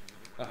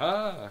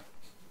 Aha!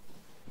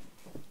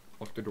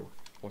 Lock the door.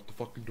 Lock the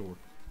fucking door.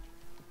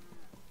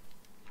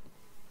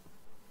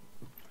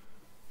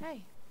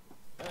 Hey,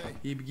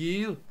 Hey,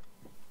 Abigail.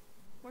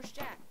 where's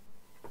Jack?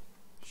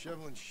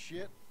 shoveling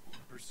shit in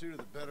pursuit of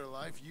the better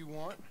life you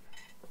want?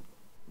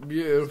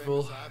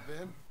 Beautiful. Same as I've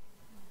been?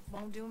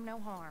 Won't do him no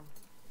harm.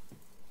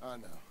 I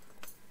know.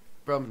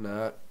 Probably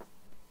not.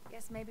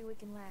 Guess maybe we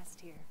can last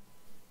here.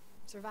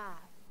 Survive.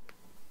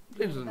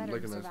 Seems Better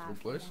like a than nice survive little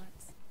for place.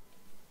 once.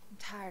 I'm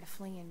tired of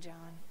fleeing,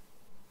 John.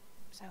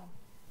 So,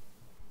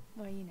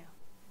 what do you know?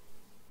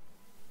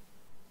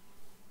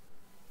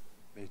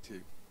 Me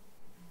too.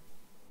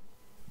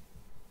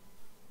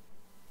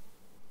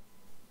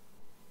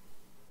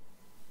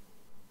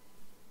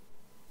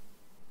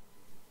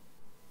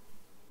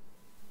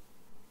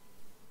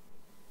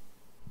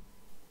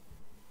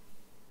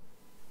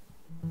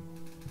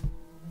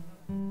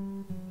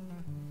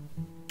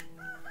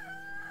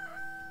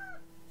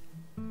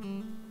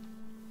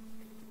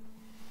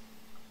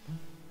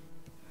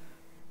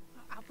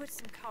 I'll put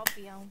some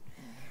coffee on.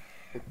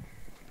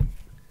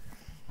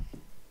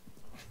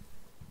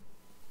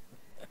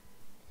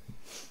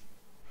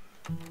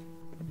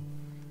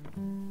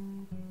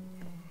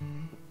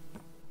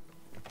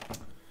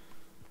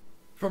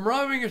 From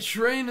robbing a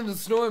train in the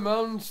snowy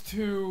mountains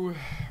to...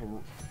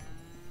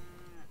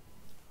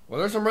 Well,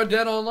 there's some Red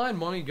Dead Online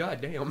money,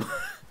 goddamn.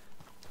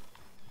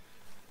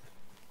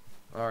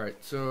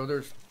 Alright, so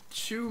there's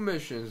two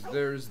missions.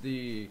 There's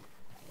the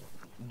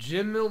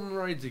Jim Milton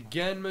Rides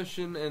Again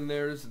mission, and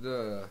there's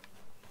the...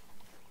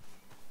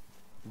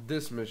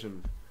 This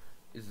mission.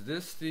 Is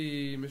this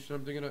the mission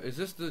I'm thinking of? Is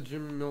this the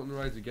Jim Milton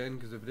Rides Again?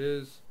 Because if it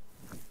is,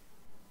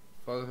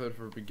 Fatherhood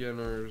for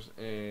Beginners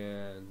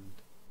and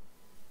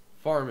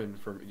Farming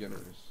for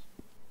Beginners.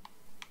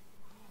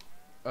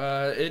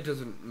 It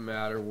doesn't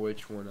matter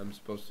which one I'm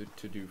supposed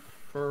to do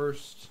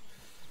first.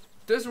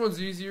 This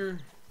one's easier.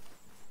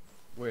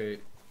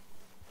 Wait.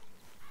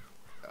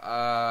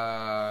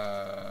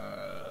 I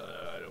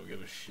don't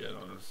give a shit,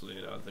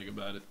 honestly, now I think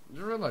about it.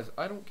 I realize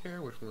I don't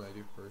care which one I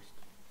do first.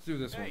 Let's do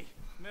this one. Hey,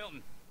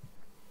 Milton,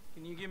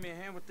 can you give me a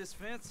hand with this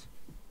fence?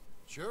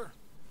 Sure.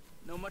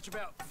 Know much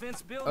about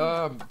fence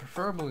building?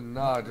 Preferably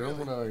not. I don't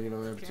want to, you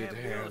know, amputate the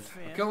hand.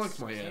 I kinda like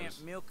my hands.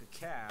 Can't milk a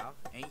cow,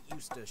 ain't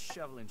used to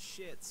shoveling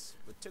shits,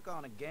 but took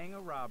on a gang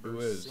of Who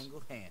robbers is?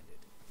 single-handed.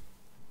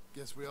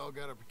 Guess we all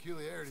got our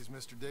peculiarities,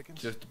 Mr.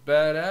 Dickens. Just a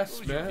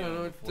badass, man. I don't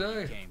know what to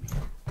tell you.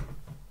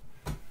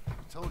 I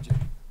told you.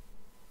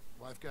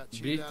 Wife got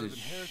cheated Beat out the of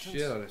inheritance.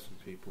 shit out of some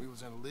people. We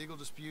was in a legal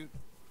dispute.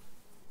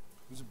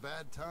 It was a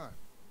bad time.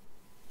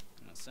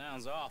 That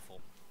sounds awful,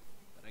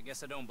 but I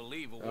guess I don't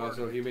believe a word.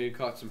 Also, he may have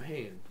caught some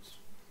hands.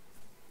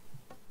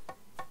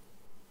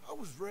 I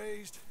was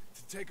raised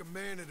to take a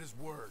man at his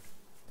word,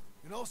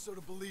 and also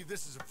to believe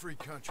this is a free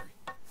country.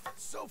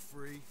 So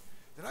free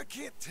that I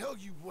can't tell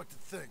you what to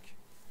think.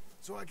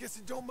 So I guess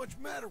it don't much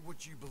matter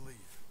what you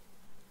believe.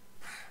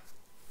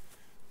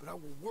 But I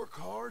will work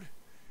hard,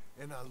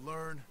 and I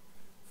learn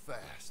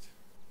fast.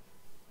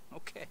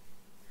 Okay.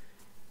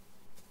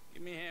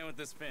 Give me a hand with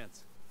this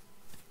fence.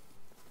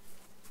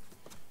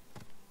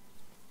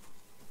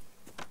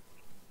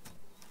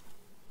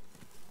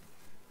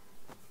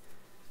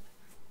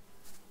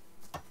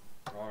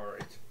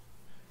 Alright.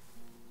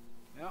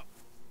 Yep.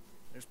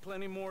 There's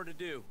plenty more to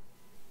do.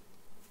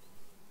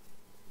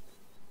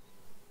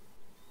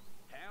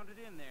 Pound it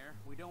in there.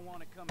 We don't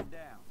want it coming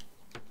down.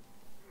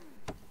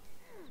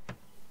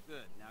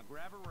 Good. Now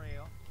grab a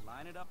rail,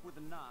 line it up with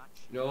a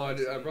notch. No, I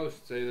probably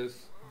should say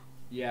this.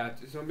 Yeah,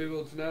 to some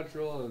people it's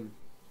natural, and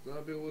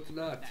some people it's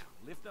not. Now,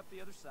 lift up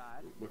the other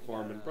side. With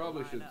farming,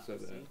 probably line should up, have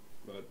said that, see?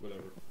 but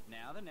whatever.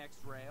 Now the next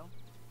rail.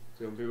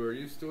 Some people are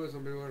used to it,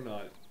 some people are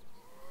not.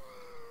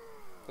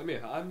 I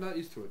mean, I'm not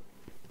used to it.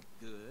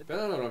 Good. Been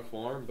on a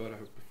farm, but I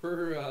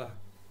prefer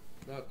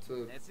not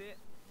to. That's it.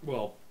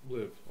 Well,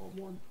 live on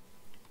one.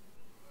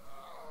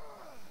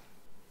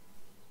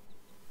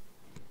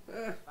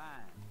 Fine.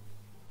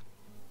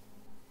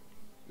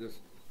 Just.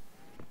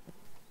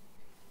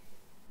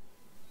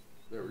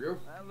 There we go.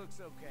 That looks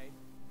okay.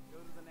 Go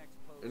to the next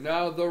post. And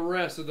now the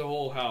rest of the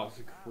whole house.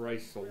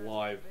 Christ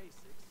alive.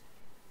 Basics.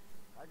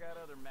 I got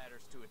other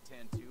matters to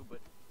attend to, but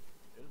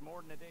there's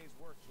more than a day's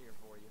work here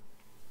for you.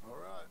 All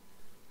right.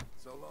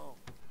 So long.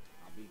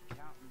 I'll be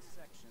counting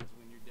sections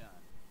when you're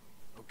done.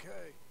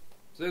 Okay.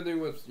 Same thing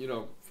with, you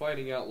know,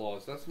 fighting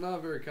outlaws. That's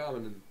not very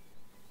common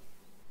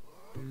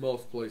in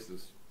most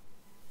places.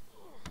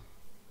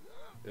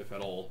 If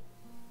at all.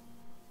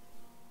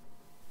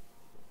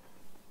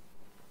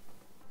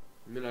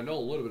 I mean, I know a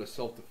little bit of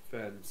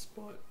self-defense,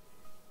 but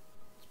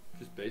it's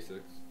just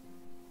basics.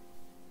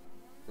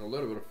 And a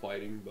little bit of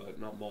fighting, but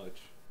not much.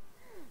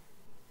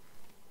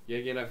 Yeah,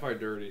 again, I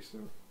fight dirty, so.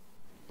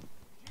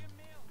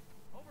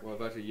 Well,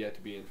 I've actually yet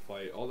to be in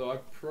fight. Although I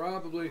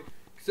probably,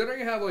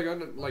 considering I have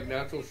like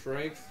natural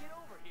strength,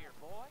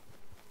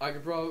 I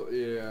could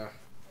probably, yeah.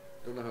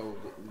 I don't know how it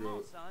would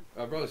go.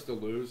 I'd probably still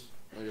lose.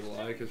 I'm not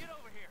gonna lie, cause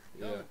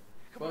yeah.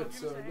 But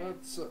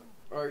that's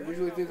all right.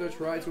 Usually things I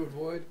try to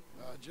avoid.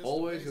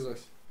 Always, because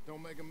I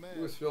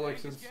always feel like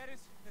since.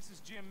 This is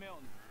Jim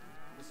Milton.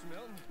 Mr.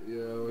 Milton?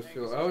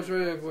 Yeah, I always try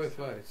to avoid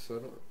fights, so I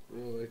don't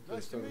really like Nice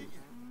this to time. meet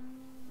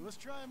you. Let's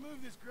try and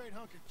move this great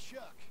hunk of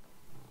chuck.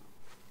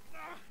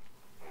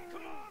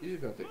 He's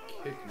about to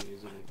kick me,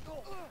 isn't he?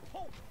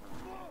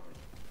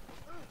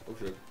 Oh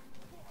shit.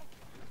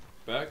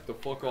 Back the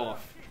fuck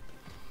off.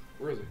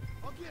 Where is he?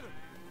 I'll get him.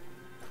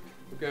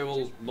 Okay,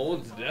 well, no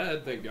one's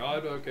dead, thank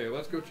God. Okay,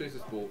 let's go chase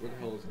this bull. Where the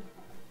hell is he?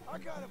 I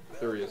got him.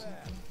 There he is.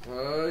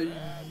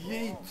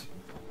 Yeet.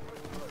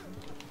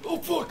 Oh,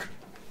 fuck!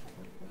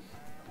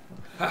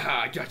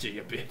 Haha, I got you,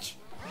 you bitch.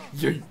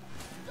 Yeet.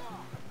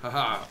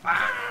 Haha.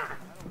 Ah!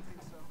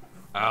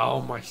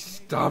 Ow, my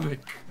stomach.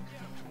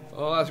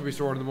 Oh, that's gonna be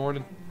sore in the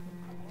morning.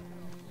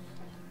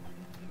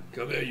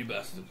 Come here, you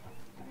bastard.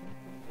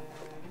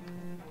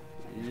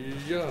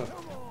 Yeah.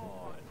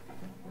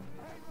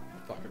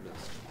 Fucking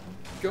missed.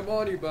 Come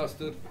on, you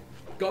bastard.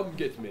 Come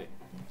get me.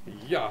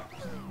 Yeah.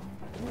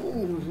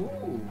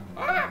 Ooh.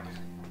 Ah!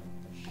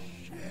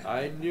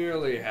 I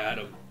nearly had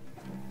him.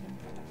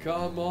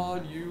 Come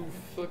on, you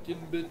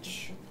fucking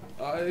bitch.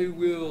 I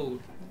will.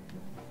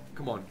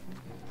 Come on.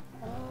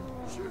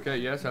 Okay,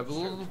 yes, have a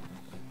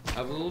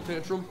little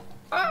tantrum.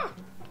 Ah!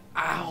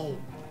 Ow!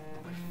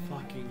 My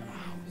fucking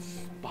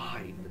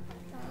spine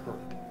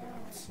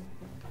hurts.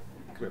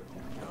 Come here.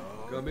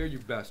 Come here, you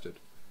bastard.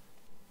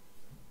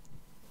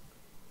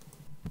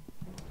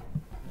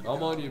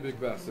 Come on, you big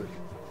bastard.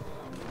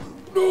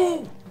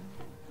 No!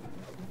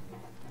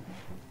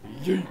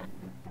 Yeet!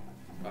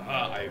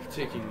 Aha, I have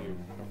taken you.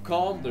 Now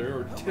calm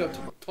there,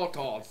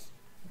 tatas.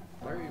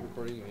 Why are you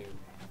recording me?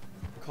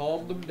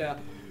 Calm them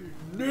down.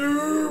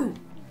 No!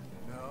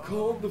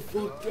 Calm the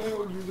fuck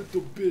down, you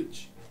little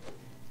bitch.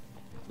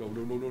 No.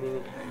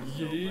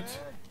 Yeet.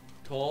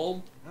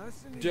 Calm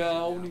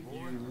down,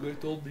 you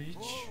little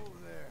bitch.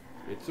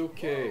 It's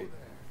okay.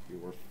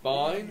 You are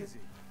fine.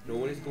 No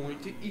one is going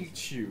to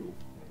eat you.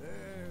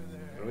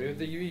 I don't even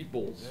think you eat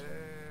bulls.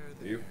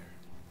 Do you?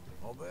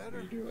 All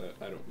better? You do it?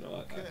 I don't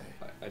know.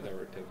 I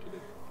never attempted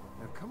it.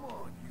 Now come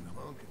on, you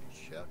hunk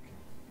of chuck.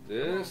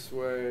 This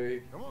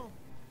way. Come on.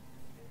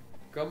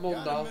 Come on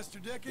Got now. him,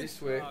 Mr. Dickens?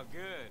 This way. Oh,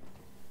 good.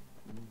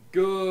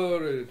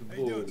 Good How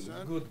you bull. doing,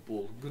 son? Good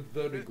bull. Good,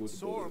 very good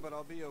Sore, bull. but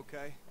I'll be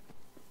okay.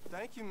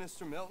 Thank you,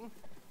 Mr. Milton.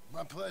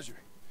 My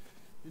pleasure.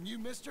 And you,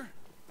 mister?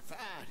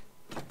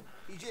 Fine.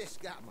 He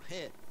just got my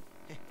head.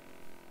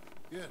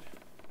 Good.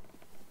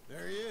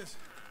 There he is.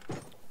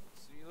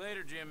 See you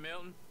later, Jim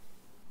Milton.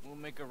 We'll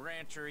make a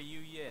rancher of you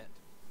yet.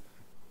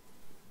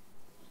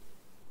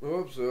 I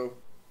hope so.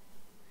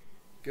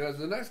 Because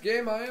the next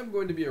game I am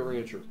going to be a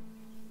rancher.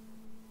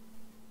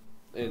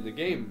 And the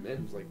game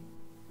ends like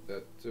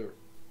that too.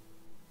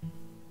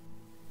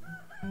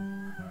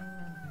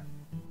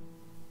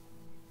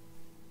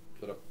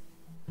 Shut up.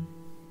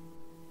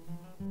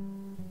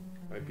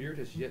 My beard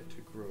has yet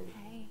to grow.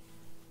 Hey.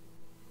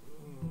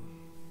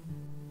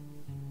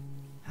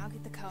 I'll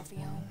get the coffee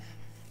on.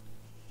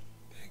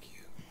 Thank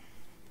you.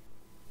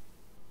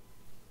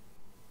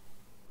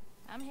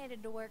 I'm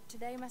headed to work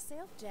today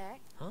myself,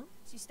 Jack. Huh?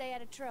 So you stay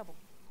out of trouble.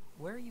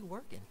 Where are you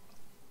working?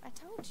 I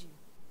told you.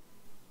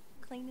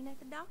 Cleaning at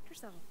the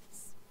doctor's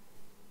office.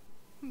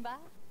 Bye.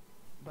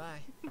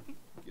 Bye.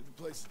 Get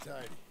the place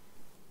tidy.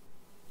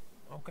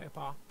 Okay,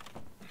 Pa.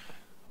 I'll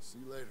see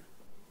you later.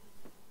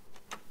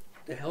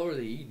 What the hell are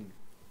they eating?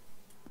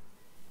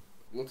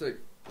 Looks like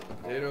a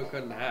potato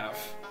cut in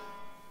half.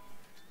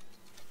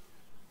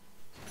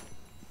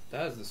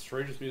 That is the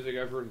strangest music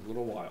I've heard in a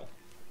little while.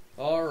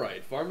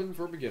 Alright, farming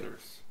for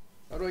beginners.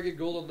 How do I get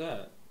gold on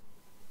that?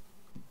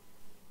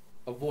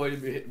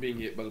 Avoid being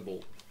hit by the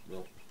bull.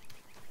 No.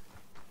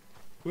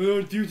 Well,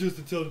 aren't you just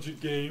intelligent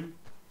game?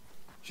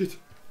 Shit.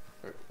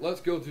 Alright,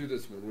 let's go through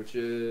this one, which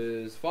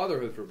is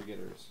fatherhood for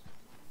beginners.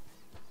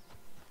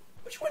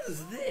 Which one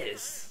is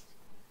this?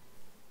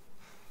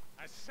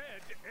 I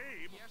said,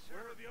 Abe,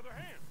 where are the other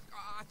hands?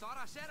 I thought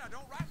I said I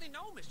don't rightly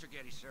know, Mr.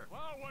 Geddes, sir.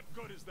 Well, what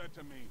good is that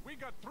to me? We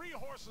got 3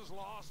 horses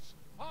lost,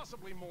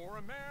 possibly more,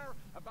 a mare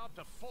about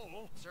to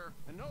foal, sir,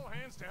 and no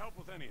hands to help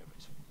with any of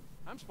it.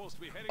 I'm supposed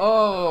to be heading.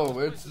 Oh,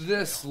 it's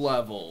this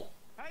level.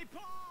 Hey,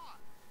 Pa!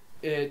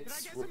 It's. Can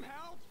I get some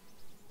help?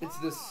 It's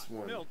this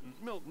one.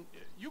 Milton,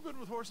 you good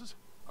with horses?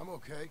 I'm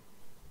okay.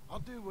 I'll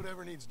do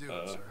whatever needs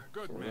doing, sir.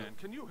 Good sorta. man.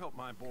 Can you help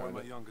my boy, Kinda.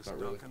 my youngest Not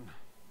really. Duncan?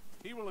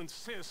 He will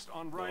insist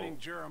on riding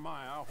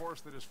Jeremiah, a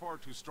horse that is far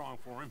too strong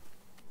for him.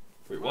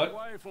 Wait, My what?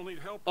 wife will need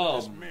help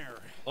with this mare.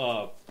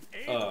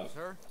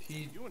 Sir?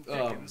 You and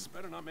Dickens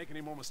better not make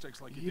any more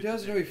mistakes like you He did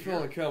doesn't know today. he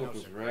fell in Here? comic No,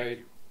 books, sir.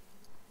 right?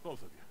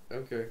 Both of you.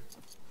 Okay.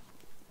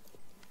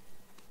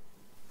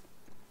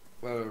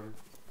 Whatever.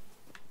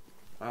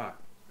 Ah.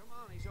 Come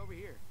on, he's over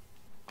here.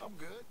 I'm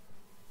good.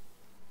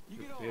 You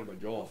get Pain in on. my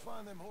jaw. Go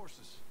find them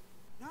horses.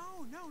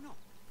 No.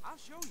 I'll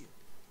show you.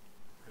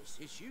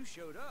 Since you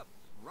showed up,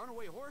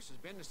 runaway horse has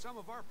been to some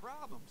of our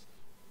problems.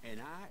 And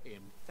I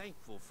am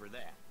thankful for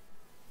that.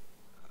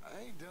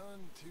 I ain't done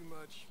too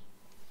much.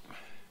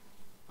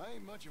 I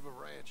ain't much of a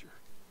rancher.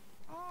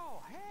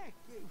 Oh, heck.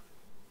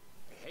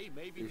 Hey,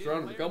 maybe You're the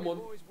trying to become one.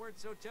 boys weren't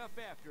so tough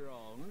after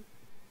all, huh?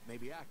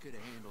 Maybe I could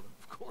have handled them.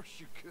 Of course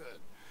you could.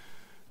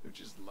 They're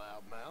just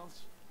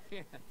loudmouths.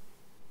 Yeah.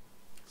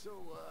 So,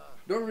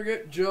 Don't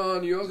forget,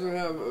 John, you also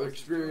have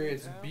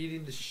experience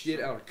beating the shit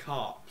out of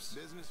cops.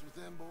 business with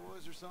them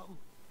boys or something?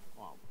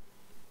 Well,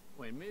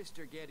 when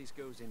Mr. Geddes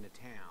goes into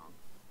town,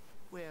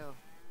 well,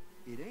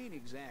 it ain't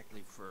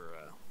exactly for,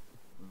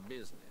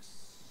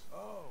 business.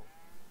 Oh.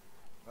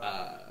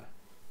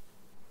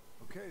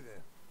 Okay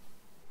then.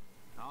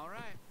 All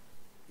right.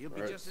 He'll be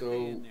Alright, just so a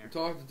day in there. we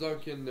talked to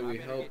Duncan, then I we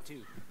better helped get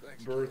to.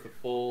 Thanks, birth a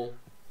foal.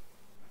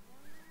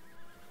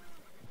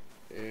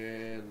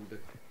 And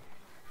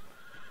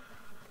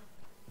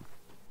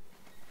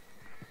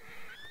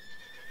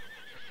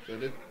is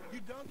that it? You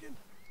Duncan?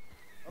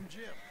 I'm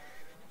Jim.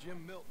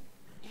 Jim Milton.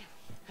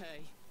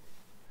 Hey.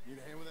 Need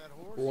a hand with that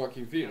horse?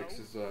 Joaquin Phoenix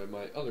is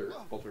my other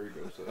alter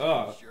ego. So,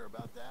 You sure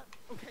about that?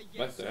 Okay,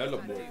 that's the hell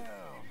of boy.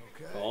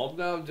 Okay. Calm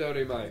down,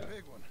 Jody Maya.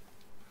 Big one.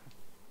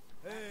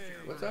 Hey.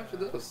 What's after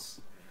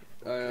this?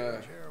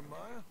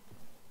 Jeremiah.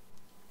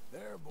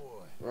 There,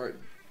 boy. Alright.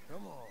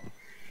 Come on.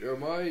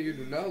 Jeremiah, you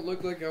do not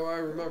look like how I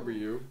remember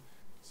you.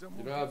 You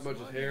don't have much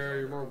hair,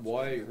 you're more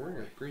white, you're wearing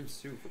a green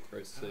suit for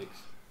Christ's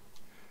sakes.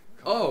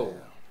 Oh!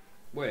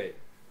 Wait.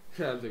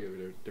 I'm thinking of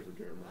a different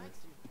Jeremiah.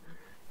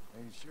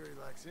 Ain't sure he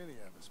likes any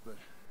of us, but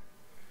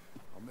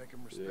I'll make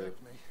him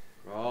respect me.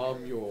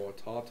 I'm your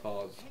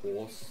Tata's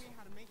horse.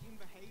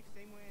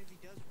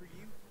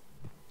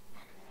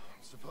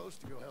 I'm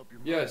supposed to go help your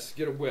mother. Yes,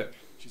 get a whip.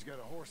 She's got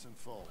a horse in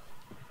foal.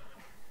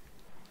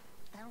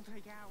 That'll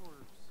take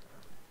hours.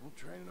 Well,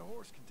 training a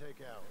horse can take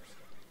hours.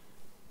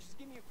 Just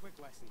give me a quick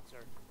lesson, sir.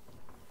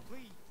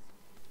 Please.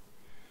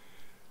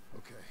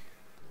 Okay.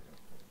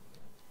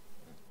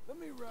 Let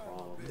me ride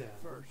Calm a bit down.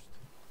 first.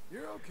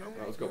 You're okay.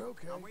 Alright, let's go. You're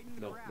okay.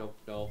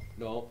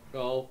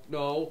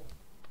 No.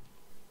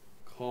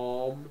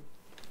 Calm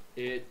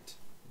it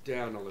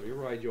down. Now let me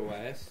ride your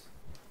ass.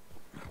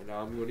 And now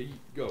I'm gonna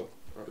go.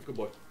 Alright, let's go,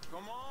 boy.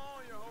 Come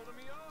on, you're holding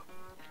me up.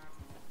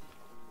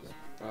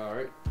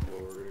 Alright,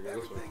 well, we're gonna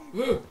go this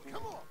way.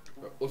 Come on.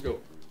 Alright, let's go.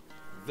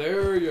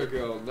 There you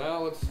go.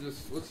 Now let's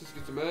just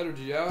get some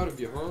energy out of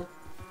you, huh?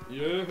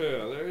 Yeah,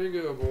 there you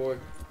go, boy.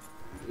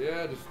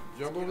 Yeah, just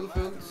jump over the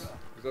fence,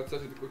 because that's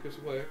actually the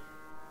quickest way.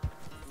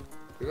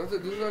 This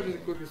is actually the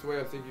quickest way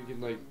I think you can,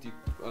 like,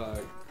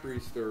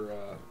 decrease their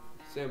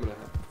stamina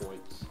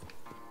points.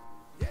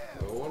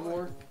 So one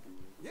more.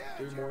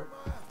 Two more.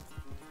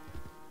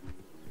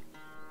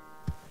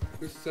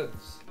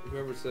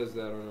 Whoever says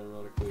that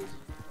unironically.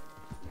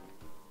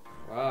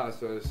 Ah,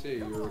 so I see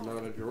you're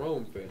not a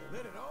Jerome fan.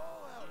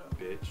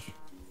 Bitch.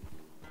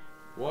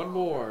 One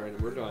more and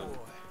we're done.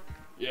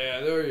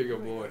 Yeah, there you go,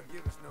 boy.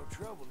 Give us no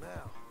trouble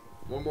now.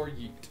 One more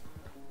yeet.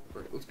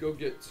 Alright, let's go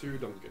get to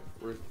Duncan.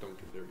 Where's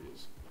Duncan? There he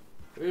is.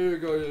 Here you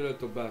go, you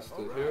little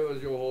bastard. Here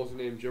is your horse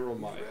named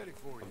Jeremiah.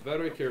 I'm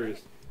very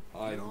curious.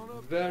 I'm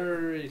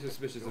very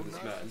suspicious of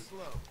this man.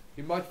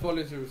 He might fall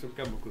into some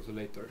chemicals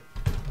later.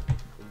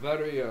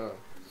 Very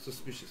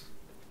suspicious.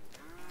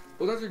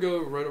 Well, let's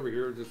go right over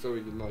here just so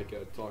we can like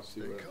talk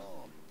to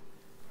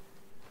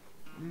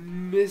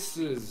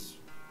Mrs.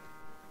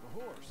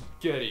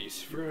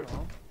 Geddes.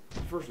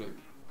 First name.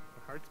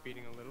 My heart's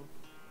beating a little.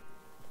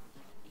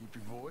 Keep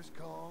your voice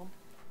calm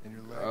and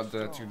your legs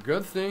That's a strong.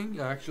 good thing,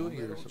 actually.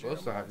 You're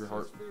supposed to have your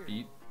heart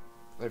beat.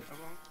 If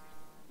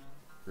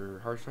your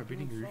heart's not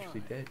beating, you're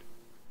usually dead.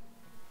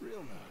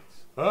 Real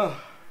nice.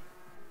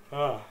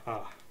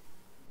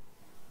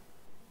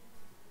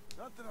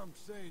 Not that I'm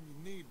saying you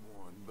need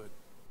one, but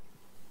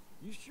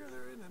you sure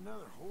there isn't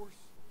another horse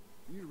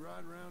you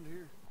ride around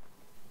here?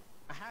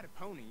 I had a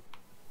pony,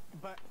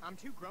 but I'm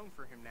too grown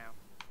for him now.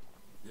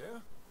 Yeah?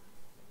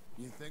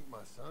 You think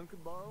my son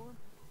could borrow him?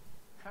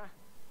 Huh.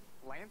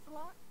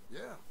 Lancelot?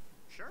 Yeah.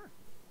 Sure.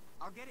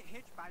 I'll get it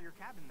hitched by your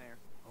cabin there.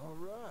 All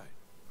right.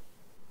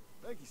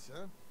 Thank you,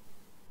 son.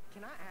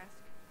 Can I ask,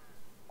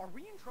 are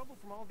we in trouble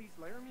from all these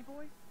Laramie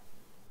boys?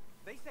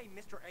 They say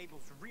Mr.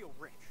 Abel's real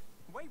rich.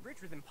 Way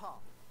richer than Pa.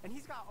 And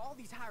he's got all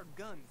these hired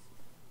guns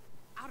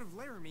out of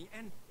Laramie,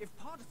 and if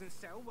Pa doesn't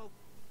sell, well,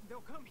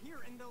 they'll come here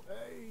and they'll...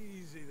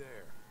 Easy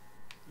there.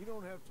 You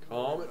don't have to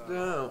Calm worry it about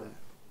down. all that.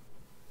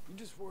 You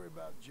just worry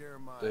about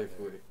Jeremiah.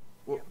 Thankfully.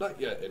 Well, not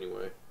yet,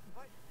 anyway.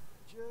 But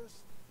just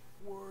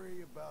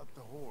worry about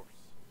the horse.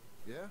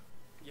 Yeah?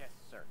 Yes,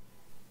 sir.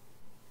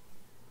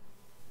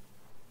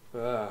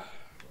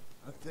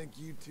 I think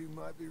you two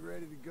might be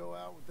ready to go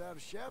out without a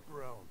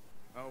chaperone.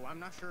 Oh, I'm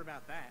not sure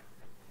about that.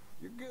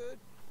 You're good.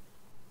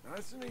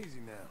 Nice and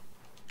easy now.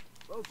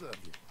 Both of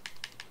you.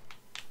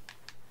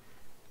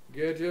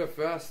 Get here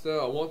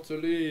faster. I want to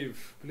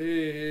leave.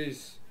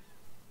 Please.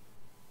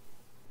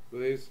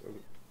 Please. I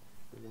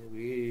want to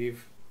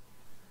leave.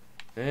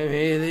 Let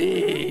me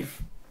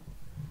leave.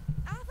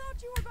 I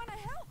thought you were gonna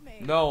help me.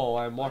 No,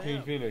 I'm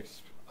Joaquin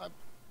Phoenix. I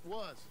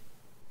was.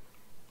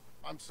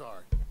 I'm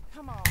sorry.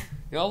 Come on.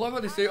 Yeah, I love how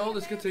they say, oh,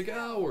 this could take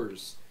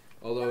hours.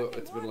 Although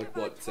it's been like,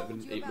 what,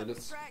 7-8 minutes?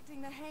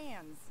 Distracting the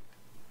hands.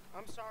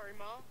 I'm sorry,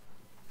 Mom.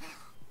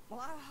 Well,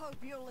 I hope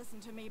you'll listen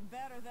to me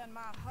better than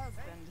my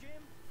husband. Hey,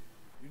 Jim.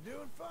 You're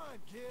doing fine,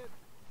 kid.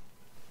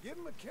 Give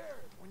him a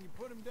carrot when you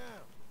put him down.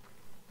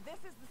 This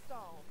is the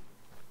stall.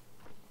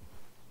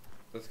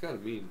 That's kind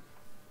of mean.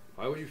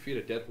 Why would you feed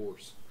a dead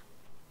horse?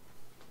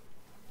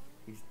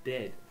 He's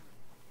dead.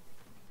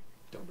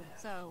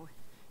 Dumbass. So,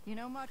 you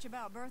know much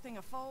about birthing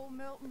a foal,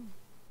 Milton?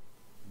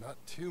 Not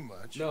too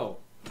much. No.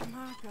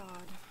 My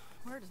God,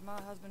 where does my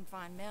husband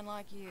find men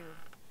like you?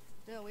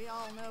 Still, we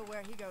all know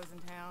where he goes in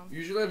town.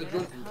 Usually the They're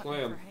drunken hunting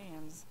clam. for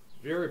hands.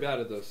 Very bad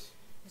at this.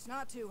 It's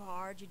not too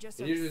hard. You just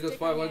It usually does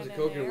 5 lines of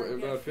coke and get a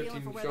about feeling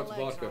 15 for where shots the of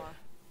legs vodka. are.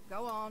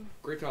 Go on.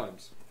 Great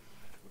times.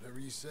 Whatever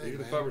you say,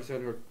 Usually man. 5 or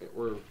 10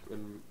 or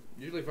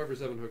usually 5 or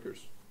 7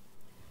 hookers.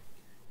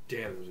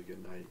 Damn, it was a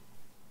good night.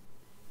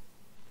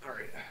 All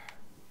right.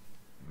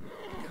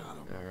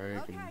 All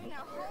right. Okay,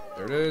 now hold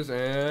There it is,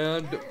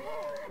 and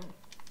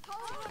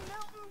Hold on,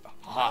 Milton.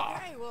 aha.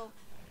 Okay, well,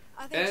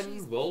 I think she's...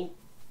 And well,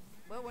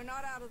 Well, we're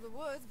not out of the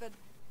woods, but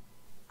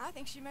I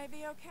think she may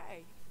be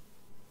okay.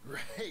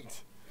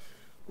 Great.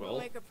 We'll well,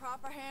 make a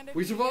proper hand of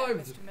we you yet,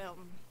 survived. Mr.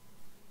 Milton.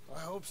 I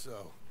hope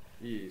so.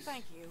 Yes.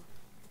 Thank you.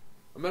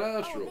 I'm an Oh,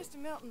 astral. Mr.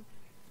 Milton,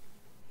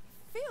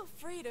 feel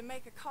free to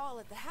make a call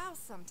at the house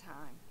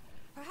sometime.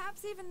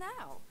 Perhaps even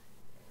now.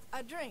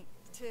 A drink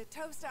to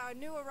toast our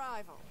new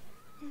arrival.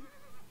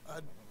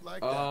 I'd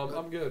like that. but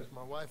I'm good.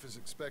 My wife is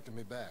expecting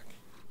me back.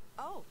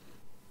 Oh,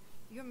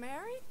 you're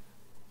married?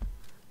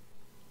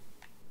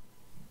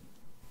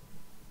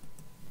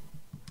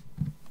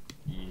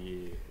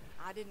 Yeah.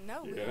 I didn't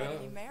know we Yeah. had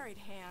any married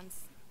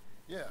hands.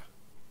 Yeah.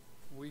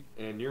 We.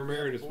 And you're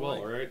married as well,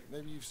 boy. right?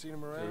 Maybe you've seen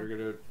him So around. you're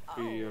gonna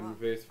be Oh,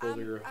 unfaithful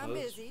to your I'm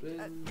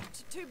husband?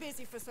 busy. Too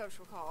busy for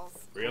social calls.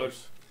 Really?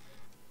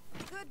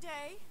 Good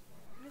day,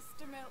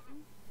 Mr.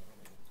 Milton.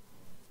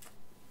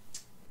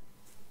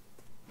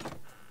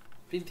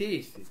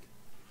 Fantastic.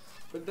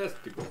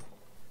 Fantastical.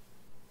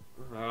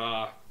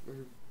 Ah.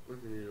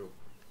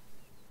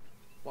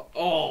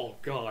 Oh,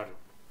 God.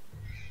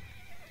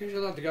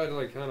 Usually not the guy to,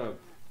 like, kind of...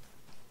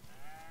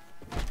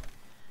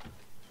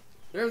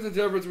 There's a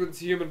difference between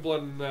human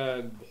blood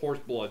and horse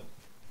blood.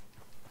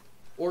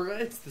 Or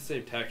it's the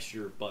same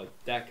texture, but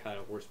that kind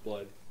of horse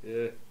blood.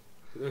 Yeah.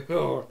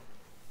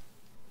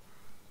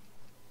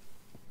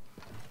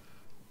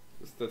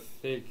 Just to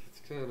think, it's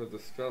kind of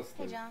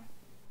disgusting. Hey, John.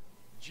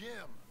 Jim.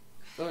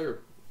 Oh, you're...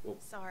 Well,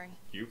 Sorry.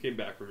 you came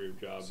back from your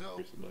job So,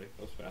 recently.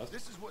 That was fast.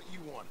 This is what you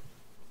wanted.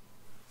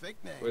 Fake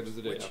names. Wait, there's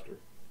the day which, after.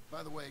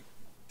 By the way,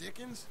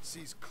 Dickens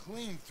sees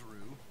clean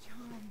through.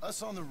 John.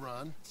 Us on the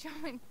run.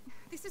 John,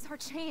 this is our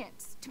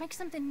chance to make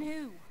something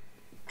new.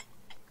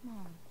 Come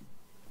on.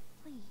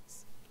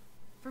 Please.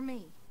 For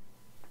me.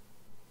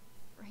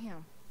 For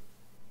him.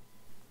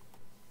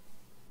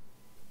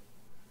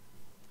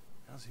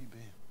 How's he been?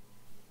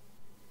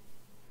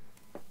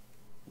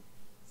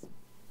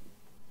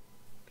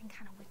 Been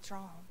kind of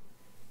withdrawn.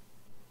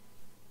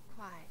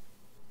 Quiet.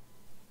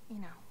 You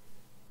know.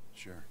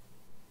 Sure.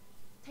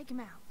 Take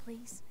him out,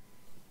 please.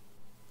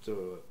 So,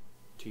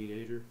 a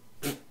teenager?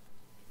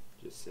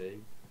 Just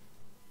saying.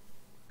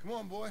 Come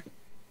on, boy.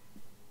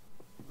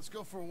 Let's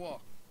go for a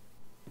walk.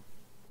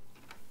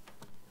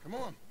 Come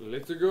on.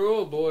 Let's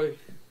go, boy.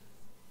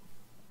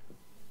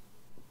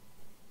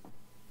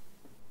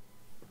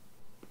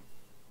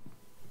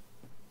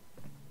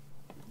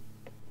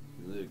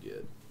 Look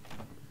good.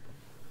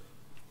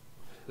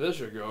 This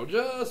should go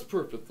just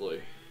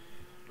perfectly.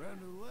 Round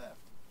to the left.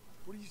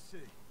 What do you see?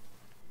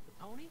 The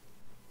pony?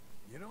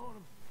 Get on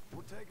him.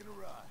 We're taking a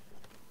ride.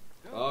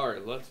 Go.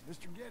 Alright, let's...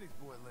 Mr. Getty's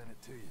boy lent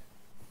it to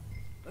you.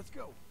 Let's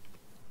go.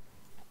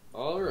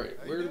 Alright,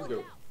 How where you to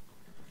doing? go?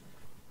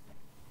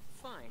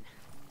 Fine.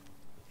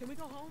 Can we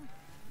go home?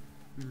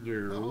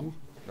 No,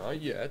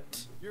 not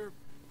yet. You're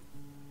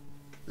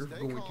You're Stay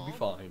going to calm. be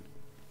fine.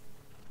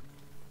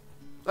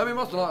 I mean,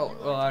 most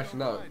not. Well, actually,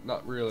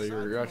 not really.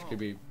 You're actually gonna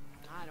be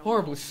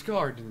horribly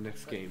scarred in the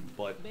next game.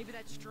 But Maybe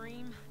that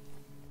stream?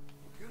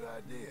 good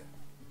idea.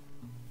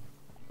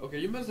 okay,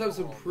 you must have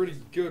some pretty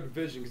good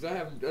vision because I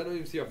don't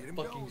even see a Get him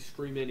fucking going.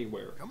 stream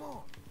anywhere. Come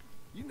on.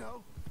 You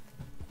know,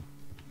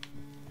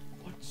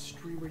 What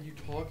stream are you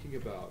talking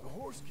about? a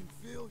horse can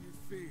feel your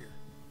fear.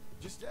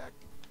 Just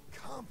act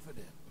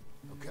confident,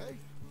 okay?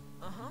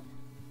 Uh-huh.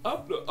 I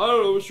don't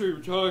know what stream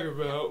you're talking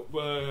about,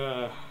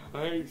 but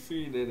I ain't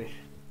seen any.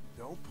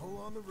 Don't pull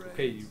on the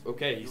reins.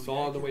 Okay, he You'll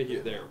saw on the yank way your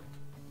here. bit There, out.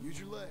 Use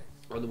your legs.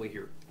 on the way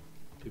here.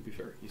 To be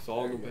fair, he saw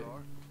on There the way. you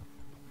are.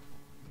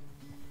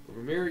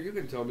 Ramiro, you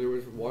can tell me there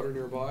was water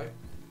nearby.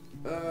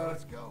 Now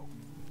let's go.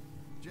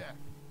 Jack,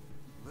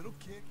 little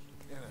kick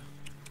and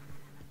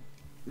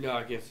a... No,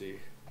 I can't see.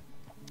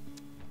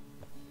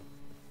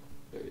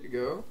 There you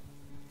go.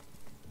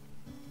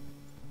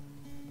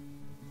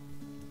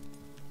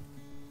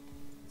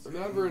 I've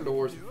never into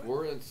horse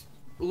before. It's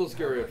a little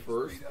scary at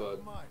first,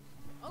 but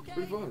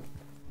pretty fun.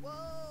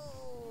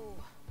 Whoa!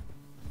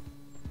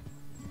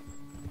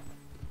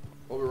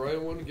 I'll be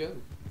riding one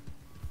again.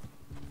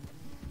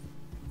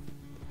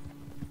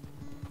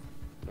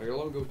 I don't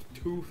want to go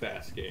too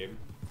fast, game.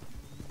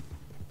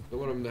 Don't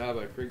want him to have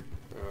a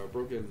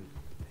broken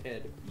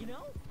head. You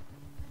know,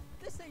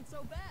 this ain't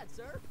so bad,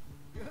 sir.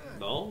 Good.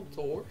 No, it's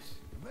a horse.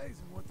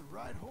 Amazing what the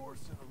right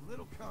horse and a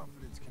little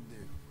confidence can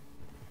do.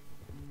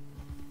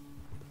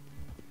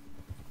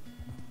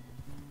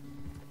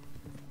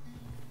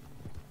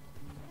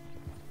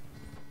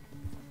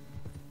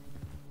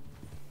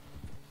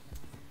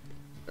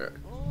 Alright.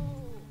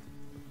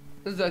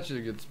 This is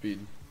actually a good speed.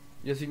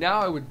 Yeah, see, now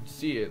I would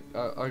see it.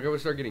 I would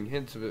start getting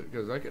hints of it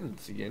because I couldn't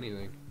see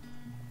anything.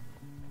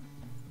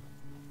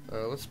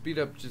 Let's speed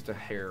up just a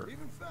hair.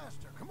 Even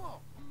faster, come on.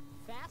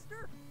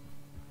 Faster?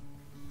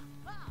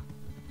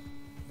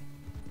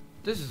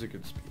 This is a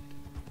good speed.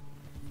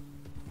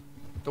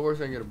 The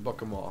worst, I'm gonna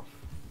buck him off.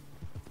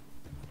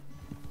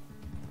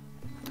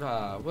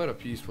 Ah, what a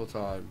peaceful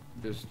time.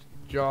 Just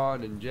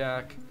John and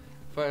Jack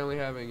finally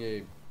having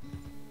a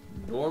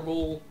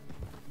normal,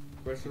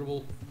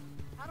 questionably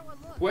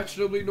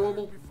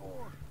normal.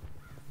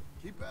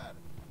 Keep at it.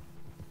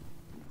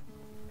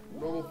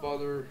 Normal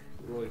father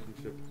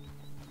relationship.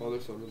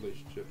 Father-son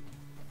relationship.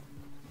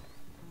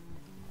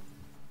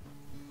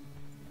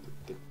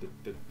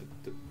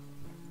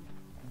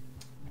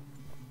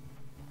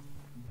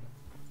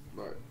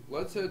 Alright,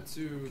 let's head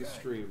to the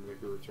stream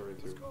like we were returning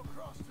to. Let's go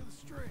across to the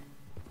stream.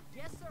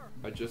 Yes, sir.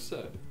 I just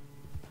said.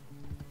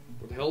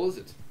 What the hell is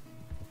it?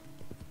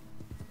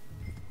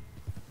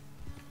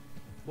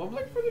 Well, I'm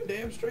looking for the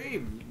damn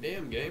stream, you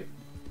damn game.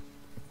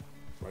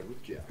 Right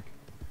with Jack.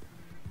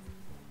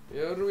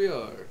 Here we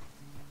are.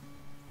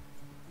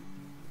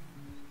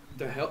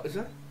 The hell is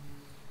that?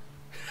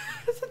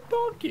 It's a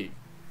donkey.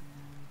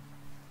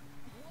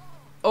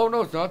 Oh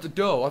no, it's not. It's a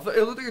doe. I thought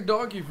it looked like a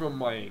donkey from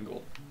my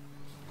angle.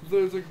 I thought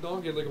it was like a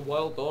donkey, like a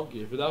wild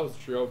donkey. If that was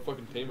true, I would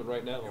fucking tame it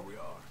right now. Here we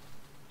are.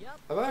 Yep.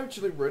 Have I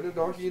actually ridden a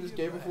donkey in this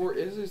game before?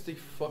 It is the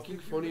fucking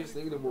funniest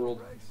thing in the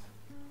world.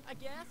 I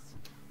guess.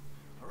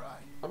 All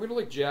right. I'm gonna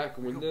let Jack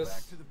win Go this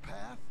back to the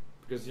path.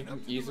 because he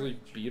can easily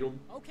beat him.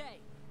 Okay.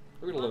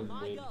 I'm gonna let him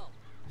win.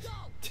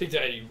 Take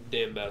that, you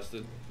damn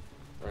bastard.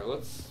 Alright,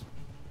 let's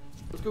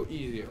go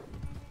easy on him.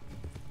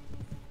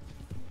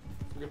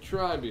 I'm gonna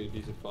try and be a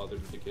decent father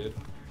to the kid.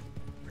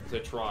 Because I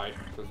tried.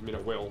 Doesn't mean I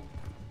will.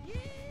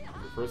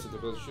 First, if I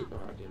shoot. Oh,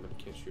 damn it,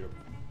 I can't shoot him.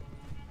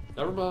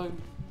 Never mind.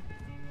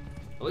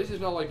 At least he's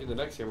not like in the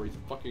next game where he's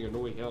fucking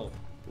annoying hell.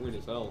 Annoying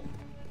as hell.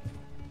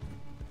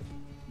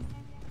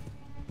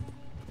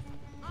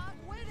 I'm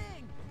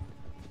winning.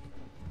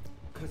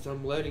 Because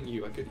I'm letting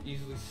you. I could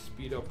easily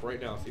speed up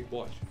right now. See,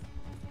 watch.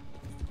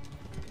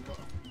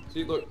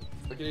 See, look.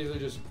 I can easily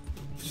just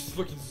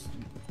fucking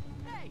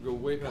go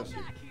way past you.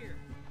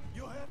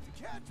 You'll have to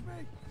catch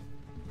me.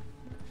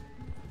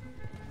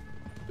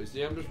 But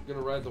see, I'm just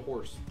gonna ride the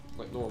horse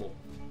like normal.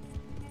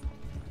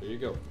 There you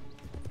go.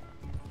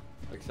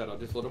 Like I said, I'll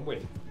just let him win.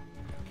 I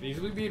can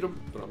easily beat him,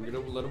 but I'm gonna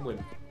let him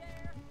win.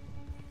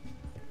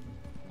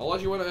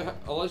 Unless you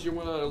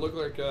wanna look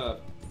like nah,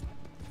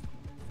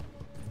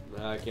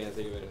 I can't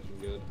think of anything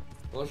good.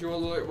 Unless you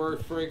wanna look like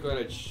Mark Franklin,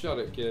 I'd shut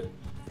it, kid.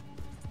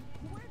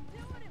 We're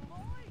doing it, boy.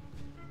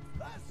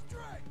 Last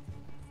strike.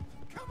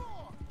 Come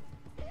on.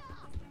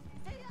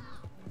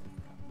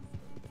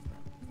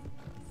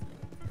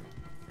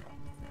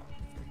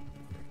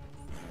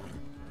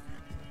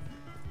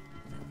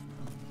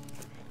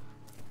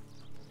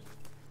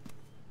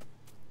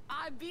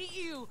 I beat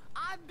you.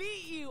 I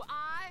beat you.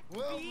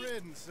 Well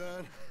ridden,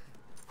 son.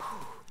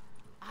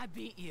 I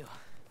beat you.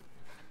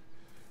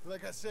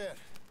 Like I said,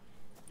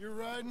 your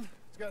riding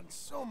has gotten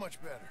so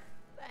much better.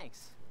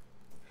 Thanks.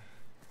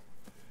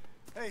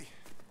 Hey,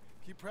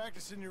 keep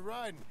practicing your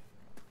riding.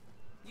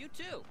 You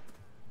too.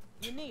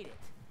 You need it.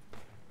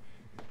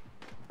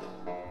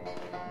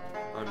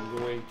 I'm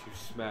going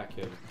to smack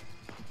him.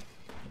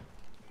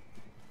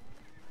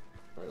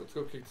 Alright, let's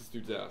go kick this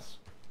dude's ass.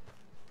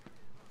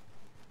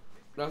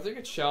 Now, I think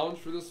a challenge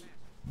for this...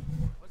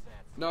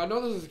 Now, I know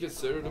this is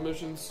considered a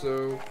mission,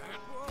 so...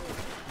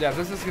 Yeah,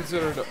 this is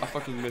considered a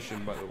fucking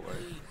mission, by the way.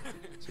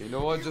 So, you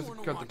know what? Just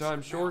cut the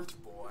time short.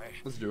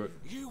 Let's do it.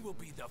 You will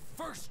be the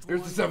first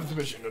Here's the 7th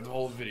mission of the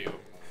whole video.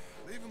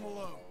 Leave him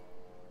alone.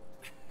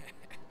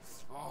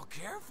 Oh,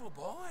 careful,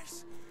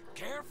 boys.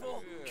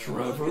 Careful.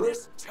 Trevor, Look at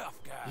this tough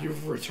guy.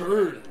 you've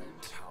returned.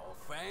 Oh,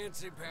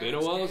 fancy Been a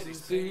while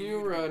since seen you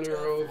around here,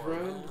 old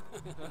friend.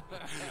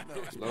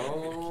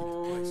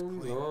 Long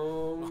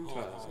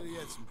time. Said he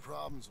had some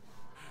problems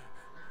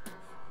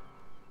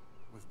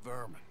with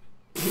vermin.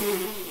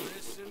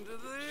 Listen to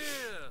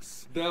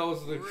this. That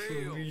was the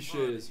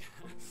cliches.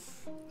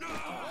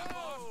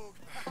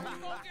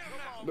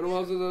 Been a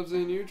while since I've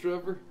seen you,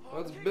 Trevor.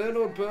 How's it been,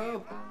 old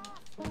pal?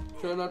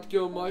 Try not to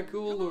kill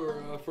Michael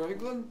or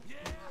Franklin?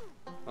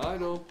 I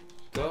know.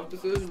 Tough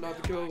decision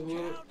not to kill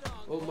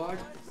my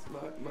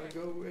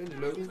go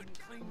Angelo.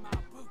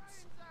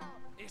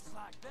 It's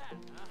like that,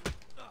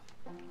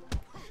 huh?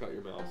 Shut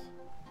your mouth.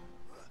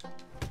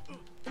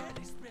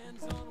 Eddie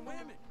spends on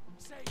women,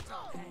 saves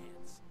on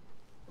hands.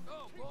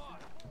 Oh boy,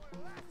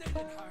 they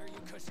didn't hire you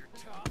because you're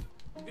tough.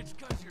 It's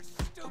because you're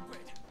stupid.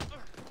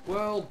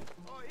 Well,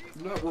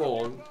 you're not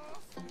wrong.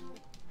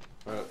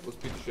 Alright, let's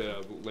beat the shit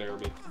out of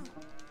Laramie.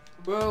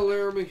 Well,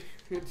 Laramie,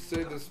 hate to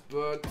say this,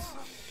 but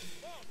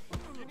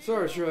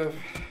sorry, Trev,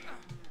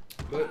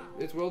 but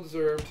it's well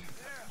deserved.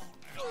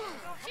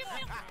 Get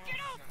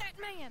off that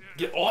man!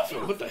 Get off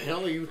him! What the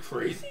hell, are you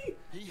crazy?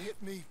 He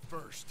hit me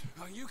first.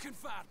 Oh, you can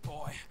fight,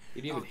 boy.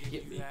 He didn't even I'll give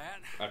hit you me that.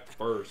 at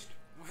first.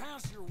 Well,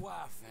 how's your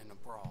wife in the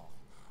brawl?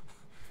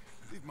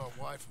 Leave my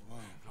wife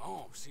alone.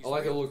 Oh, she's I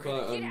like the real look pretty.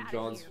 on Get out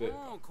John's of face. here.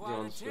 Oh, quite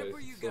John's a temper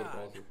face. you It's so got.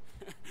 awesome.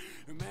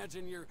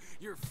 Imagine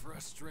you're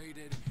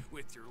frustrated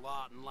with your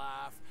lot in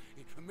life,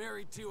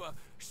 married to a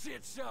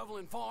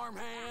shit-shoveling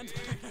farmhand.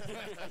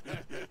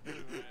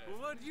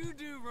 What'd you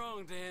do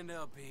wrong to end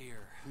up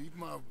here? Leave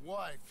my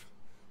wife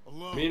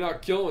alone. Me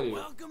not killing you.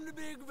 Welcome to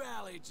Big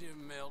Valley,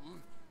 Jim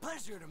Milton.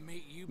 Pleasure to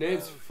meet you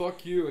Name's both.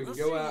 fuck you and We'll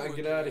go see out you and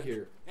get again. out of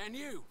here. And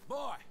you,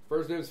 boy.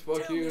 First name's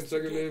fuck Tell you and Mr.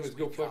 second name Gates is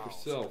go we fuck called.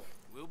 yourself.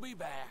 We'll be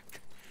back.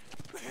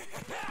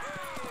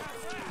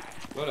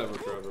 Whatever,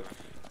 Trevor.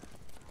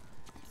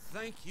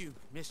 Thank you,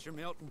 Mr.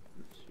 Milton.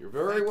 You're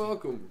very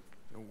welcome.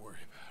 Don't worry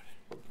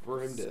about I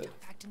prefer him dead. Stop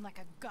acting like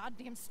a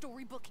goddamn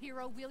storybook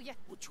hero, will ya?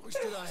 What choice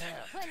did I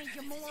have? Plenty,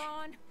 you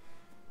moron.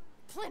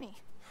 Plenty.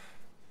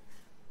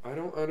 I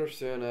don't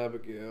understand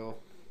Abigail.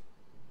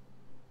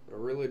 I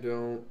really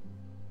don't.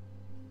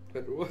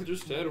 I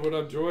just said what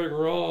I'm doing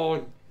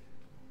wrong.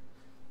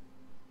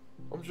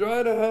 I'm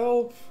trying to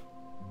help.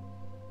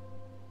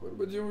 What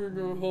am I doing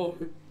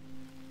wrong?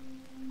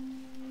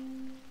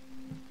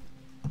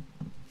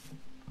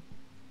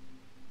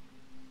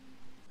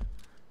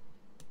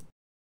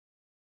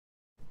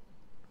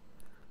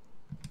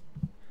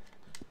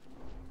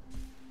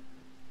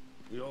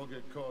 We all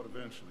get caught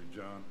eventually,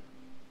 John.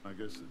 I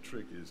guess the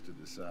trick is to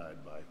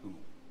decide by who.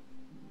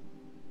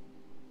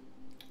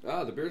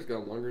 Ah, the beard's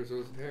got longer, so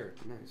his hair.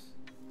 Nice.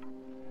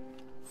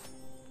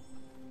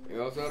 He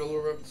also had a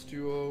little reference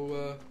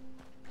to,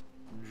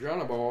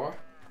 Johnny Boy.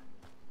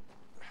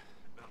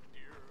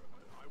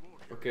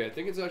 Okay, I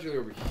think it's actually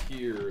over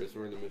here is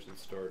where the mission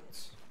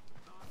starts.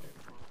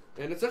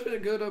 And it's actually a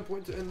good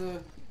point to end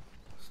the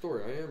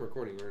story. I am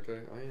recording, aren't I?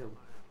 I am.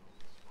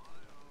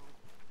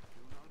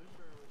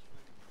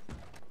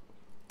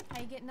 How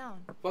you getting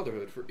on?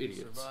 Fatherhood for idiots.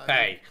 Surviving.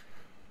 Hey!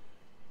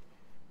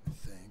 I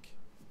think.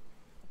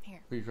 Here,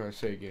 What are you trying to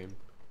say, game?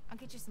 I'll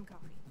get you some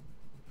coffee.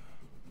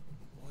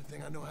 Only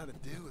thing I know how to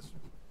do is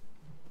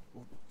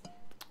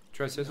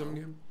Try to say something,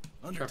 game? Try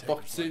to undertakers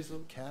fucking say like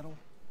something? cattle.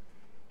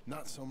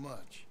 Not so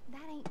much.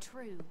 That ain't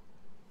true.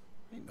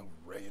 Ain't no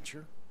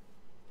rancher.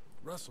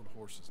 Rustled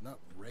horses, not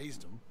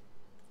raised them.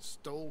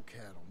 Stole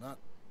cattle, not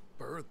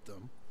birthed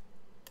them.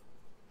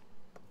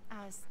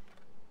 I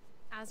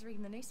was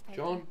reading the newspaper.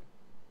 John,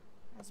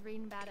 I was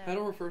reading about a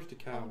cattle refers to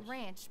cows. old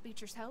ranch,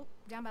 Beecher's Hope,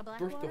 down by Birth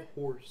Blackwater.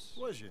 the horse.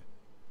 Was you?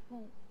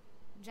 Well,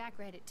 Jack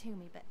read it to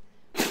me, but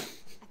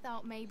I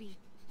thought maybe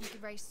you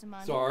could raise some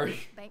money. Sorry.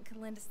 Bank could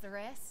lend us the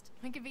rest.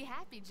 We could be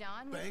happy,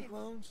 John. We Bank could...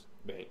 loans?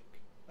 Bank.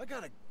 I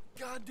got a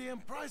goddamn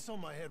price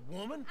on my head,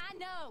 woman. I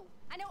know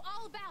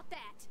all about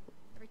that.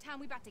 Every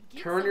time we about to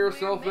get Turn somewhere,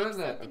 yourself make in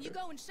that. something, you Okay.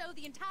 go and show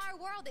the entire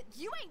world that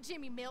you ain't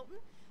Jimmy Milton.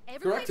 Every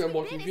Correct, place I'm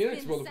we've Joaquin been, Phoenix,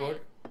 it's been the same. motherfucker.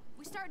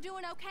 We start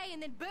doing okay,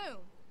 and then boom,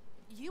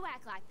 you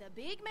act like the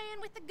big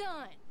man with the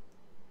gun.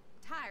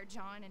 Tired,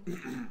 John,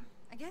 and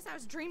I guess I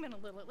was dreaming a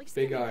little. At least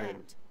Big tell me iron.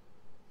 that.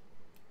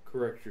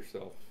 Correct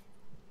yourself.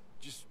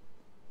 Just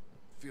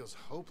feels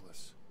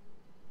hopeless.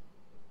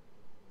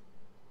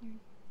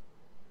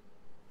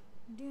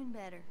 You're doing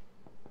better.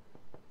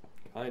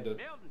 Kinda.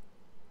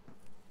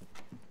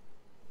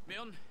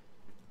 Milton,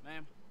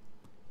 ma'am.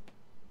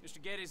 Mr.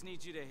 Geddes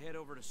needs you to head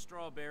over to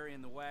Strawberry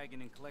in the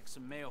wagon and collect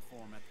some mail for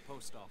him at the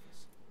post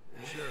office.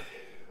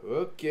 Sure.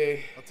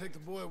 Okay. I'll take the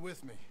boy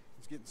with me.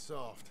 He's getting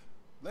soft.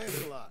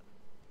 Lancelot.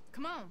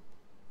 Come on,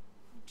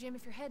 Jim.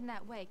 If you're heading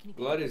that way, can you pick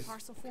Blood up a is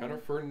parcel for kind me? of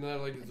referring to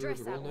that like it's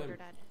Address a I real name.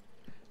 ordered.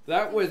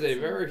 That was a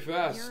very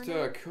fast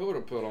coat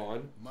to put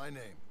on. My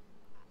name.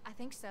 I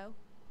think so.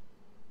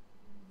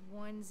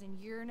 One's in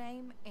your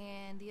name,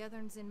 and the other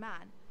one's in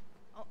mine.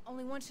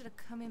 Only one should have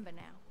come in by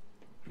now.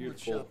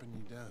 Beautiful. What shopping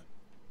you done?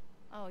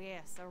 Oh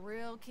yes, a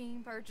real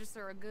keen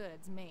purchaser of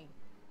goods, me.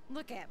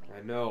 Look at me.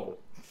 I know.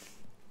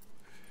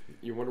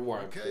 You wonder why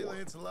Okay, I'm poor.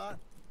 Lancelot.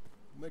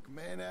 We'll make a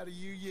man out of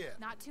you yet.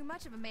 Not too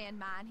much of a man,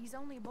 mine. He's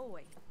only a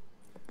boy.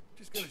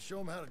 Just gonna show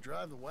him how to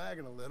drive the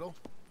wagon a little.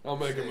 I'll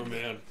make him a Save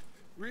man.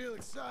 Real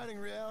exciting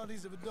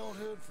realities of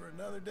adulthood for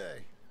another day.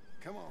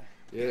 Come on.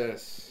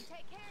 Yes.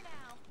 Take care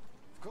now.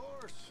 Of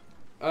course.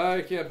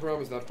 I can't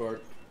promise that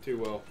part too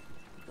well.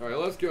 Alright,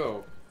 let's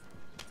go.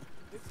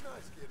 It's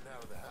nice getting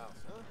out of the house,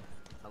 huh?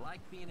 I like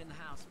being in the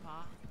house,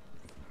 Pa.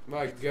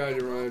 My God,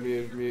 you remind me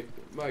of me.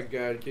 My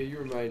God, kid, you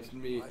remind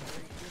me.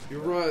 You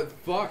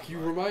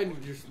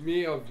remind just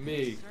me of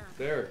me.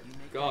 There.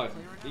 God,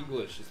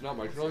 English. It's not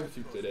my strong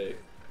suit today.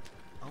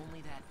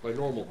 Only that Like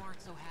normal. you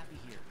aren't so happy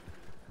here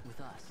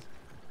with us.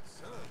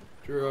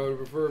 True, I would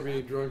prefer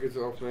being drunk as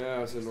off my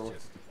ass and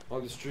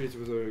on the streets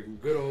with a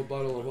good old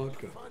bottle of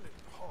vodka.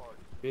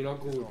 Me and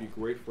Uncle would be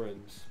great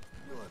friends.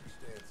 You'll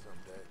understand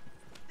someday.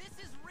 This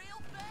is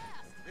real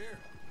fast. Here.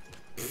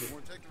 You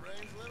want to take the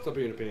reins a little? Stop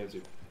being a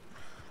pansy.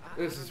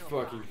 This is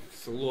fucking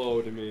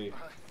slow to me.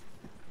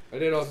 I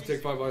did also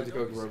take 5 lines of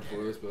coke right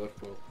before this, but that's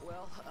cool.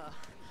 Well,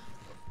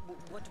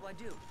 what do I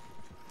do?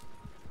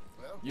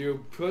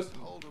 You put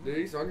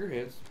these on your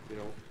hands, you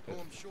know,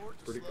 that's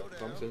pretty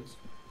common sense.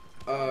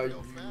 You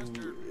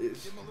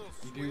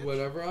do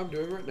whatever I'm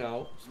doing right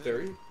now,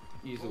 very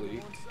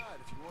easily,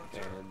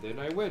 and then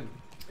I win.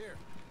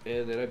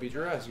 And then I beat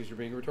your ass because you're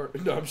being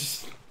retarded. No, I'm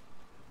just...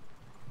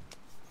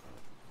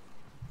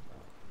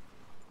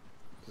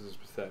 This is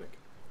pathetic.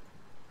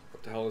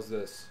 What the hell is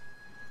this?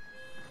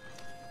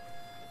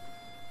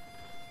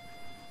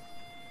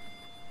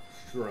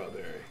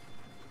 Strawberry.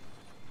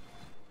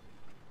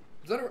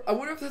 Is that I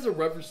wonder if that's a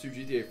reference to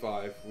GTA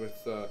 5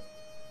 with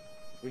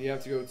when you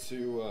have to go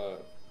to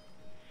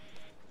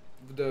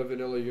the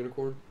Vanilla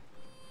Unicorn,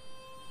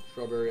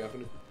 Strawberry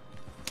Avenue.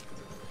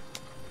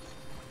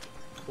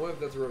 I wonder if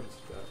that's a reference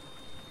to that.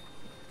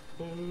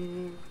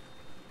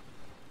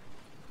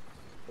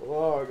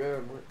 Oh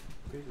god, my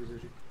fingers are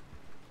itchy.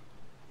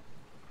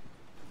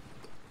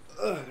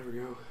 There we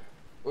go.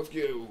 Let's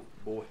go,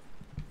 boy.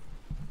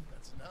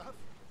 That's enough.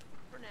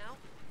 For now.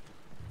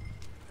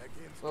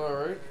 All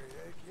right.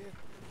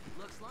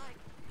 Looks like.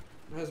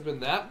 It hasn't been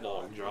that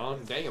long,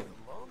 John. Damn. The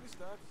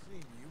longest I've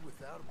seen you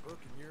without a book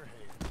in your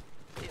hand.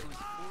 It was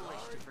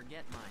foolish to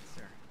forget mine,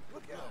 sir.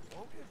 Look out,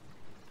 won't you?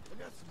 I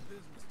got some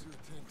business to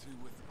attend to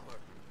with the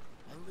clerk.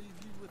 I'll leave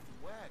you with the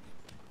wagon.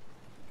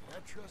 Can I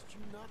trust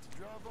you not to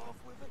drive off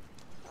with it?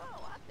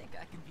 Oh, I think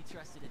I can be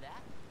trusted to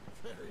that.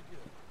 Very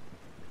good.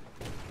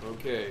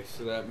 Okay,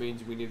 so that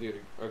means we need to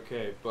get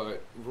okay,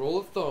 but rule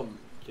of thumb,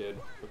 kid,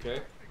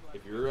 okay?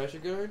 If you're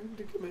actually going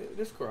to commit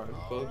this crime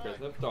called Grand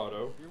Theft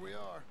Auto, here we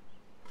are.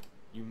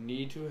 You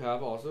need to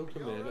have also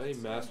committed a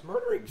mass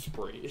murdering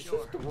spree. It's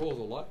just the rules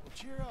of life.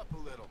 Cheer up a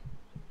little.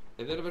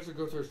 And then eventually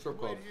go to a strip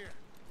club. Wait here.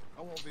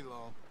 I won't be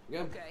long.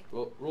 Again, okay.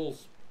 Well,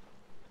 rules.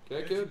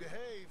 Okay, As kid? you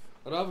behave,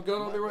 I don't have a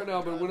gun on me right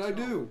now, but when I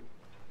do,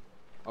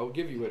 I will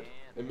give you it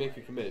and make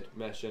you commit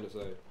mass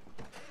genocide.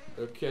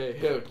 Okay,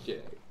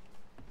 okay.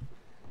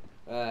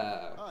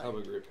 I'm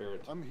a great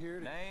parent. I'm here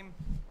to... Name?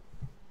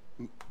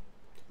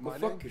 Well,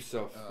 fuck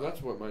yourself.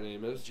 That's what my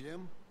name is.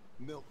 Jim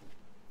Milton.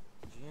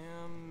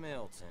 Jim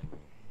Milton.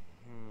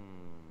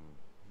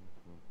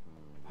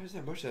 Why does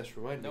that mustache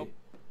remind me?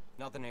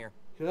 Nothing here.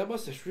 Yeah, that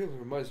mustache really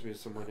reminds me of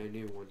someone I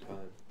knew one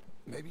time.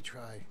 Maybe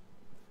try...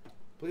 I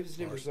believe his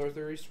name was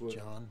Arthur Eastwood.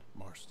 John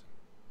Marston.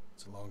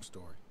 It's a long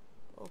story.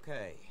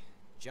 Okay.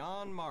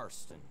 John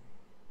Marston.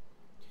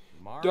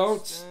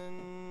 Don't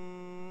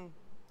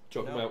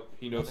choke him out.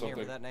 He knows something. something.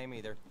 Here for that name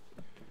either.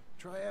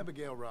 Try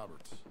Abigail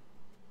Roberts.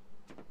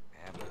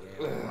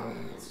 Abigail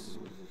Roberts.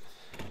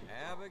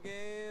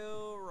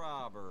 Abigail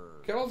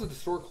Roberts. Kettle's a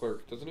store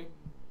clerk, doesn't he?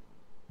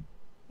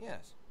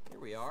 Yes. Here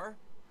we are.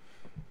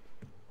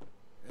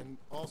 And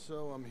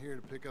also, I'm here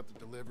to pick up the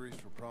deliveries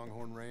for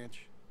Pronghorn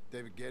Ranch.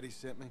 David Getty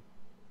sent me.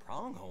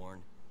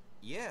 Pronghorn?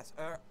 Yes.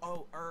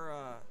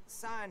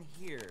 Sign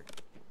here.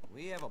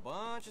 We have a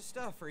bunch of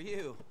stuff for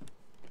you.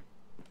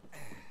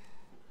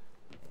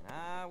 And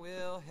I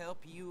will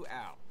help you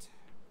out.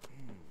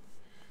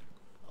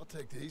 I'll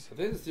take these. I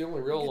think it's the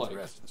only real, Get like, the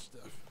rest of the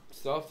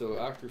stuff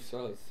the actor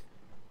says.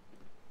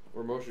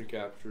 Or motion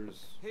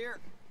captures. Here,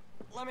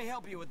 let me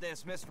help you with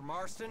this, Mr.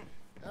 Marston.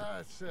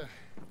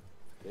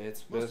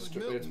 It's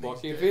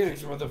Joaquin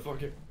Phoenix,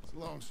 motherfucker. It's a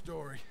long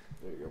story.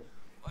 There you go.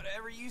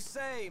 Whatever you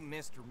say,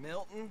 Mr.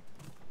 Milton.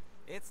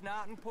 It's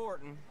not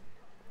important.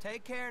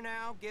 Take care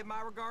now. Give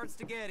my regards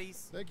to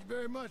Geddes. Thank you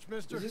very much,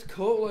 mister. Is this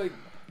coat like...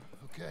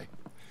 Okay.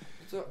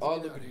 It's an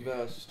odd looking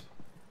vest.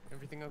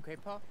 Everything okay,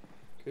 Pa?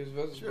 Okay, his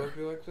vest is supposed to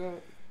be like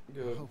that?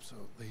 Good. I hope so,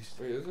 at least.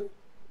 Wait, is it?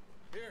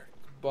 Here.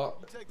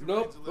 But take the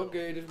nope. reins a little.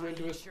 Okay, just went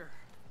into his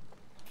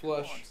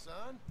flesh. Come on,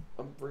 son.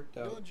 I'm freaked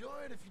out. You'll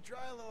enjoy it if you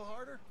try a little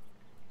harder.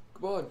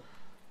 Come on.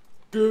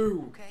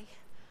 Go. Okay.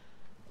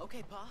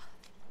 Okay, Pa.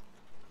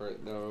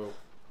 Alright, no.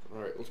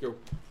 Alright, let's go.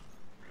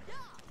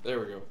 There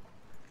we go.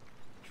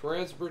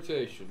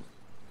 Transportation.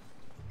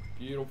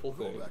 Beautiful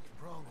We'll thing. go back to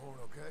Pronghorn,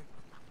 okay?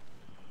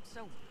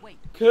 So, wait.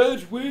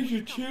 Can't wait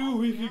until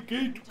we can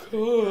get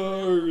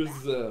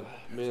cars.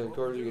 Man,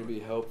 cars are gonna be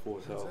helpful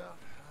as hell.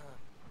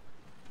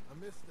 I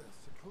missed the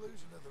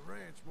seclusion of the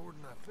ranch more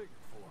than I figured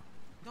for.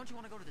 Don't you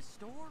want to go to the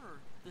store or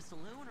the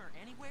saloon or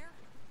anywhere?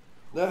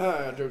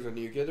 Nah, joke's on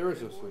you, kid. There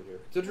is no saloon here.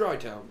 It's a dry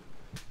town.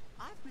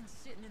 I've been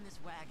sitting in this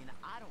wagon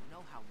I don't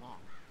know how long.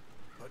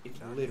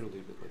 It's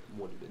literally been like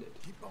 1 minute.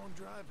 Keep on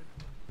driving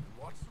and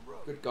watch the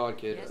road. Good God,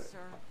 kid. Yes,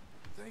 sir.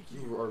 Thank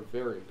you. You are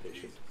very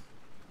impatient.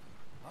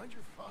 Find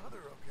your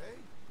father, okay?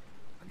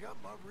 I got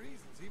got my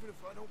reasons, even if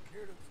I don't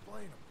care to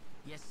explain them.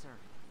 Yes, sir.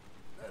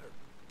 Better.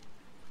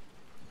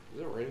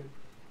 Is it raining?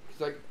 It's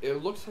like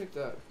it looks like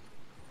that.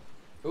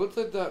 It looks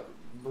like that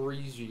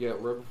breeze you get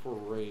right before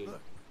rain. Look,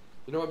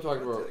 you know what I'm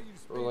talking if I about? tell you to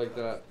speed Or like up,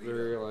 that speed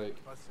very up. like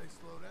If I say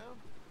slow down,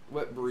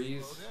 wet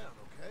breeze. slow down,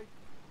 okay?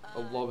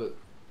 I love it.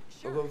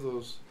 Sure. I love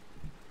those.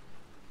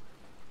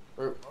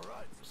 Alright, All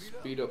right,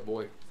 speed up,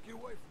 boy. Let's get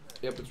away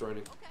from there. Yep, it's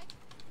raining. Okay.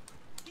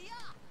 Yeah.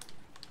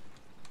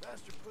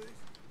 Faster, please.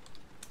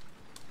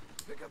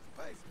 Pick up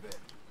the pace a bit.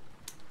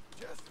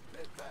 Just a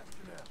bit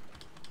faster now.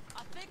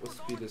 I think Let's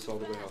we're speed going this too all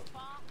the way fast, up.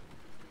 Pop.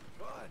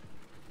 Fine.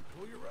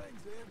 Pull your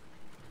reins in.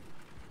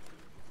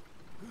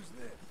 Who's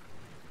this?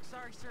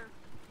 Sorry, sir.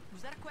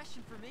 Was that a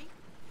question for me?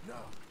 No.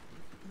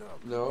 No.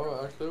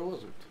 No, actually it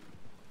wasn't.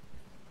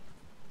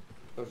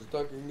 I was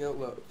talking out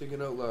loud,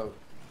 thinking out loud.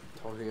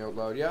 Talking out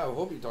loud. Yeah, I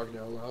hope you're talking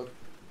out loud.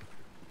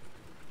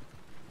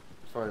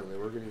 Finally,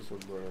 we're getting some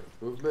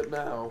movement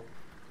now.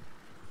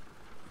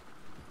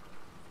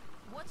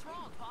 What's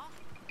wrong, Pop?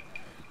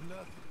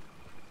 Nothing.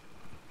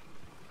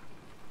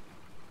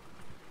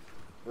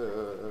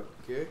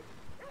 Okay.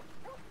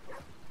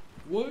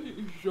 Why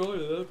is Sean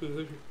in that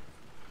position?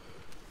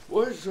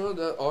 Why is Sean in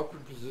that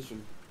awkward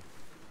position?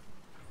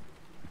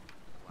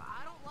 Well,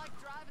 I don't like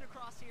driving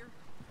across here.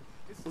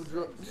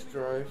 Just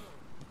drive.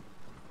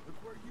 Look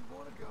where you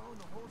want to go and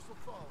the horse will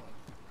follow.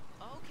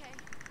 Okay.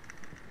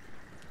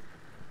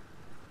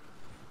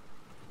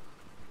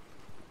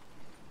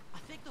 I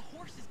think the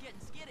horse is getting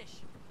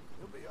skittish.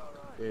 He'll be all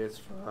right. It's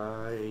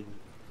fine.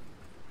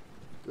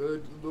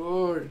 Good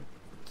Lord.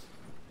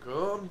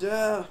 Calm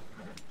down.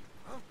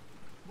 Huh?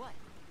 What?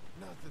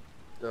 Nothing.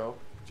 No.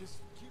 Just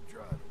keep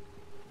driving.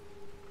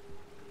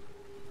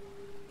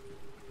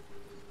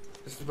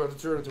 This is about to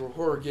turn into a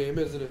horror game,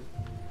 isn't it?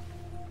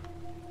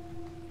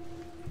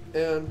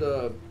 And,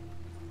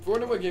 for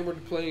another game we're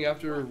playing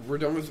after we're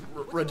done with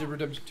Red Dead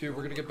Redemption 2,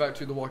 we're gonna get back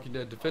to The Walking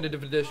Dead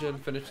Definitive Edition,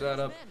 finish that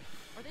up.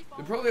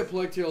 And probably a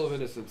Plague Tale of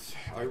Innocence.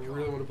 I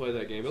really want to play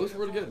that game. It looks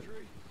pretty good.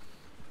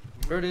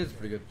 There it is,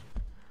 pretty good.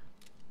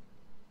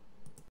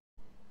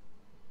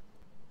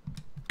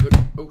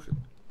 Oh shit.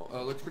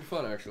 Looks pretty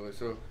fun actually.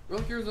 So,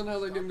 real curious on how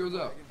that game goes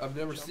out. I've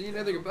never seen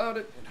anything about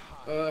it.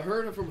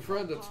 Heard it from a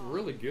friend that's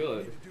really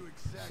good.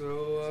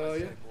 So,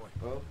 yeah.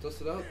 I'll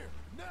test it out.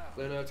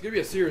 And it's gonna be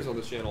a series on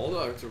this channel.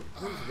 Although it's a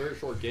very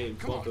short game,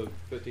 12 to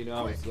 15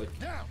 hours, like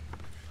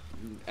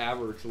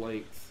average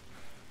length,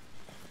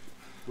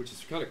 which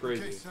is kind of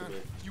crazy to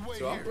me.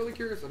 So I'm really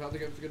curious on how the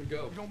game's gonna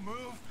go.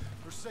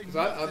 Because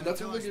that's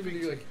something gonna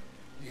be like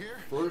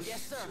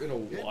first in a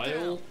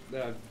while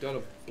that I've done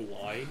a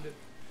blind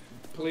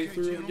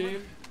playthrough of the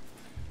game.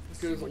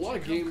 Because a lot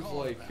of games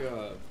like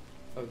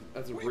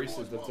as of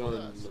recent I've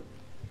done.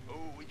 Oh,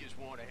 we just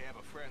want to have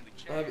a friendly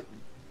chat.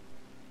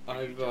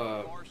 I've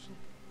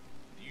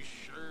You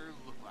sure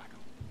look like him.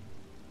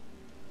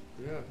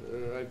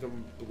 yeah, I've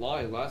done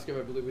Blind. Last game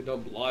I believe we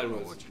done Blind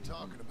was what you're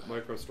talking about.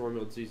 Micro Storm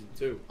Mode Season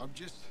 2. I'm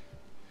just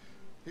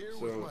here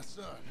with my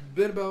son.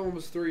 Been about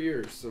almost 3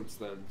 years since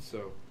then,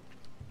 so.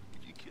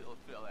 Did you kill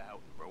a fella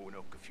out in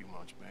Roanoke a few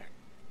months back?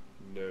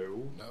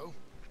 No. No.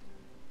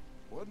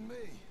 Wasn't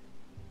me.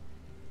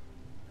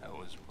 That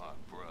was my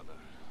brother.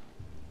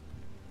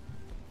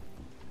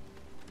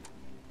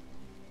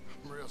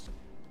 I'm real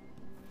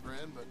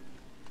friend, but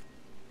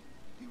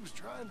he was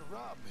trying to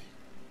rob me.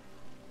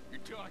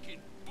 You're talking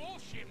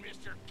bullshit,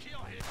 Mr.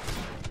 Killhead.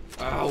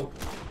 Ow.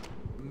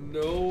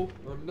 No,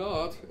 I'm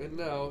not. And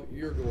now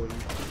you're going to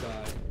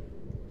die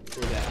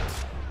for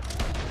that.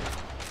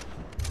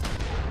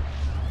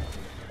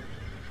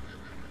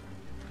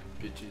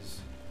 Bitches.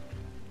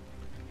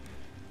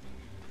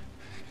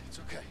 It's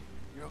okay.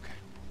 You're okay.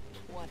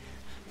 What?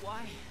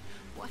 Why?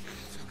 What?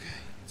 It's okay.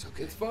 It's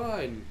okay. It's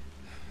fine.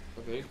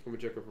 I think. Let me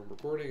check if I'm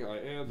recording. I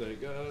am, thank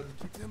God.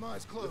 Keep them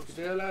eyes closed. Let's get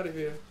the hell out of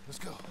here. Let's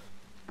go.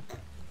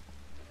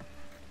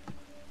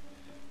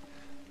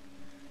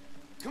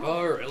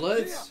 Alright,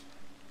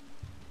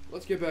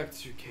 let's get back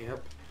to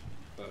camp.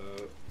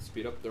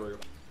 Speed up, there we go.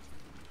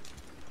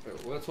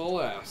 Right, let's all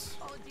ass.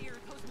 Oh dear,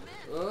 those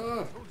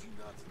men. Told you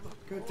not to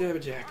look. God damn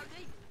it, Jack. Are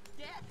they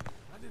dead?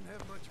 I didn't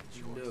have much of a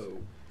choice. No.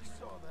 You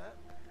saw that.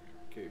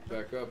 Okay,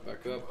 back up,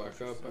 back up,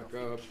 back up, back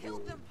up.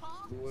 Killed them,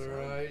 Pa?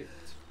 Alright.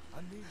 I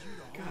need you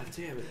to God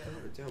damn it.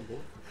 Calm it down,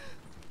 boy.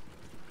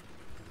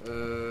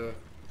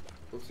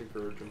 Let's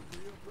encourage him.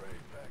 real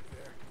brave back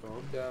there.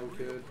 Calm down,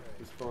 kid.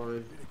 It's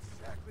fine. Did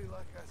exactly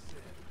like I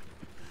said.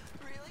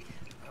 Really?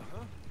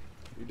 Uh-huh.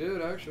 You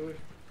did, actually.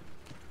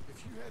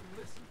 If you hadn't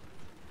listened,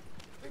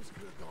 things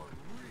could have gone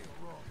real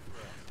wrong for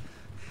us.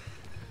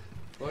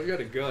 Well, I got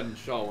a gun and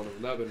shot one of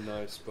them. That'd been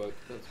nice, but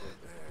that's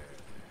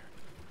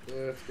fine.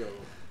 Let's go.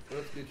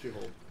 Let's get you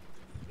home.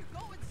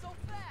 You're going so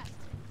fast.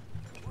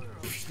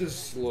 This is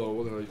slow.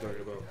 What the hell are you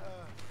talking about?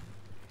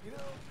 You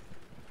know,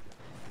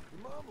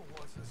 your mama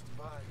wants us to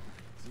buy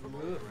some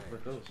old Yeah, ranch.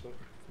 that kind of stuff.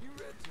 You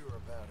read to her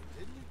about it,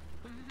 didn't you?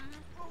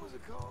 What was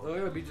it called? Oh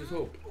yeah, Beecher's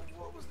Hope.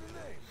 What was the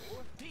name,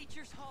 boy?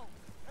 Beecher's Hope.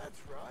 That's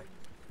right.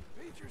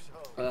 Beecher's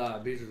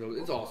Hope. Beecher's Hope.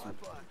 It's awesome.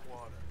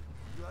 Blackwater.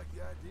 You like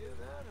the idea of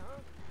that,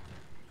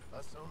 huh?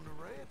 Us on the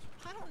ranch?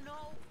 I don't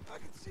know. I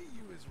could see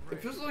you as It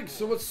ranch. feels like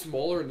so much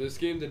smaller in this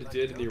game than it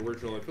did in the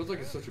original. It feels like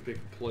it's such a big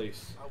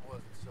place. I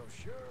wasn't so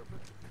sure, but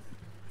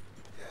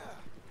yeah,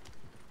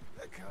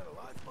 that kind of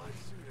life might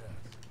suit us.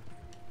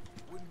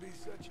 Wouldn't be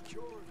such a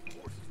chore if the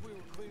horses we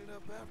were cleaning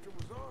up after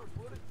was ours,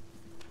 would it?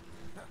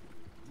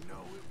 No,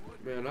 it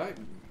wouldn't. Man,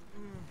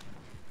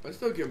 I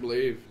still can't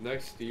believe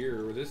next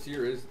year, or this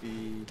year, is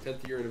the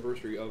 10th year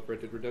anniversary of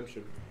Red Dead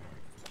Redemption.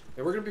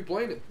 And we're going to be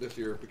playing it this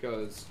year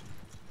because,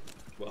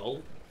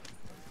 well,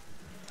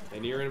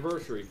 10-year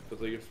anniversary.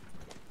 But like,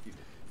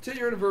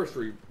 10-year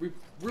anniversary, we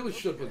really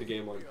should put the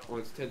game on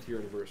its 10th year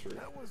anniversary.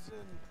 That was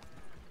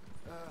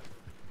in,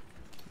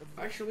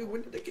 Actually,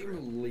 when did the game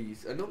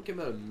release? I know it came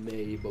out in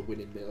May, but when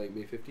in May, like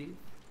May 15th?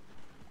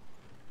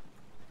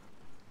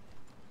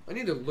 I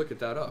need to look at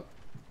that up.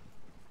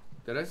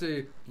 Did I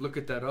say look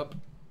at that up?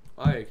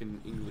 I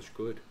can English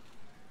good.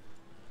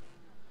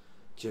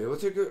 Okay,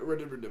 let's take a Red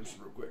Dead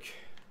Redemption real quick.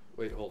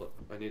 Wait, hold up.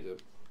 I need to...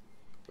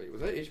 Wait, was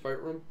that H-Bite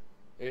Room?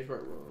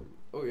 H-Bite Room.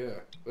 Oh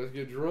yeah. Let's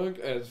get drunk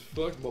as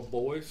fuck, my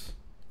boys.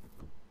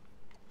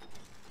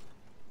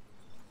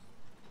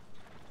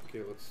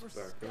 Okay, let's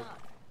back up.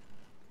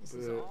 This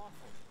is awful.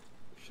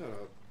 Shut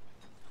up.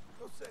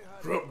 Go say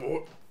hi. Shut up,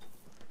 boy.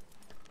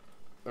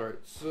 Alright,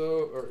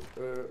 so,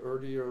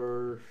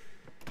 RDR...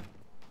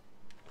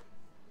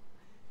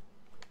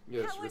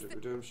 Yes, Red Dead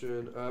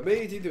Redemption.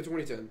 May 18th of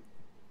 2010.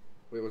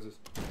 Wait, what's this?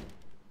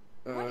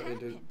 What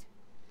happened?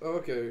 Oh,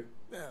 okay.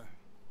 Yeah.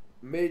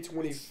 May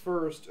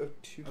 21st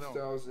of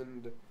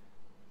 2000.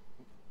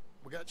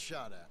 We got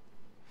shot at.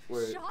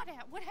 Wait. Shot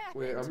at? What happened?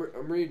 Wait,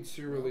 I'm reading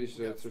two release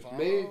dates. There's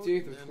May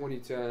 18th of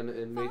 2010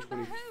 and May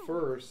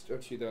 21st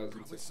of 2010.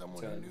 Probably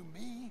someone who knew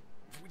me.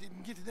 If we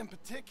didn't get to them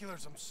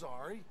particulars, I'm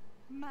sorry.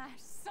 My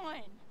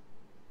son.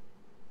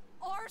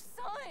 Our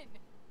son.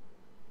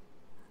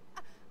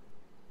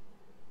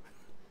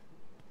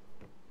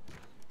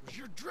 It was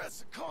your dress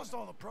that caused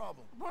all the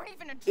problem. Or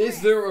even a dress.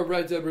 Is there a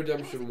Red Dead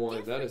Redemption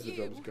 1? That is the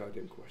dumbest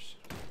goddamn question.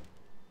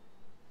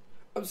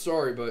 I'm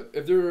sorry, but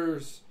if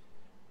there's...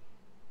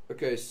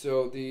 Okay,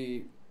 so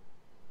the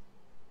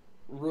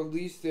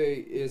release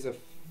date is a...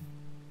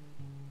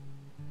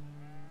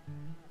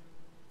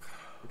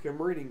 Okay, I'm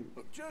reading...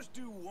 Just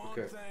do one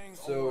okay, thing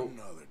so or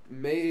another.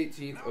 May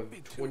 18th of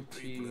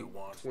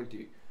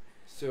 2020.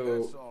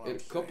 So in a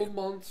couple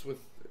months,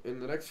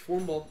 in the next 4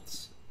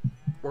 months,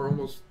 or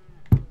almost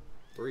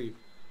 3,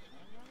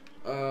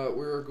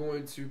 we're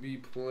going to be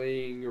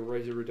playing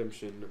Red Dead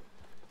Redemption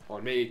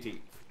on May 18th,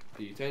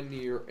 the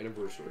 10-year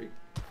anniversary.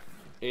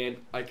 And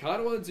I kind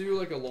of want to do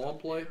like a long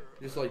play,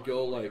 just like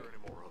go like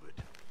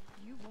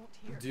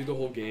do the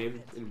whole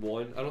game in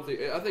one. I think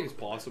it's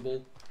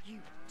possible.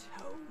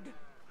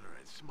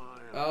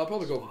 I'll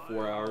probably go for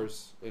 4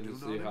 hours and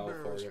just see how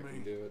far I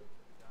can do it.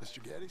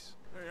 Mr. Geddes?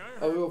 Hey,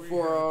 I'll go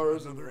 4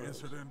 hours. Another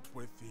incident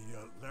with the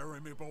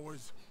Laramie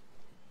boys.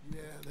 Yeah.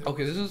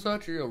 Okay, this is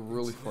actually a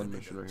really fun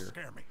mission right here.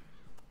 Scare me.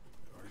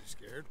 Are you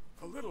scared?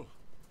 A little.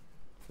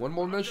 One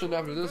more mission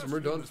after this, and we're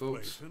done,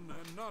 folks. And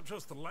not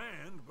just the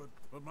land,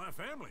 but my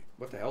family.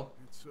 What the hell?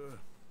 It's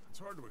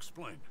hard to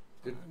explain.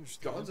 Did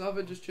John's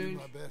outfit just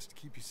change? Do my best to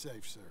keep you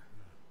safe, sir.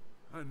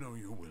 I know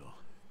you will.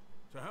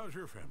 So how's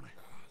your family?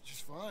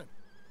 Just fine.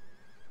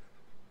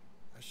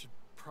 I should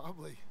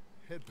probably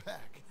head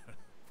back.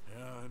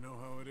 Yeah, I know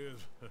how it is.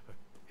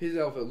 His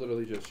outfit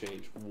literally just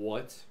changed.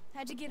 What?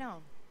 How'd you get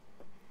on?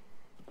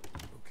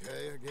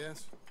 Okay, I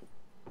guess.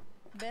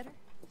 Better?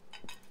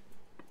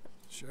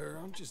 Sure,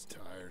 I'm just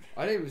tired.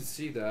 I didn't even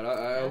see that.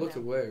 I looked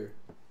away.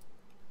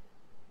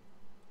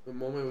 The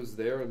moment it was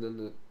there, and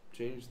then it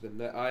changed the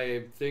net.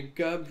 I think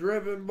I'm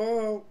driven,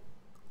 ball.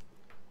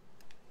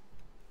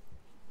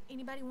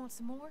 Anybody want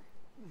some more?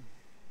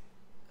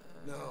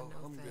 No,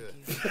 I'm good.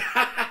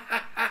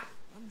 I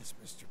miss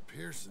Mr.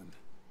 Pearson.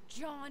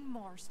 John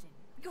Marston,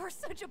 you're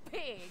such a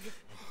pig.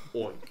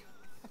 Oink.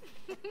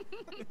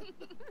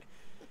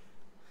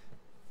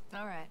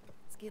 All right,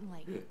 it's getting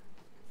late.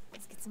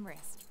 Let's get some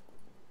rest.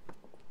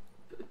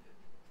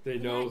 They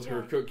know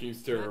her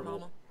cooking's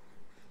terrible.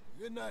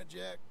 Good night,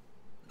 Jack.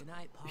 Good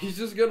night, Paul. He's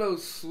just gonna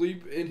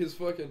sleep in his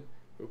fucking...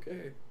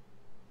 Okay.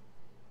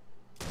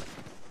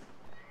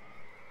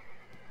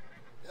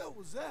 Hell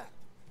was that?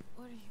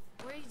 What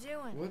are you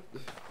doing?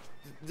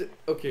 What?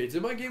 Okay,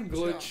 did my game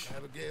glitch? Job,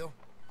 Abigail.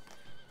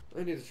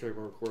 I need to check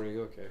my recording.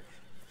 Okay.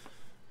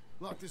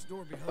 Lock this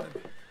door behind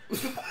me.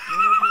 Don't open it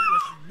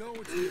unless you know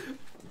it's here.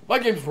 My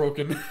game's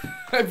broken.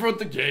 I broke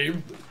the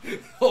game.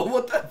 Oh,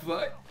 what the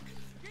fuck?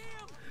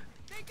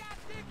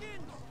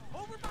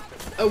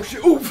 Oh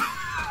shit! Oof!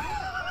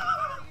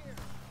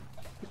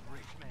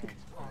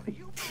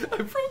 I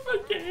broke my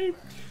game.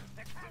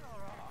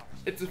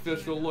 It's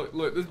official. Look,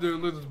 this dude,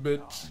 look, this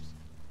bitch.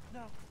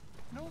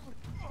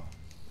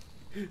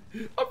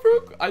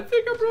 I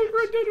think I broke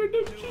Red Dead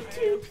Redemption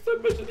 2 because I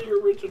mentioned the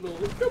original.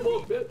 Come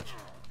on, bitch.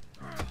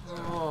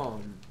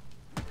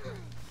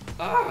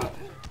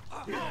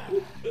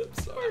 I'm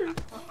sorry.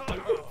 I'm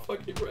a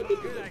fucking Red Dead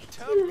Redemption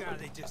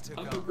 2.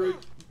 I'm a great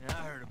Yeah,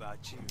 I heard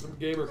about you. I'm a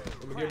gamer.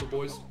 I'm a gamer,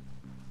 boys.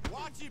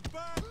 Watch it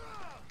back.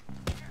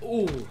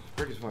 Oh,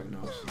 break his fucking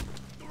nose.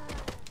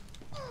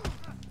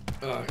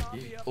 Yeah.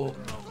 Oh.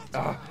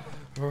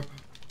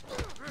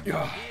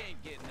 Yeah. He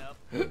ain't getting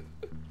up.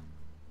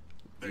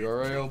 You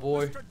alright, old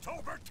boy? Mr.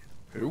 Tolbert,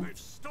 Who? they've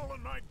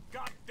stolen my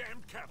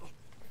goddamn cattle.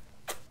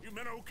 You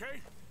men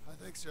okay?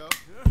 I think so.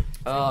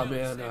 Oh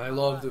man, I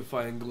love to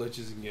find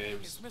glitches in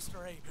It's games.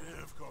 Mr. Abel.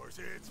 Yeah, of course,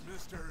 it's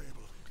Mr.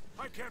 Abel.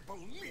 I can't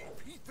believe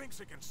he thinks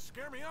he can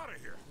scare me out of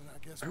here.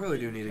 I really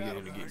do need to get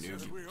him to get a new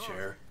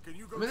chair.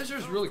 I mean, this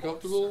chair's really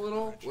comfortable and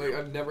all. Like,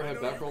 I've never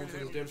had back problems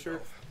with this damn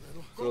chair.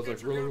 So it's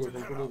like really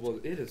comfortable,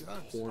 but it is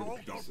torn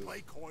to pieces.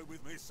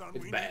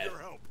 It's bad.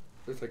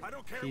 There's like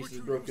pieces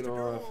broken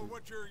off.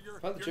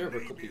 I've had the chair for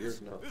a couple of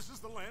years now. This is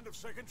the land of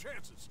second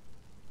chances.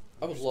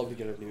 I would love to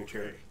get a new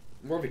chair.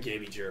 More of a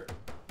gaming chair.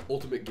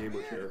 Ultimate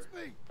gamer chair.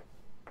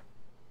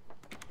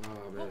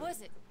 Oh man. What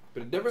was it?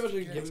 But it never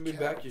actually given me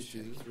back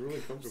issues. It's really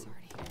comfortable.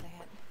 Sorry to hear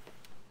that.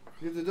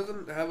 Because it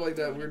doesn't have like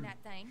that weird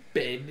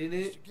bend in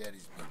it. Mr.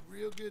 Getty's been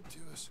real good to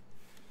us.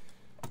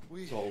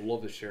 So I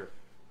love this chair.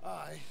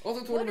 I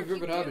Also, it's one of my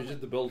favorite hobbies,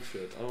 just to build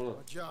shit. I don't know.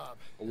 My job.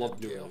 I love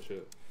doing that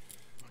shit.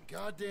 My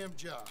goddamn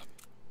job.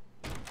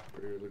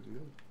 Pretty looking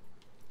good.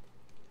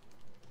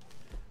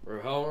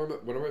 Or how are my,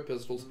 what are my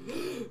pistols?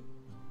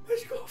 My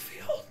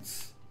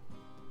Schofields!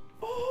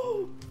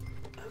 Oh!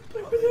 I've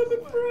played with them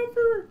in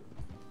forever!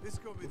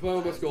 We're playing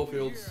with my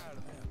Schofields.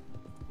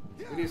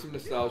 We need some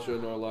nostalgia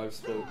in our lives,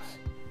 folks.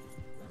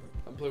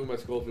 I'm playing with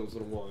my Schofields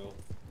in a while.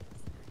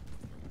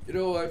 You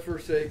know what, for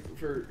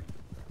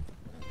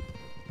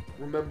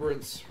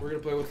remembrance, we're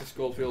gonna play with the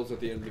Schofields at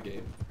the end of the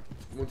game.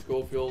 One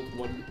Schofield,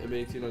 one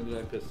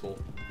M1899 pistol.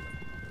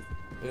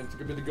 And it's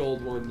gonna be the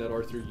gold one that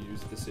Arthur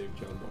used to save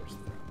John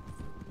Marston.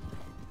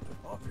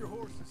 Off your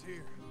horses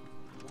here.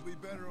 We'll be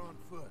better on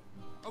foot.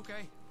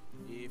 Okay.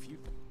 If you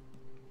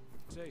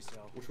say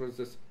so. Which one is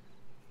this?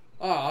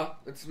 Ah,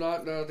 it's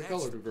not the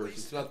colored version.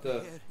 It's not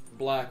the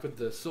black with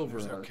the silver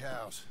There's on our it.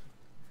 cows.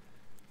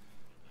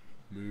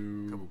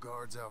 Moo. Couple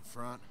guards out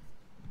front.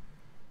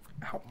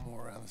 Ow.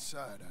 More around the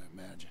side, I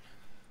imagine.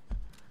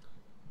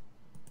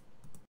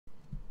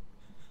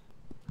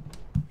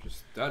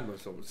 Just stabbed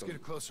myself with Let's something.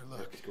 get a closer look.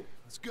 Let's go.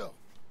 Let's go.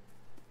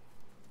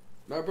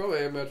 No, I probably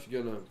am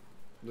actually gonna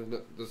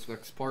this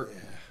next part.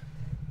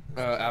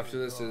 Yeah. After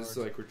this is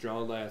like where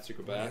John has to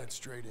go We'll back. head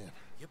straight in.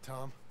 Yep.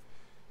 Tom,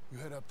 you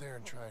head up there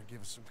and try and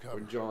give us some cover.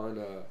 When John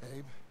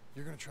Abe,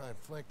 you're gonna try and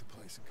flank the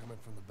place and come in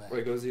from the back.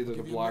 it goes either I'll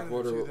the give you a minute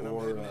Blackwater two, then I'm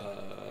or heading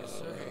in. Yes,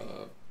 sir.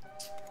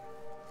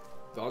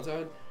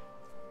 Valentine.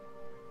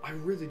 I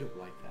really don't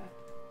like that.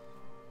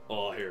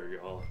 Oh, here we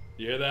go.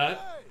 You hear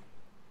that?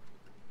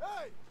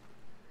 Hey!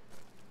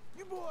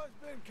 You boys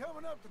been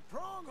coming up to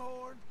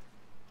Pronghorn.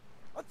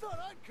 I thought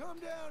I'd come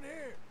down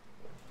here.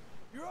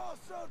 You're all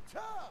so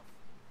tough.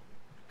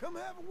 Come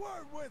have a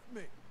word with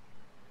me.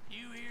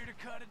 You here to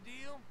cut a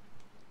deal?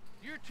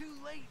 You're too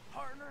late,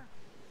 partner.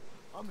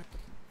 I'm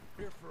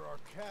here for our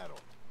cattle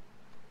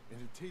and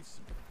to teach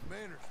some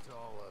manners to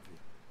all of you.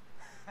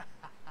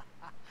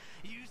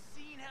 You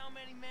seen how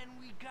many men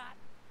we got?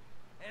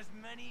 As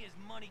many as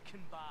money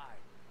can buy.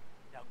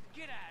 Now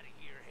get out of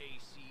here,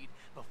 Hayseed,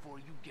 before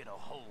you get a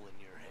hole in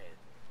your head.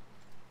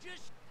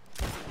 Just...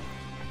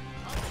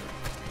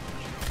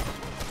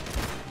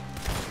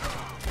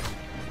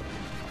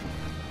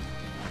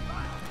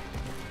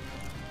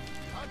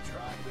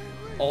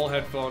 All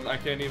headphone. I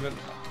can't even.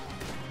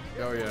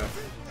 Oh yeah.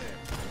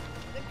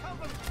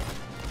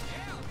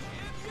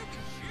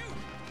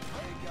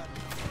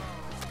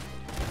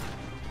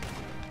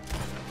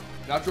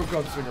 Natural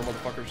gunslinger,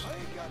 motherfuckers.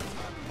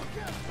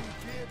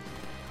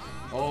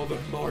 Oh, the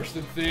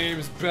Marston theme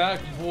is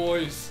back,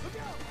 boys.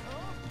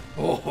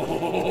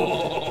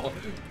 Oh,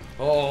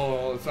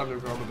 oh, it's time to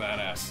become a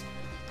badass.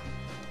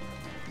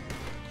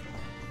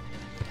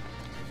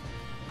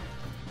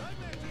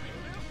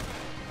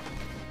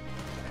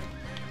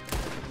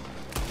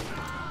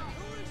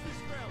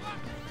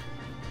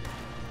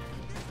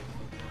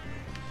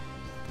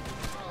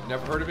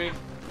 Never heard of me?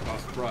 Not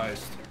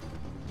surprised.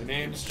 The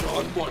name's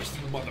John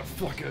Marston,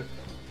 motherfucker.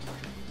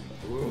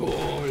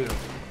 Oh, yeah.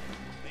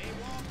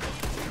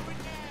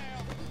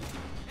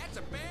 That's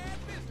a bad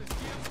business,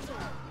 Jim.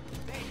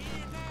 They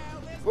here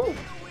now, let's Whoa. go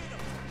with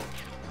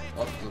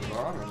 'em. Up to the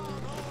bottom.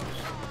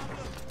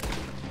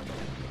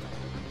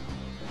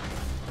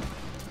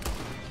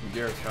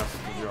 Garrett's house is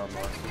John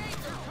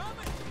Marston.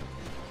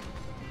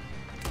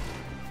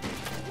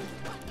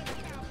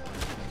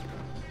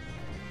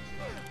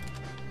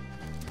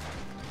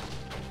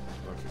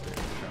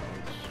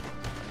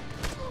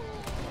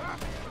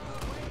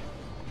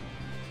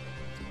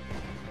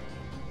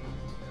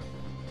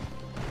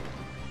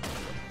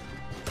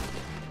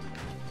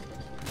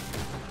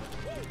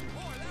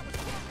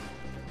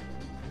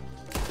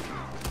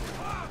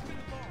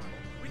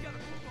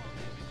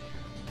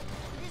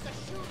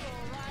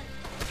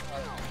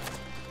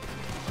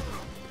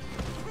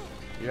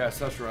 Yes,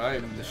 that's right.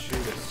 I'm the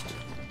shootist.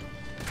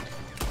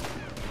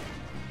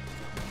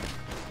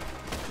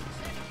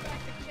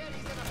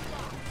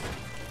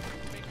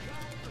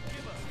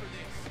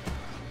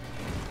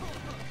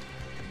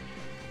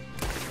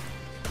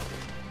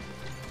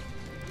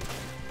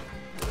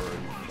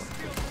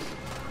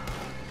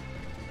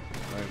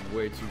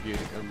 way to get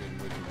it. I mean,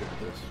 way too good at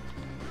this.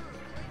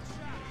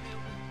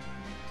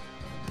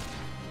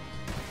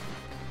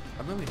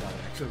 I'm really not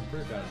actually. I'm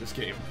pretty bad at this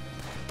game.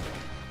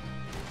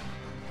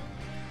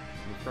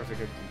 Of course, I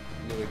could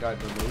nearly died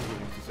from the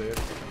movie once to say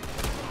it.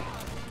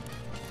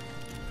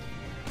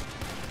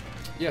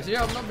 Yeah, so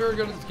yeah, I'm not very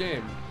good at this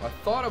game. I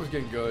thought I was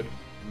getting good.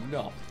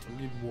 No, I'm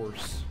getting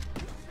worse.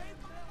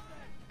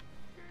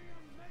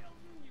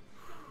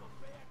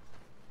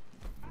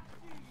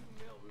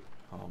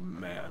 Oh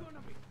man.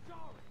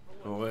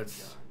 Oh,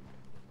 it's.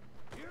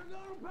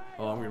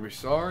 Oh, I'm gonna be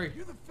sorry.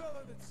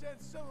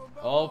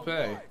 I'll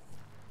pay,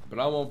 but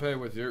I won't pay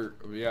with your.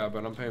 Yeah,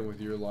 but I'm paying with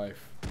your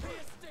life.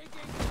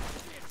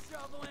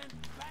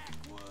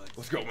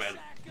 Let's go, man.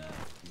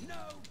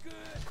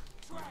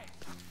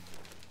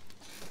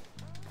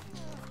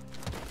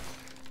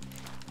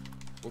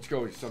 Let's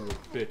go, you son of a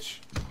bitch.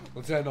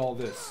 Let's end all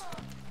this.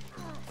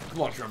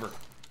 Come on, Trevor.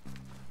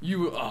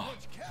 You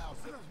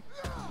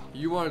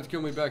wanted to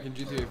kill me back in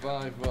GTA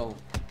 5? Well,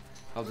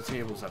 how the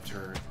tables have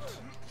turned.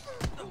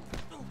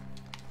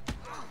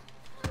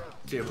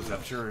 Tables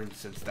have turned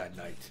since that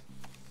night.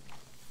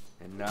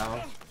 And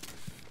now,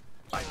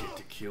 I get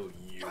to kill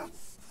you.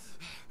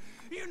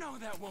 You know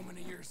that woman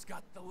of yours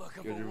got the look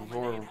of a Killed you woman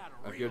before. ain't had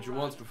a I've killed you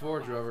once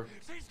before, Trevor.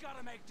 She's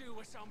gotta make do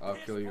with some I'll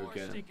kill you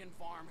again. stinking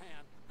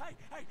farmhand. Hey,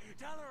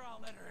 tell her I'll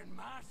let her in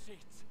my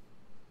seats.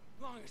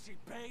 Long as she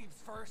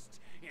bathes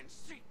first in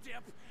sheep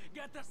dip,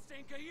 get the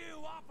stink of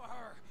you off of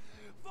her.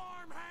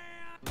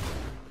 Farmhand!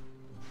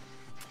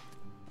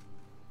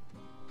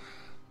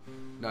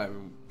 Not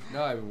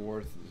even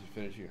worth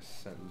finishing a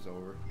sentence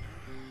over.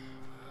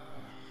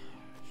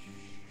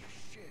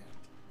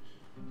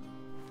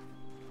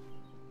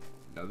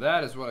 Now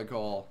that is what I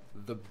call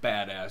the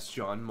badass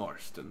John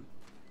Marston.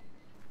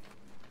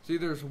 See,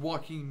 there's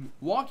Joaquin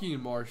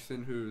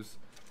Marston, who's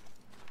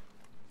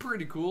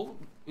pretty cool,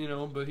 you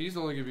know, but he's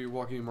only gonna be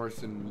Joaquin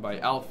Marston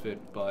by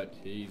outfit, but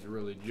he's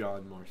really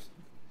John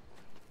Marston.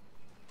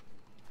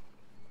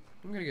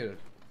 I'm gonna get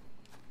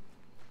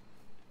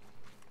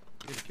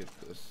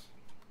this.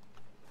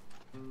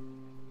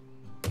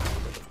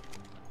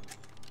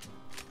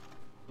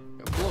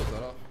 Yeah, blows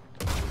that off.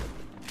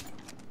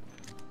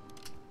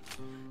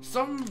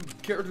 Some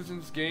characters in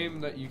this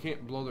game that you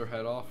can't blow their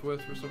head off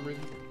with for some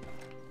reason.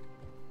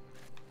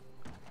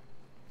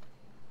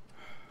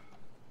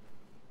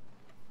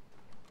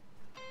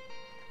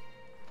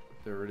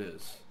 There it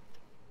is.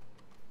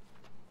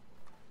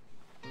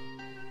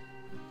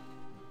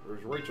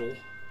 There's Rachel.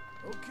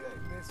 Okay,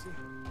 Missy.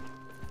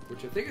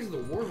 Which I think is the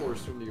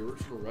warhorse from the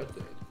original Red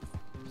Dead.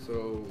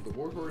 So, the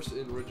warhorse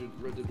in Red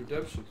Dead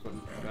Redemption,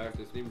 fun fact,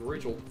 is named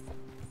Rachel.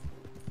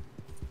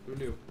 Who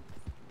knew?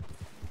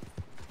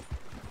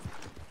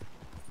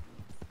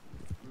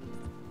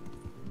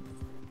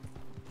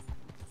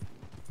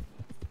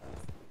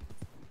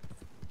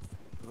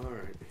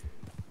 Alright.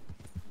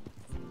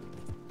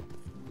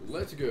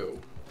 Let's go.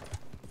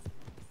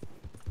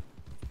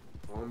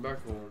 On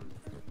back home.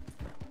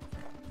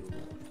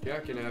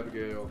 Jack and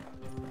Abigail.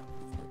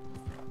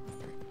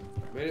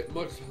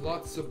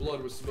 Lots of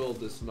blood was spilled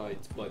this night,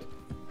 but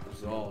it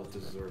was all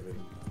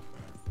deserving.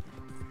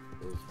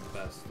 Those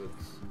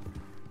bastards.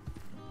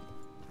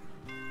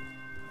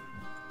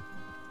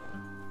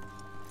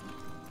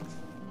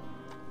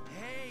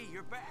 Hey,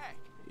 you're back.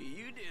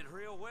 You did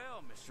real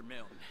well, Mr.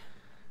 Milton.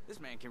 This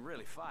man can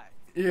really fight.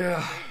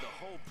 Yeah. Saved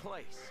the whole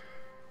place.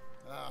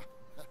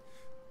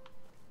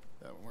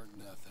 That weren't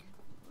nothing.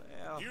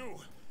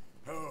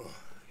 Well,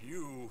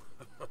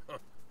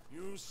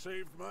 You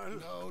saved my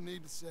life. No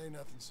need to say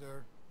nothing,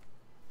 sir.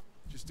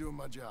 Just doing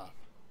my job.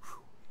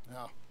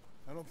 Now,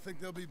 I don't think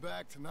they'll be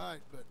back tonight,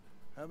 but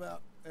how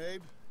about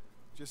Abe?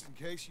 Just in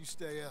case you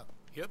stay up.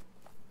 Yep.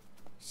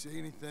 See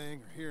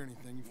anything or hear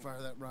anything, you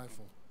fire that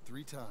rifle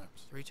 3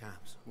 times. 3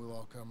 times. We'll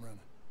all come running.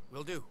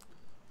 Will do.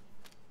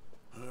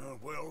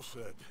 Well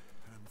said.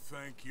 And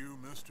thank you,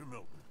 Mr.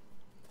 Milton.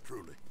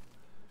 Truly.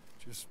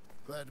 Just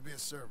glad to be of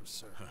service,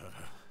 sir.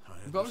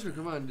 You probably should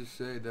come on and just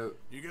say that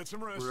you get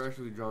some rest. We're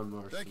actually John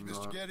Marston. Thank you,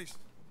 Mr. Geddes.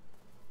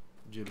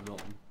 Jim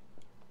Milton.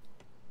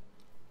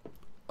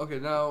 Okay,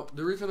 now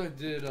the reason I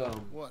did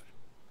What?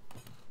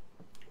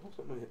 What's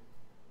up my head?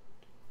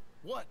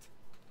 What?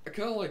 I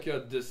kind of like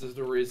this is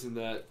the reason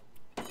that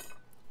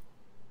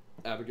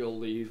Abigail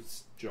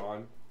leaves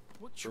John.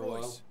 What for a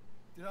while. choice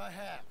did I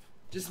have?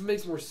 Just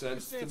makes more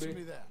sense Just answer to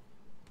me that.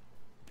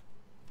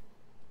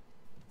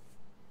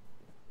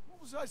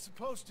 What was I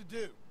supposed to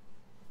do?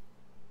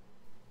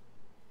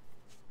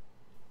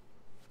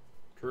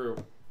 True.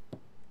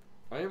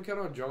 I am kind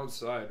of on John's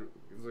side.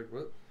 He's like,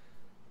 what?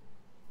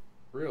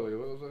 Really?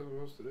 What was I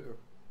supposed to do?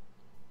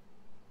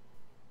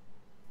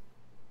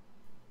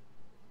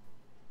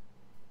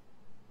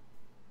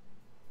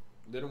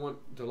 Didn't want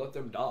to let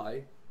them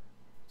die.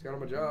 It's kind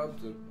of my job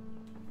to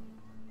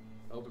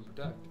help and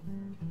protect.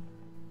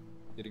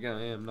 Yet again,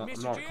 I'm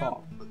not a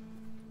cop.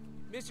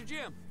 Mr.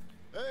 Jim.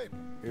 Hey.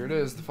 Here it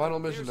is, the final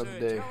mission of the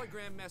day.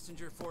 Telegram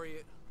messenger for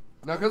you.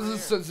 Now,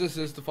 because since this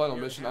is the final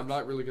mission, I'm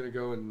not really gonna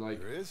go and like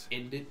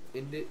end it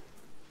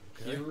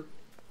Okay. here.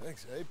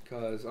 Thanks, Abe.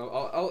 Because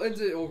I'll end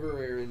it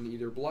over in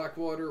either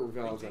Blackwater or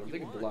Valentine. I'm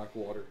thinking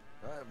Blackwater.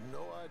 I have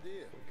no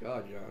idea. Oh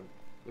God, John.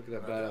 Look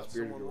at that badass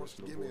beard of yours,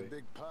 my Give me a boy.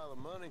 big pile of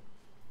money.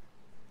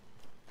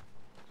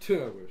 I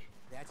wish.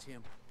 That's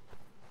him.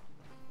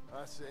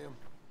 I see him.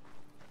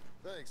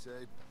 Thanks,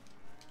 Abe.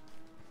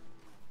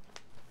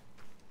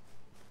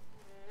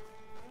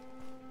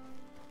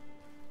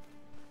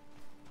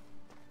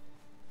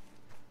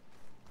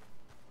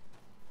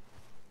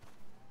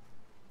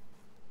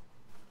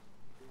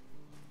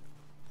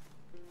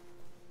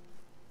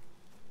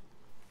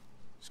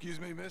 Excuse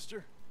me,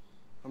 mister.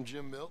 I'm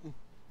Jim Milton.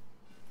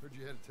 Heard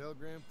you had a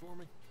telegram for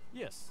me?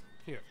 Yes.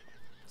 Here.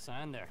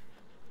 Sign there.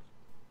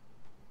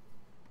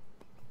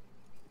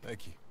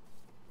 Thank you.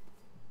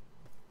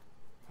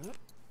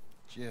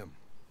 Jim,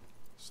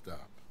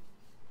 stop.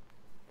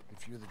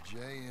 If you're the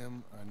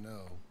JM I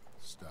know,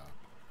 stop.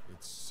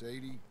 It's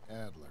Sadie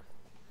Adler.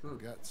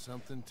 We've got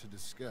something to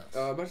discuss.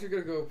 I'm actually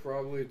gonna go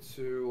probably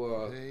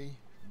to Hey,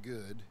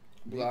 good.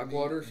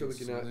 Blackwater so we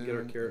can get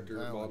our character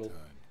model.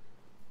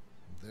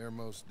 There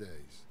most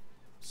days.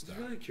 Stop.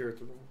 Is it really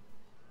character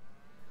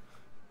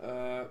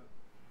model?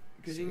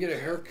 Because you can get a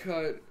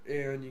haircut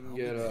and you can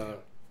get a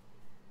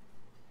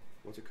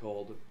what's it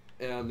called?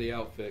 And the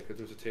outfit because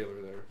there's a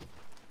tailor there.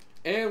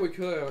 And we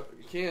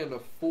can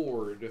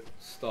afford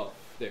stuff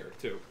there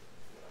too.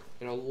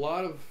 And a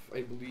lot of,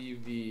 I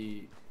believe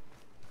the,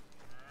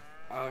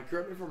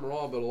 correct me if I'm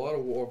wrong, but a lot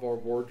of our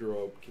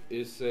wardrobe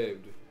is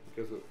saved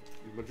because the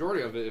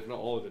majority of it, if not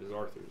all of it, is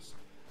Arthur's.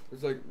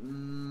 There's like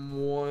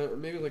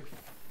one, maybe like,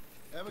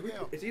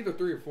 it's either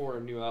 3 or 4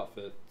 new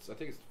outfits. I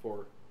think it's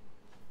 4.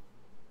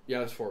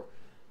 Yeah, it's 4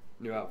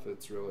 new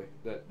outfits really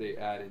that they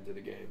add into the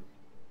game.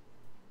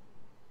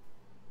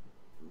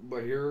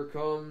 But here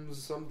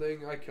comes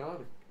something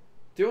iconic.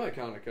 2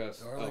 iconic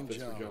outfits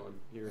for John.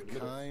 Here in a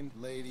minute. Kind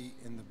lady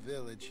in the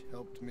village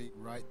helped me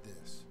write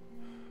this.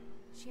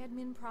 She had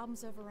men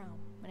problems of her own,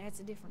 but that's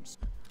a difference.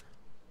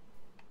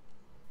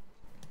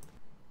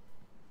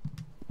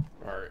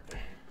 Alright.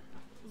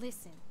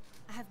 Listen,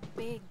 I have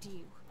begged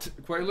you.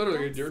 Quite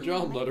literally, dear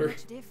John letter.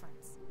 Much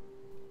difference.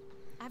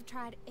 I've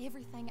tried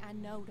everything I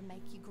know to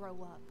make you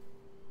grow up.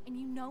 And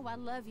you know I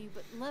love you,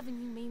 but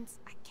loving you means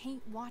I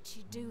can't watch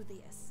you do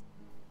this.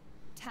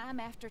 Time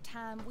after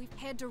time, we've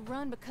had to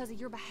run because of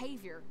your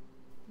behavior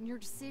and your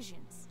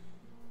decisions.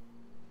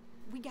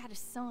 We got a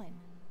son.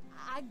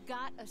 I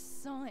got a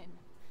son.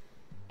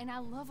 And I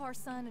love our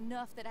son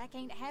enough that I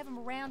can't have him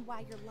around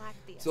while you're like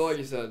this. So like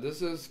you said,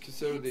 this is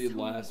considered the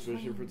last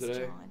mission for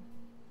today. John.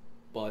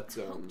 But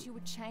I hoped you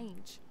would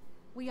change.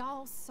 We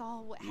all saw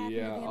what happened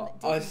to them yeah,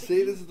 that I didn't,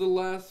 say this is the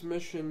last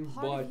mission,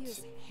 part but of you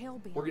is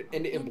hell-bent we're gonna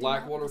end it on in ending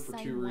Blackwater up the for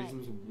same 2 way.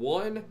 reasons.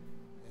 One,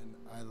 And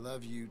I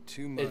love you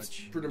too much. it's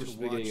pretty much to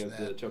the beginning watch of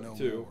the that chapter no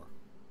 2. more.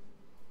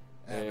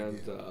 And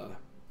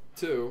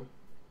 2,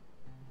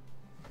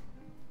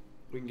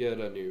 we can get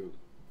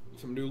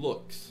some new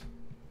looks.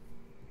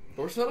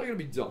 But we're still not gonna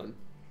be done.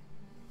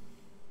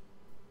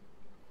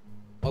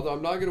 Although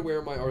I'm not gonna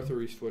wear my Arthur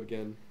Eastwood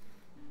again.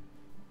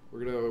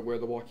 We're gonna wear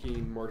the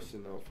Joaquin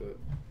Marston outfit.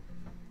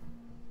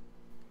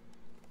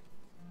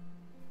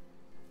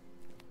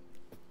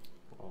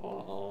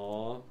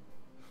 Aww.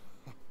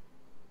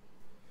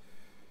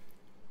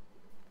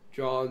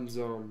 John's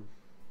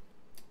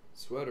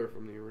sweater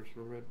from the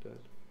original Red Dead.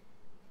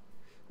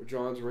 Or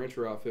John's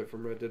rancher outfit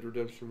from Red Dead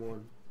Redemption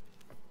 1.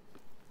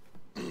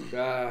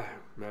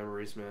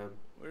 Memories, man.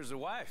 Where's the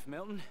wife,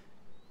 Milton?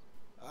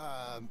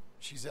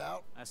 She's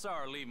out. I saw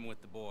her leaving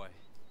with the boy.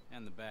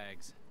 And the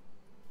bags.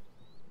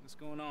 What's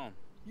going on?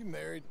 You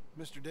married,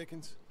 Mr.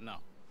 Dickens? No.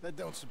 That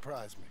don't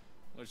surprise me.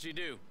 What'd she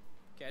do?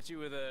 Catch you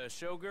with a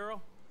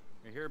showgirl?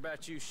 I hear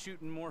about you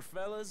shooting more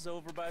fellas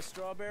over by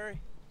Strawberry?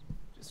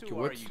 Just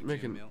who are you,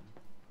 Jim Milton?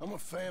 I'm a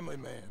family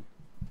man.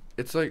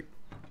 It's like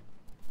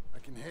I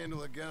can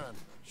handle a gun,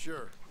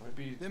 sure. Might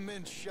be. Them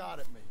men shot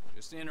at me.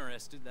 Just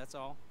interested, that's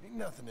all. Ain't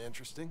nothing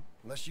interesting,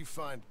 unless you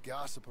find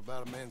gossip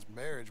about a man's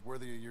marriage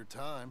worthy of your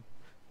time.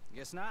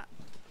 Guess not.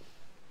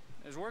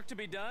 There's work to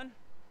be done,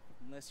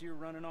 unless you're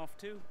running off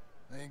too.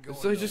 I ain't going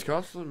So he's just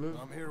constantly moving.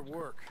 I'm here to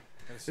work.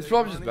 It's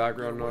probably just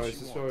background noise.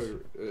 It's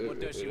probably, What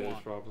does she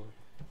want? Probably.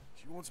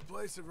 She wants a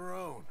place of her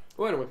own.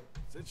 Well, anyway.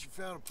 Said she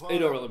found a plot. It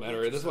don't really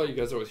matter. That's why you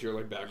guys always hear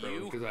like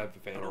background because I have the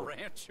fan a on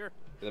rancher?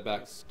 in the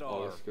back.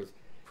 Star. Because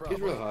it's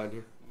really hot in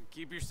here.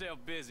 Keep yourself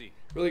busy.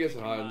 Really gets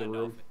hot in the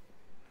room.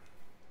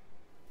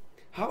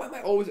 How am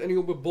I always ending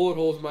up with bullet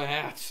holes in my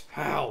hats?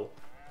 How?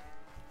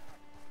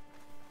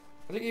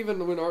 I think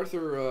even when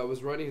Arthur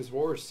was riding his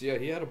horse, yeah,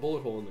 he had a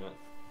bullet hole in that.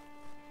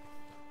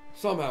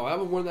 Somehow. I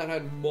haven't worn that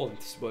hat in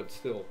months, but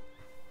still.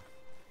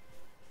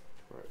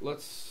 Alright,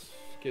 let's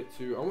get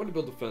to... I want to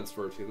build the fence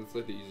first, because that's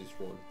like the easiest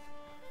one.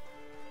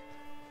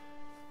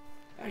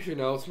 Actually,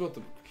 no, let's build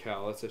the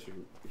cow. That's actually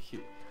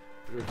here,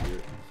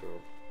 so...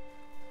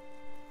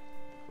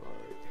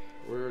 Alright,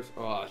 where's...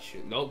 Oh,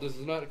 shit. Nope, this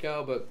is not a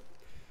cow, but...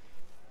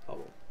 Oh,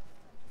 well.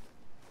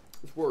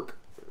 Let's work.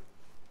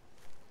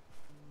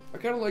 I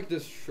kind of like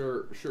this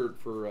shirt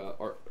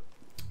for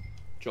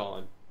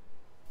John.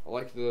 I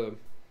like the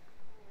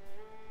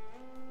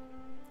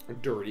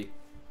dirty.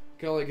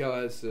 Kind of like how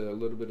it has a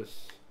little bit of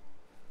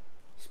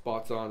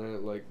spots on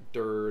it, like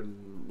dirt,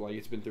 and like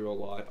it's been through a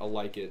lot. I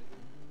like it.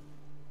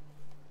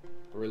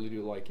 I really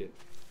do like it.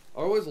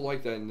 I always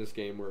like that in this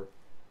game, where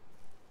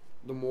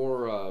the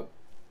more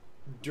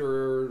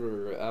dirt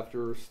or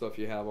after stuff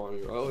you have on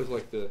you, I always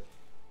like the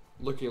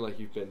looking like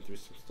you've been through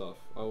some stuff.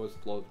 I always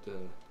loved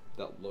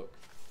that look.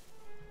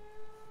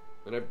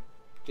 And I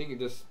think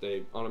this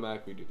they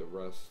automatically do the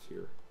rest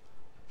here.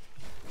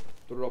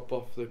 Drop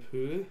off the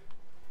poo.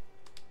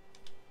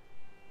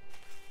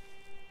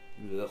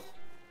 Ugh.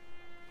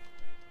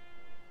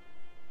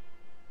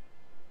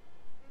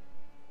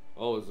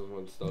 Always the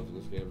fun stuff in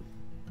this game.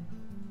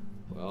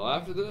 Well,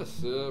 after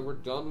this, we're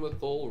done with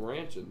old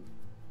ranching.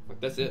 Like,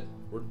 that's it.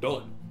 We're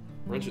done.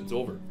 Ranching's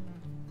over.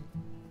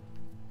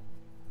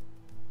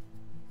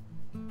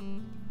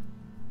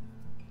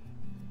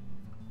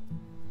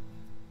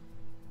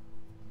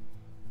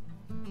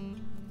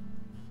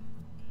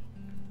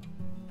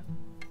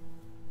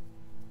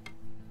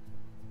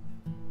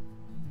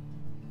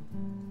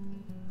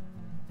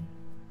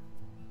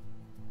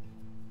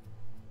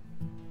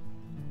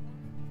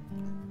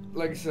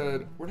 Like I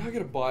said, we're not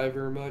gonna buy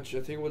very much. I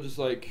think we'll just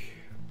like,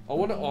 I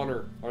want to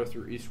honor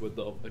Arthur Eastwood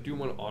though. I do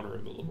want to honor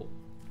him a little.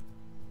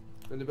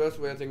 And the best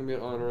way I think I'm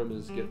gonna honor him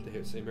is get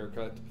the same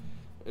haircut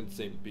and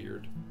same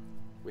beard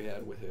we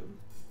had with him,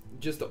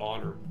 just to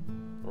honor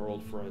our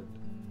old friend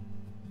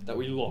that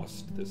we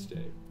lost this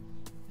day.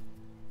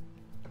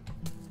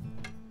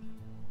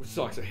 Which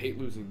sucks. I hate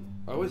losing.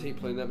 I always hate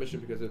playing that mission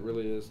because it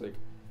really is like,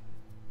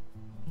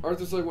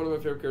 Arthur's like one of my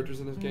favorite characters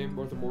in this game.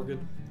 Arthur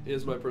Morgan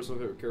is my personal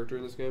favorite character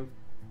in this game.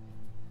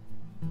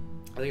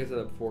 I think I said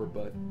that before,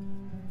 but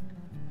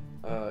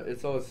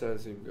it's always sad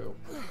to see him go.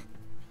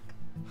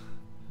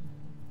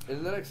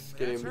 In the next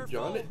game,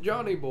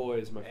 Johnny Boy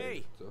is my favorite.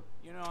 Hey, so.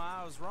 you know,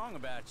 I was wrong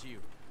about you.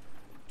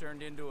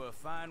 Turned into a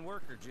fine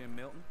worker, Jim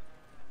Milton.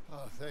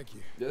 Oh, thank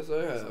you. Yes,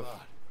 I Thanks have. a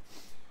lot.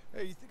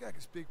 Hey, you think I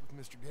could speak with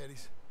Mr.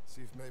 Geddes?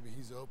 See if maybe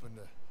he's open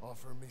to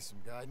offering me some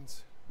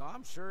guidance? No,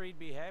 I'm sure he'd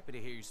be happy to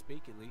hear you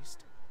speak at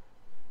least.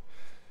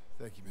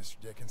 Thank you, Mr.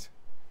 Dickens.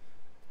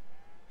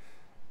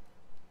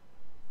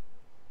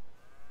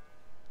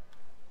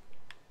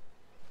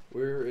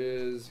 Where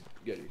is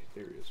Geddes?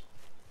 There he is.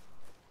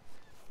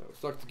 Let's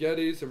talk to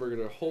Geddes, and we're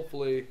gonna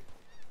hopefully,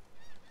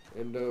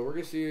 and we're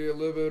gonna see a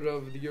little bit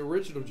of the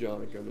original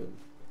Johnny come in.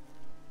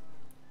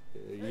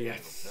 Hey,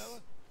 yes.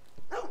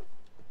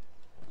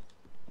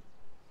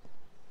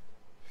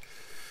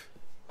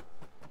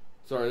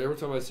 Sorry, every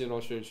time I see an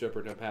Australian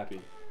Shepherd, I'm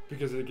happy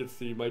because I get to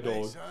see my dog.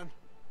 Hey, son.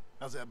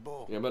 How's that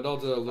bull? Yeah, my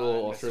dog's a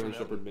little Australian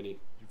Shepherd mini.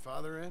 Your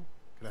father in?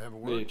 Can I have a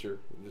word? Miniature.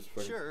 Just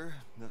fucking, sure.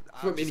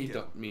 That's what mini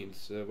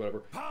means,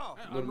 whatever.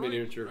 Little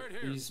miniature.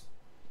 Right He's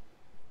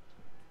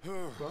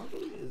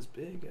probably as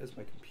big as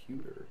my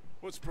computer.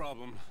 What's the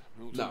problem?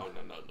 No.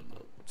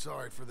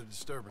 Sorry for the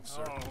disturbance,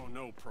 sir. Oh,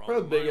 no problem.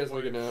 Probably big My as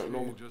like a wife,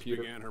 normal she just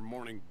computer. began her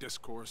morning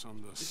discourse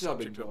on the He's not a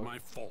big subject of dog. my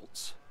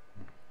faults.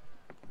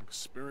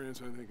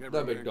 Experience, I think, every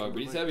Not a big man dog, can but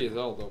he's relate heavy to. as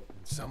hell though.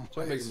 Some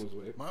So I make place, him lose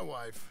weight. my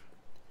wife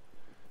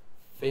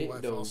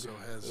Fat dog. also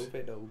has No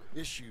fat dog.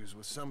 issues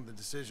with some of the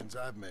decisions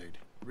I've made.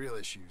 Real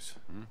issues.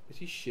 Is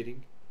he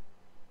shitting?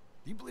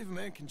 Do you believe a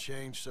man can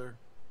change, sir?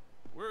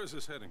 Where is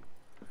this heading?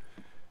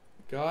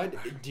 God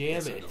damn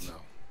Guess I it. don't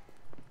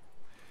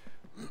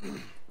know.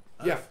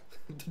 Yeah,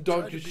 the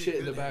dog Tried to just be a shit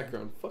in the good hand,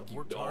 background. Fuck you,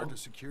 worked hard dog. to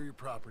secure your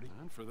property.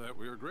 And for that,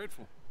 we are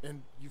grateful.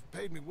 And you've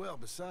paid me well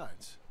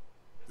besides.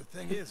 The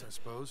thing is, I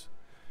suppose,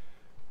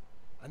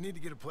 I need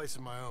to get a place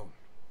of my own,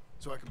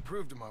 so I can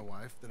prove to my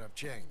wife that I've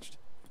changed.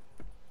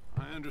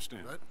 I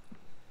understand. But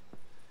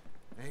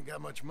I ain't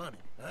got much money.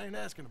 I ain't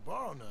asking to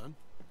borrow none.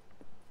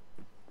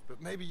 But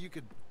maybe you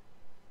could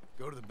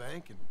go to the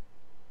bank and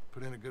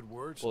put in a good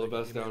word. Pull so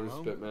the they can best give me down a his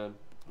loan. spit, man.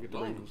 You get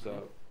the rings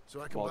out.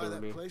 So I can buy Bothering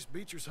that me. place,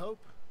 Beecher's Hope.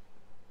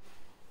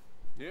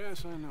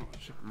 Yes, I know it.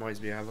 Reminds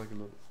me, I have like a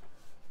little.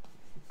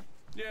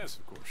 Yes,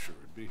 of course, sure.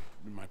 It'd be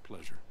my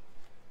pleasure.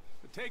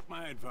 But take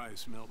my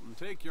advice, Milton.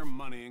 Take your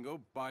money and go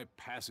buy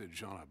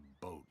passage on a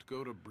boat.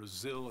 Go to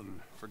Brazil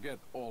and forget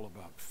all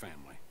about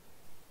family.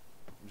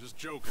 I'm just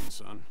joking,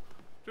 son.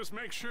 Just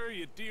make sure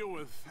you deal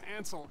with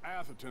Ansel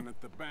Atherton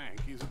at the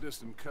bank. He's a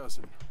distant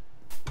cousin.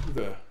 Who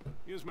the?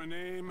 Here's my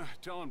name.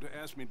 Tell him to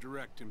ask me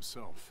direct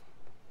himself.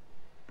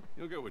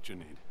 You'll get what you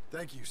need.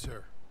 Thank you,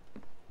 sir.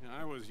 Yeah,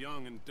 I was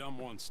young and dumb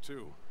once,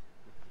 too.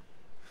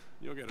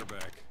 You'll get her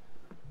back.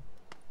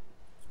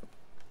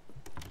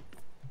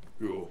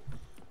 Cool.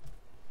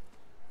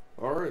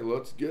 Alright,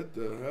 let's get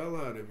the hell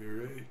out of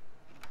here, eh?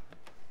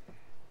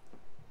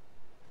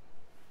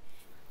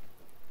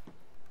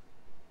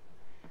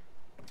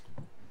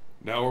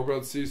 Now we're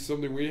about to see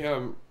something we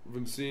haven't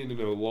seen in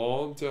a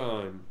long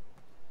time.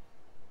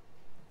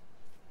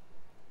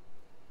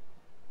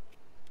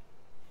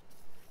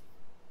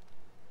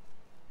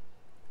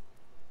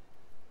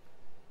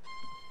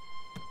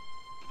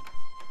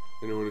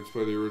 Anyone who's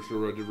played the original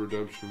Red Dead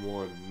Redemption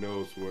 1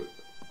 knows what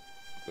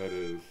that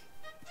is.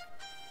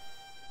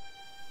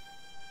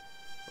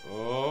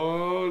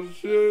 Oh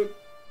shit!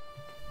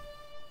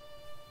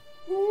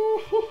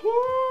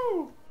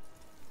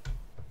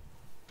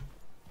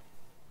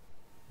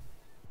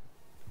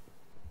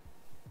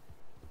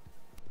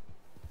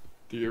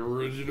 The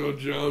original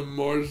John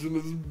Marston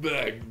is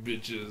back,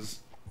 bitches.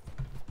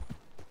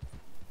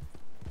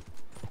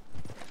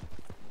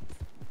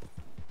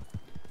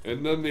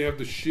 And then they have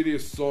the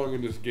shittiest song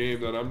in this game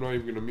that I'm not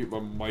even gonna mute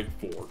my mic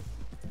for.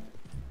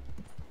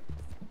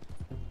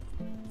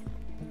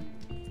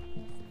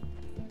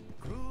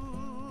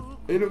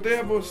 And if they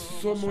have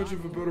so much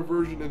of a better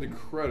version in the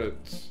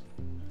credits,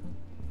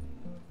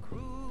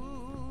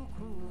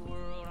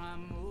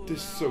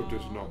 this so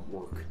does not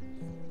work.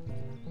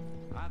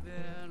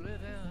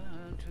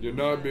 You're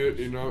not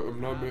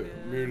I'm not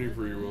muting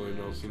for you, Willie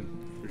Nelson.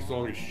 Your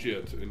song is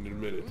shit, and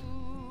admit it.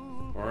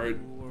 Alright?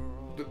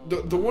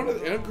 The one at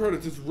the end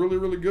credits is really,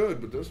 really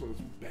good, but this one's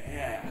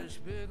bad.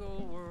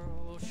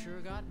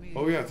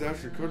 Oh yeah, it's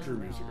actually country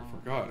music. I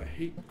forgot. I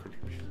hate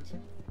country music.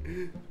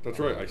 That's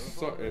right, I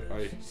suck at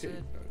I hate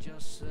that.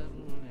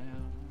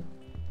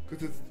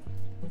 Cause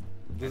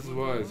this is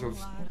why it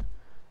sounds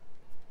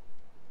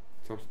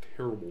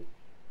terrible.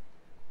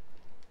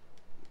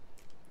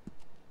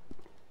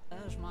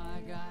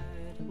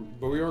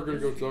 But we are gonna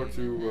go talk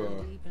to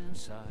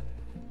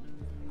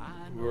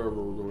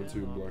wherever we're going to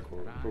in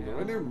Blackwater. Hold on,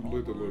 I didn't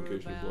look at the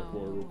location of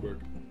Blackwater real quick.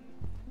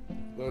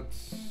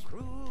 Let's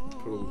put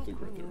a little thing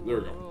right there. There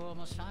we go.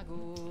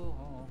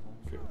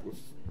 Okay,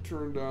 let's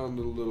turn down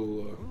the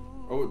little.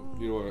 Oh,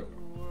 you know what?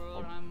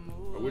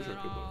 I wish I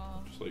could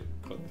just like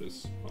cut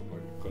this. I'm not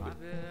gonna cut it.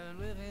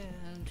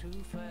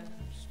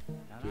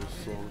 This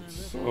song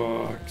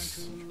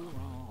sucks.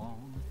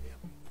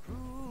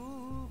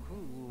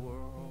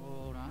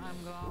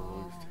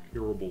 Oh, it's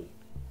terrible.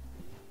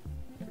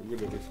 I'm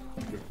gonna just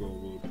go a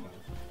little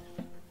past.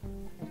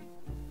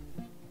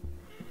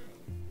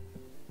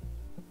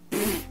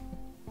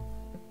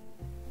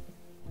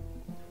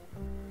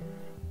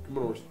 Come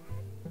on, horse.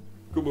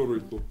 Come on,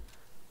 Rachel.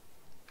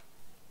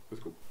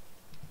 Let's go.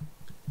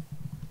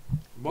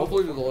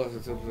 Hopefully, this is the last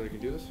attempt I can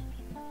do this.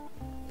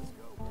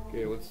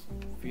 Okay, let's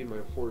feed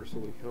my horse.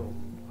 Holy hell.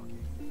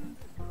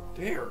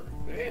 There.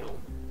 Damn.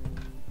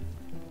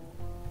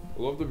 I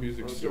love the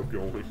music still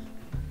going.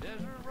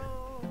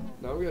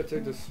 Now we gotta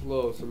take this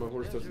slow so my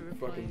horse doesn't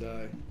fucking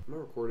die. Am I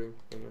recording?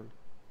 Hang on.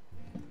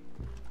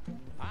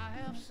 I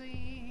have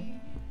seen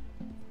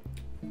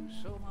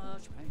so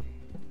much pain.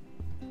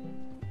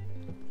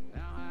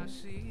 Now I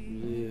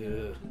see.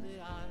 Yeah.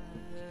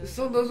 This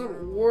song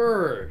doesn't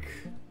work.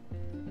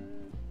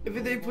 If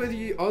they played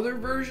the other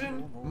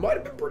version, might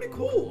have been pretty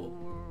cool.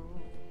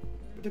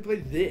 But they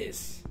played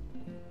this.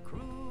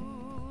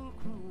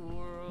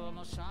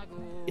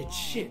 It's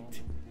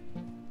shit.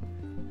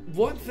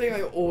 One thing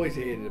I always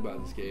hated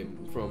about this game,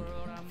 from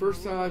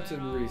first time to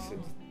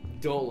recent,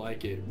 don't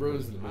like it,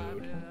 ruins the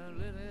mood.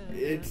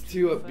 It's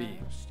too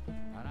upbeat.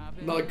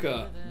 Not like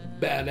a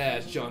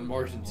badass John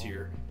Marston's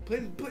here. Play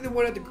the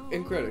one at the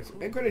end credits.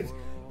 End credits,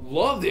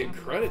 love the end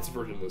credits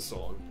version of this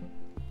song.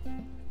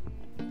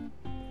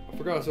 I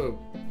forgot, so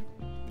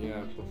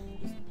yeah.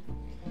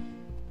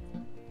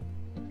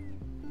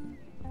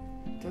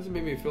 It doesn't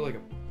make me feel like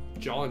a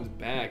John's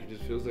back. It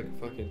just feels like a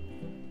fucking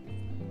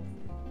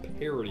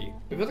parody.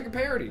 It feels like a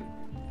parody.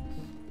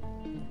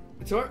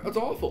 It's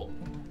awful.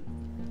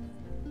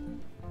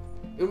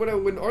 And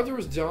when Arthur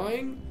was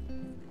dying,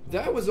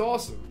 that was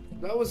awesome.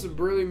 That was some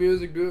brilliant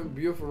music,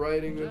 beautiful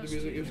writing of the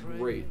music. It was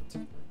great.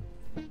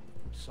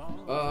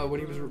 When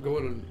he was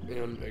going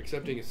and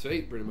accepting his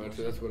fate, pretty much.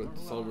 That's what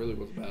the song really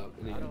was about.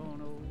 In the end.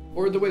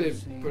 Or the way they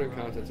put in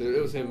context,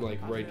 it was him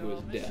like right to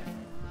his death.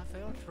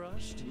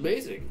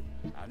 Amazing.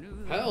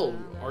 Hell,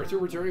 Arthur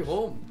returning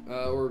home,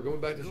 or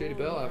going back to Shady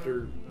Belle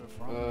after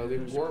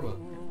leaving Guarma.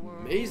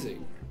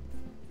 Amazing.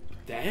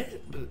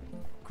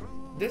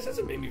 This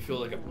doesn't make me feel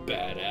like a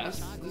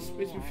badass. This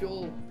makes me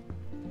feel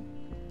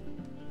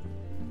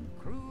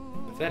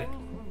pathetic.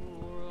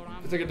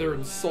 It's like they're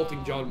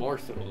insulting John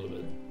Marston a little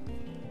bit.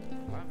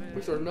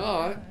 Which they're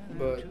not,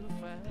 but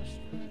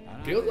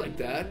feels like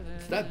that.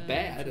 It's that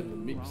bad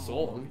in the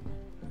song.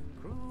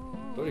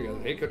 Don't you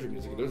guys hate country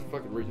music? There's a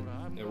fucking reason.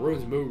 It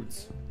ruins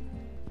moods.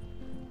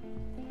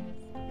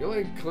 The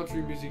only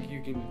country music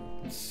you can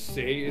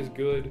say is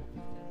good,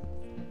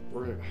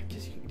 or I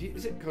guess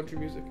is it country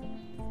music?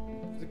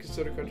 Is it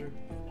considered country?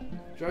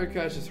 Johnny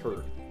Cash is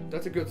Hurt.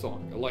 That's a good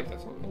song. I like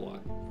that song a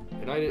lot.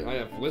 And I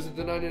have listened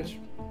to 9 Inch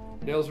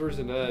Nails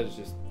version. That is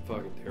just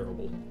fucking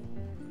terrible.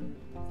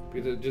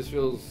 Because it just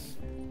feels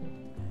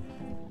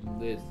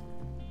this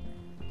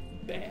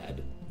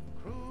bad.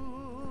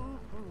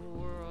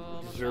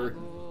 Very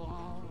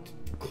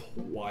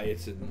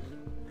quiet and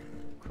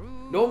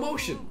no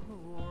emotion.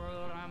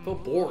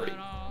 Felt boring.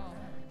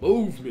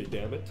 Move me,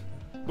 damn it.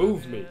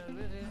 Move me.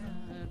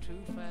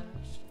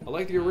 I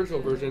like the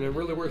original version. It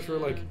really works for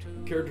like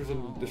characters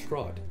in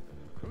Distraught.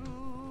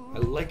 I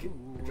like it.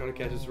 Johnny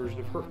Cash's version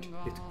of Hurt.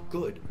 It's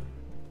good.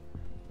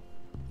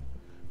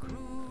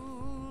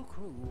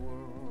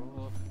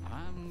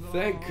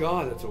 Thank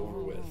God that's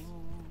over with.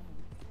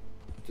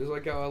 Just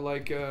like how I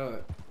like,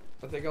 I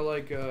think I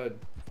like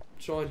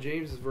Sean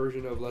James's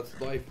version of Let's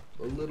Life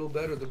a little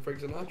better than Frank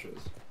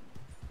Sinatra's.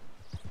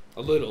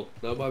 A little,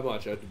 not by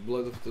much. I had to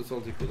blow the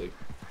songs equally.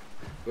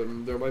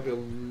 but there might be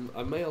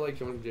I may like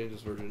John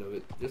James' version of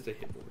it just a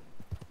hit more.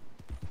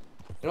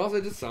 And also,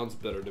 it just sounds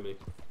better to me.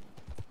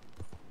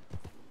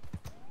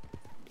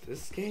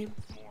 This game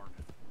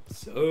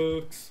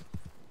sucks.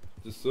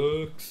 Just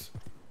sucks.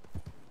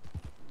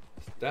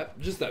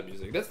 Just that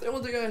music. That's the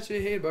only thing I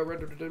actually hate about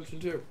Red Dead Redemption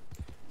 2.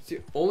 It's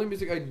the only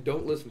music I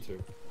don't listen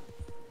to.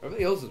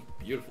 Everything else is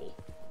beautiful.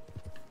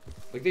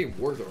 Like, they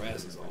work their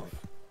asses off.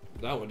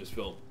 That one just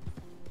felt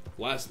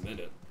last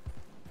minute.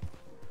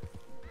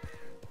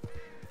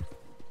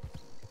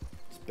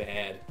 It's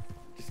bad.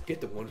 Just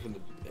get the one from the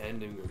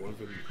ending, the one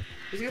from...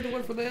 Just get the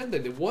one from the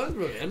ending. The one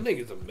from the ending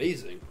is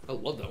amazing. I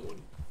love that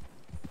one.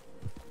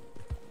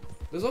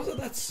 There's also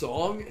that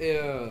song,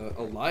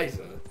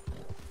 Eliza,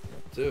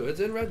 too. It's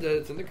in Red Dead,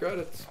 it's in the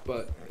credits,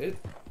 but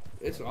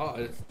it's odd.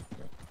 It's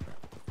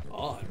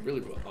odd,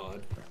 really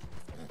odd.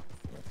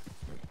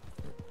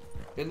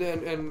 And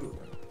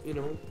you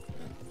know,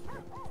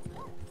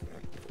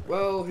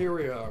 well, here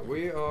we are.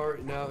 We are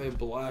now in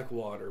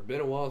Blackwater. Been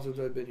a while since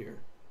I've been here.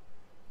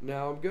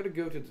 Now, I'm gonna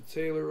go to the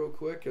tailor real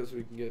quick, as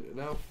we can get an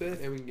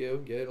outfit, and we can go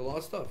get a lot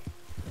of stuff.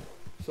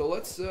 So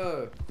let's,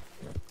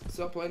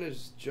 stop playing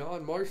as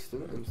John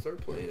Marston and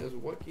start playing as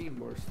Joaquin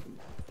Marston.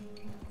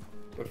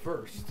 But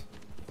first,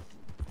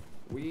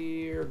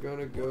 we are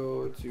gonna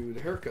go to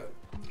the haircut.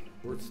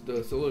 Where it's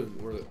the saloon.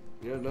 Where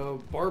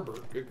the, barber.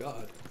 Good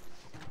God.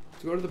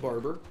 Let's go to the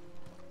barber.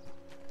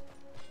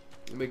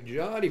 Make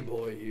Johnny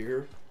Boy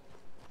here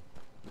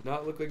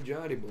not look like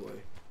Johnny Boy.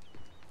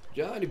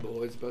 Johnny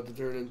Boy is about to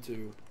turn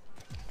into,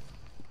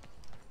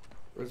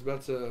 or is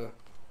about to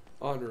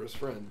honor his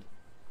friend.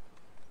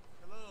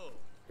 Hello.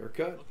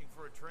 Haircut? Looking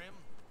for a trim?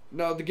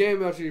 No, the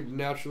game actually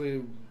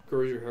naturally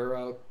grows your hair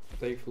out,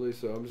 thankfully,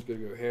 so I'm just gonna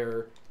go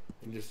hair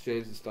and just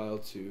change the style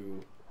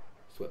to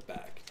swept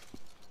back.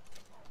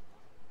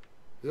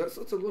 That's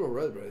a little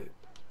red right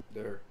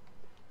there.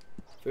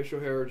 Facial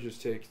hair,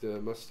 just take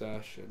the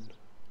mustache and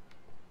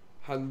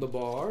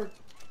handlebar.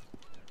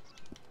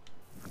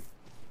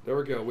 There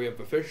we go. We have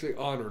officially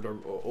honored our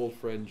old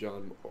friend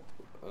John,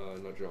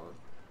 not John,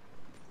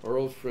 our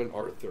old friend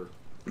Arthur.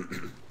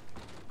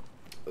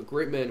 A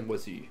great man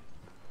was he.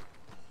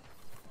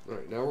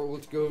 Alright, now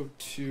let's go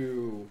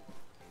to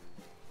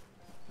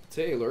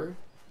Taylor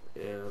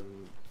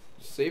and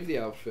save the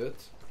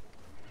outfit.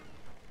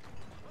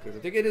 Because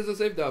I think it is a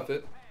saved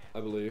outfit,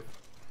 I believe.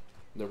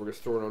 And then we're going to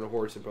throw it on a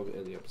horse and probably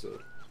end the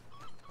episode.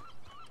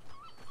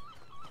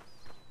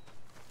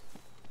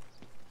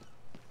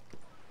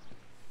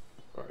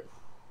 Alright.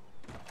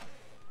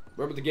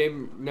 Remember, the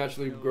game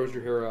naturally grows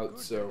your hair out,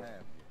 so...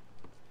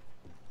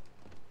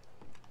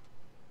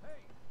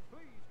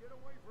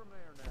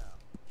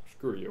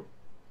 Screw you.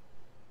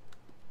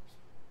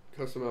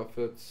 Custom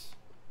outfits.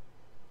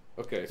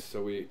 Okay,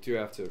 so we do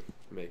have to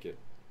make it.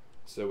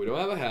 So we don't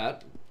have a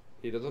hat.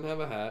 He doesn't have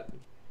a hat.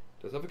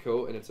 Does have a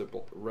coat, and it's a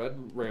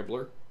red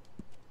Rambler.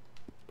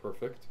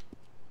 Perfect.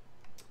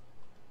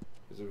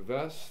 There's a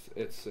vest.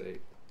 It's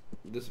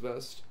this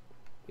vest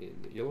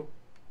in yellow.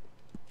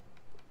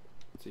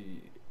 It's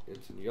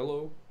in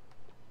yellow.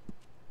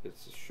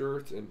 It's a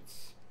shirt, and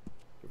it's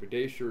a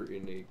everyday shirt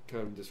in a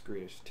kind of this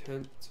greenish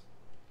tint.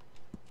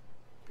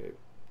 Okay.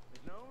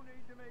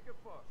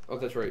 Oh,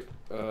 that's right.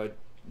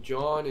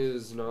 John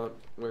is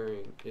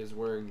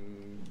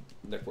wearing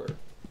neckwear.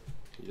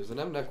 He doesn't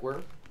have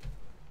neckwear.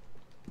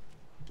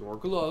 Nor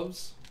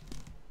gloves.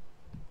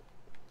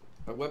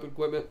 Weapon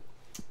equipment.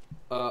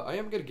 I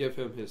am gonna give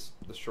him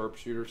the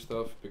sharpshooter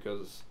stuff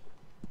because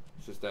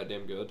it's just that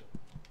damn good.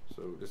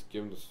 So just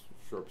give him the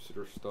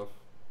sharpshooter stuff.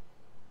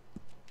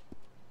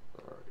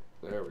 Alright,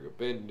 there we go.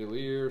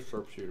 Bandolier,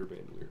 sharpshooter,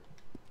 bandolier.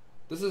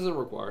 This isn't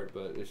required,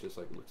 but it's just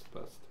like it looks the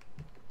best.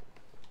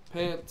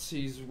 Pants,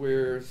 he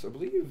wears, I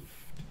believe,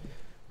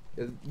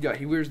 yeah,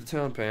 he wears the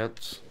town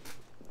pants.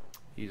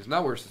 He does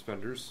not wear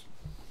suspenders,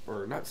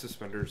 or not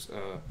suspenders,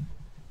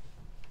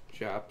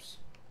 chaps.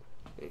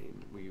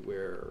 And we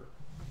wear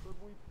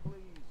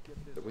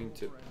the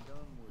wingtip.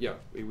 Yeah,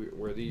 we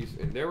wear these,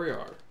 and there we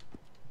are.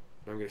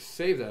 I'm gonna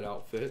save that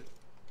outfit.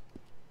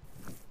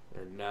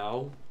 And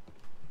now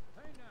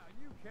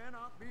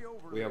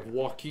we have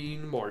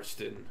Joaquin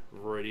Marston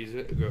ready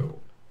to go.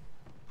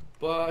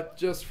 But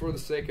just for the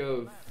sake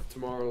of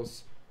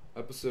tomorrow's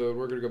episode,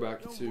 we're gonna go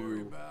back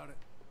to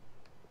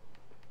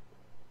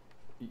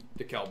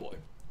the cowboy.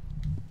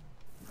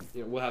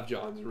 You know, we'll have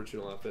John's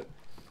original outfit.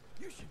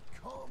 You should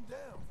calm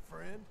down,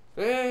 friend.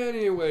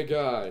 Anyway,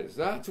 guys,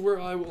 that's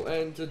where I will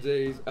end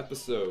today's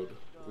episode.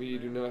 We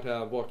do not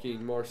have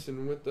Joaquin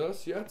Marston with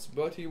us yet,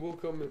 but he will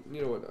come.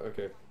 You know what?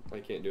 Okay, I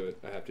can't do it.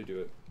 I have to do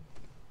it.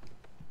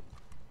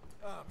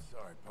 I'm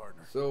sorry,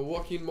 partner. So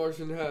Joaquin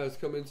Marston has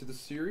come into the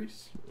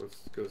series.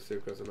 Let's go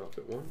save Cousin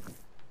Outfit 1.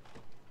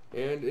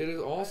 And it is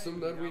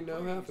awesome that we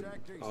now have him.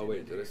 Oh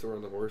wait, did I still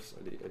run the horse?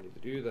 I need to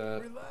do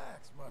that.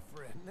 Relax, my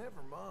friend.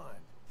 Never mind.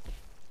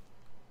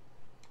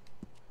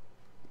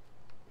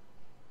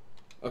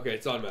 Okay,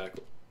 it's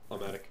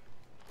automatic.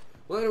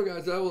 Well, anyway,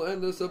 guys, I will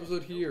end this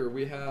episode here.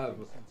 We have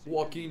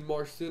Joaquin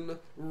Marston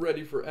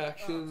ready for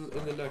action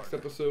in the next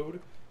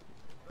episode.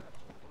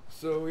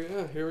 So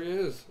yeah, here he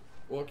is,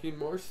 Joaquin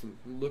Marston,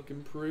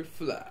 looking pretty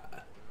fly.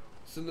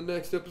 So in the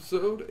next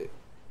episode,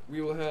 we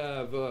will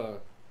have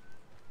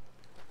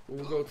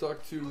we'll go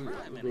talk to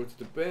we'll go to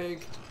the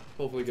bank,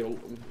 hopefully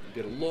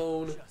get a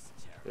loan,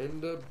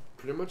 and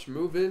pretty much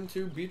move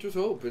into Beatrice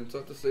Hope and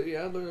talk to Sadie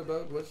Adler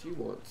about what she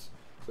wants.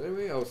 So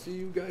anyway, I'll see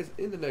you guys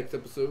in the next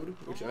episode,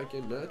 which I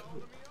cannot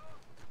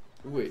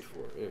wait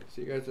for. Yeah,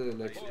 see you guys in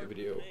the next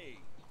video.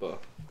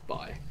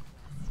 Bye.